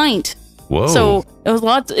and a pint. Whoa. So it was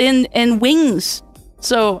lots and wings.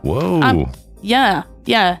 So whoa. Yeah.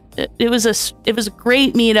 It was a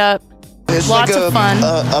great meetup. It's lots like of fun.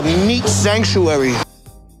 A meat sanctuary.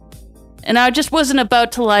 And I just wasn't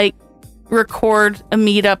about to like record a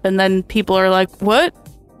meetup and then people are like, what,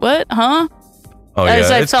 huh? Oh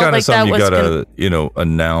yeah, it's kind of like something you gotta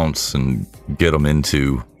announce and get them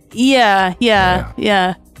into. Yeah.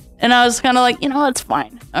 And I was kind of like, it's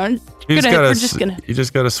fine. You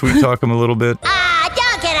just gotta sweet talk them a little bit.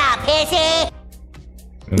 Don't get all pissy.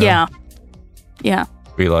 Yeah.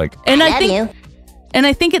 Be like, and I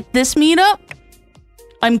think at this meetup,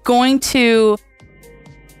 I'm going to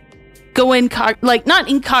go not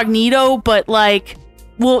incognito, but I'm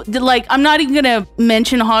not even gonna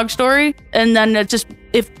mention Hog Story, and then if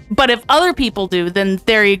other people do, then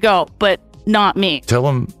there you go, but not me. Tell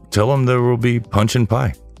them there will be punch and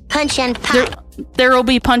pie. Punch and pie. There will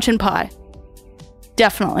be punch and pie,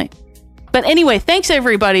 definitely. But anyway, thanks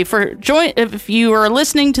everybody for joining. If you are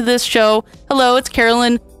listening to this show, hello, it's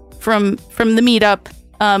Carolyn from the meetup.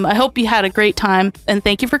 I hope you had a great time, and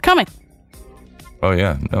thank you for coming. Oh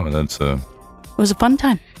yeah, no, that's it was a fun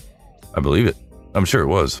time. I believe it. I'm sure it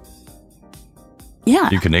was. Yeah.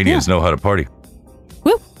 You Canadians know how to party.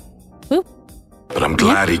 Woo. But I'm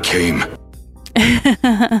glad he came.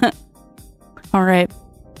 All right.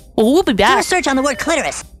 Well, we'll be back. Do a search on the word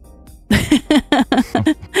clitoris.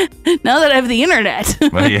 Now that I have the internet.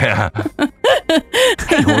 Yeah.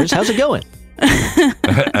 Hey, Horace, how's it going?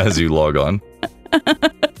 As you log on.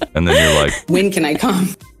 And then you're like, when can I come?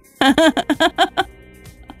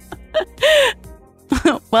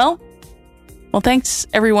 Well, thanks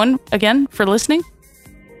everyone again for listening.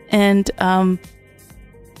 And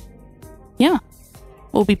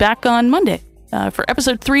we'll be back on Monday for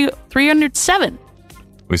episode 307.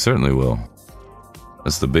 We certainly will.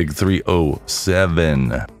 That's the big 307.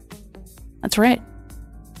 That's right.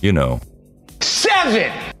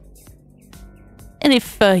 7! And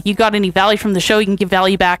if you got any value from the show, you can give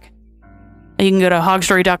value back. You can go to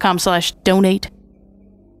hogstory.com/donate.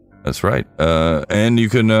 That's right. And you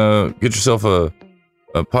can get yourself a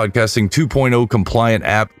podcasting 2.0 compliant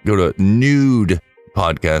app. Go to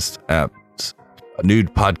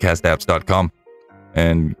nudepodcastapps.com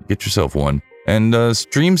and get yourself one. And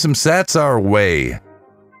stream some sats our way.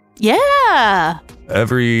 Yeah.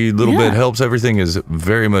 Every little bit helps. Everything is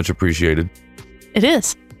very much appreciated. It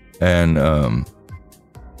is. And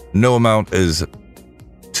no amount is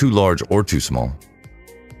too large or too small.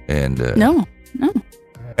 And no.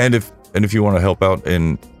 And if you want to help out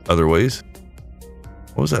in other ways,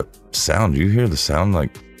 what was that sound? Did you hear the sound?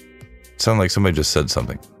 Like somebody just said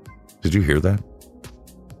something. Did you hear that?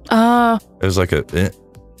 It was like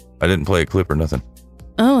I didn't play a clip or nothing.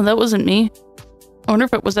 Oh, that wasn't me. I wonder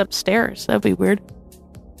if it was upstairs. That'd be weird.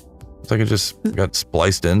 It's like it just got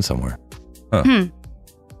spliced in somewhere. Huh.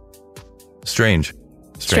 Strange.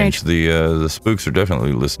 The spooks are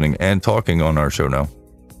definitely listening and talking on our show now.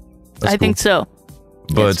 That's I think so.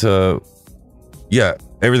 But yeah,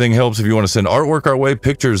 everything helps. If you want to send artwork our way,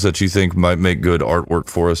 pictures that you think might make good artwork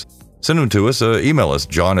for us, send them to us. Email us,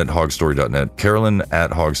 john@hogstory.net,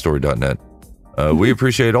 carolyn@hogstory.net. We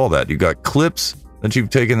appreciate all that. You got clips that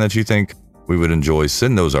you've taken that you think we would enjoy,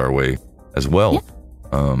 send those our way as well.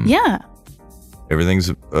 Yeah.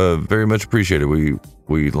 Everything's very much appreciated. We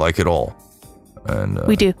like it all. And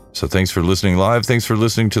we do. So thanks for listening live. Thanks for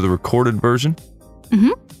listening to the recorded version.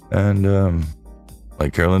 Mm-hmm. And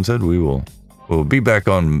like Carolyn said, we'll be back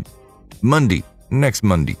on next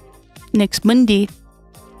Monday.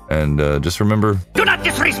 And just remember, do not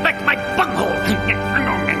disrespect my bunghole.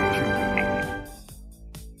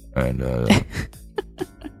 And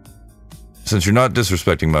since you're not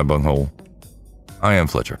disrespecting my bunghole, I am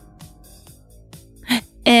Fletcher.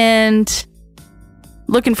 And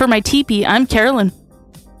looking for my teepee, I'm Carolyn.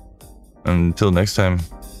 Until next time,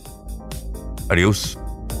 adios.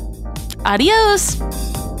 Adios.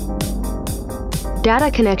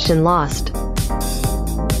 Data connection lost.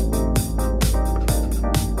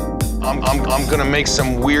 I'm gonna make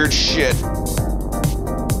some weird shit.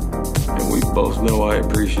 And we both know I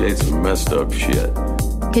appreciate some messed up shit.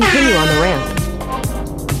 Continue on the ramp.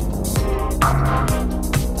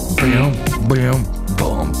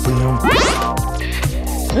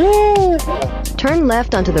 Turn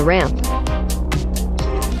left onto the ramp.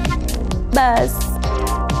 Buzz.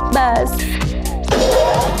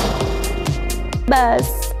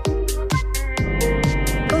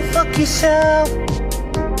 Go fuck yourself.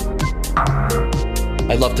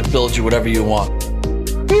 I'd love to build you whatever you want.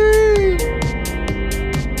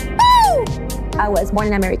 I was born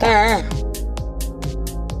in America.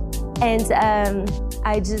 And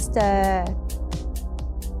I just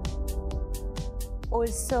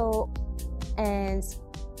also, and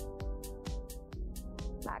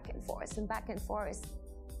back and forth.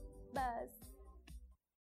 Buzz.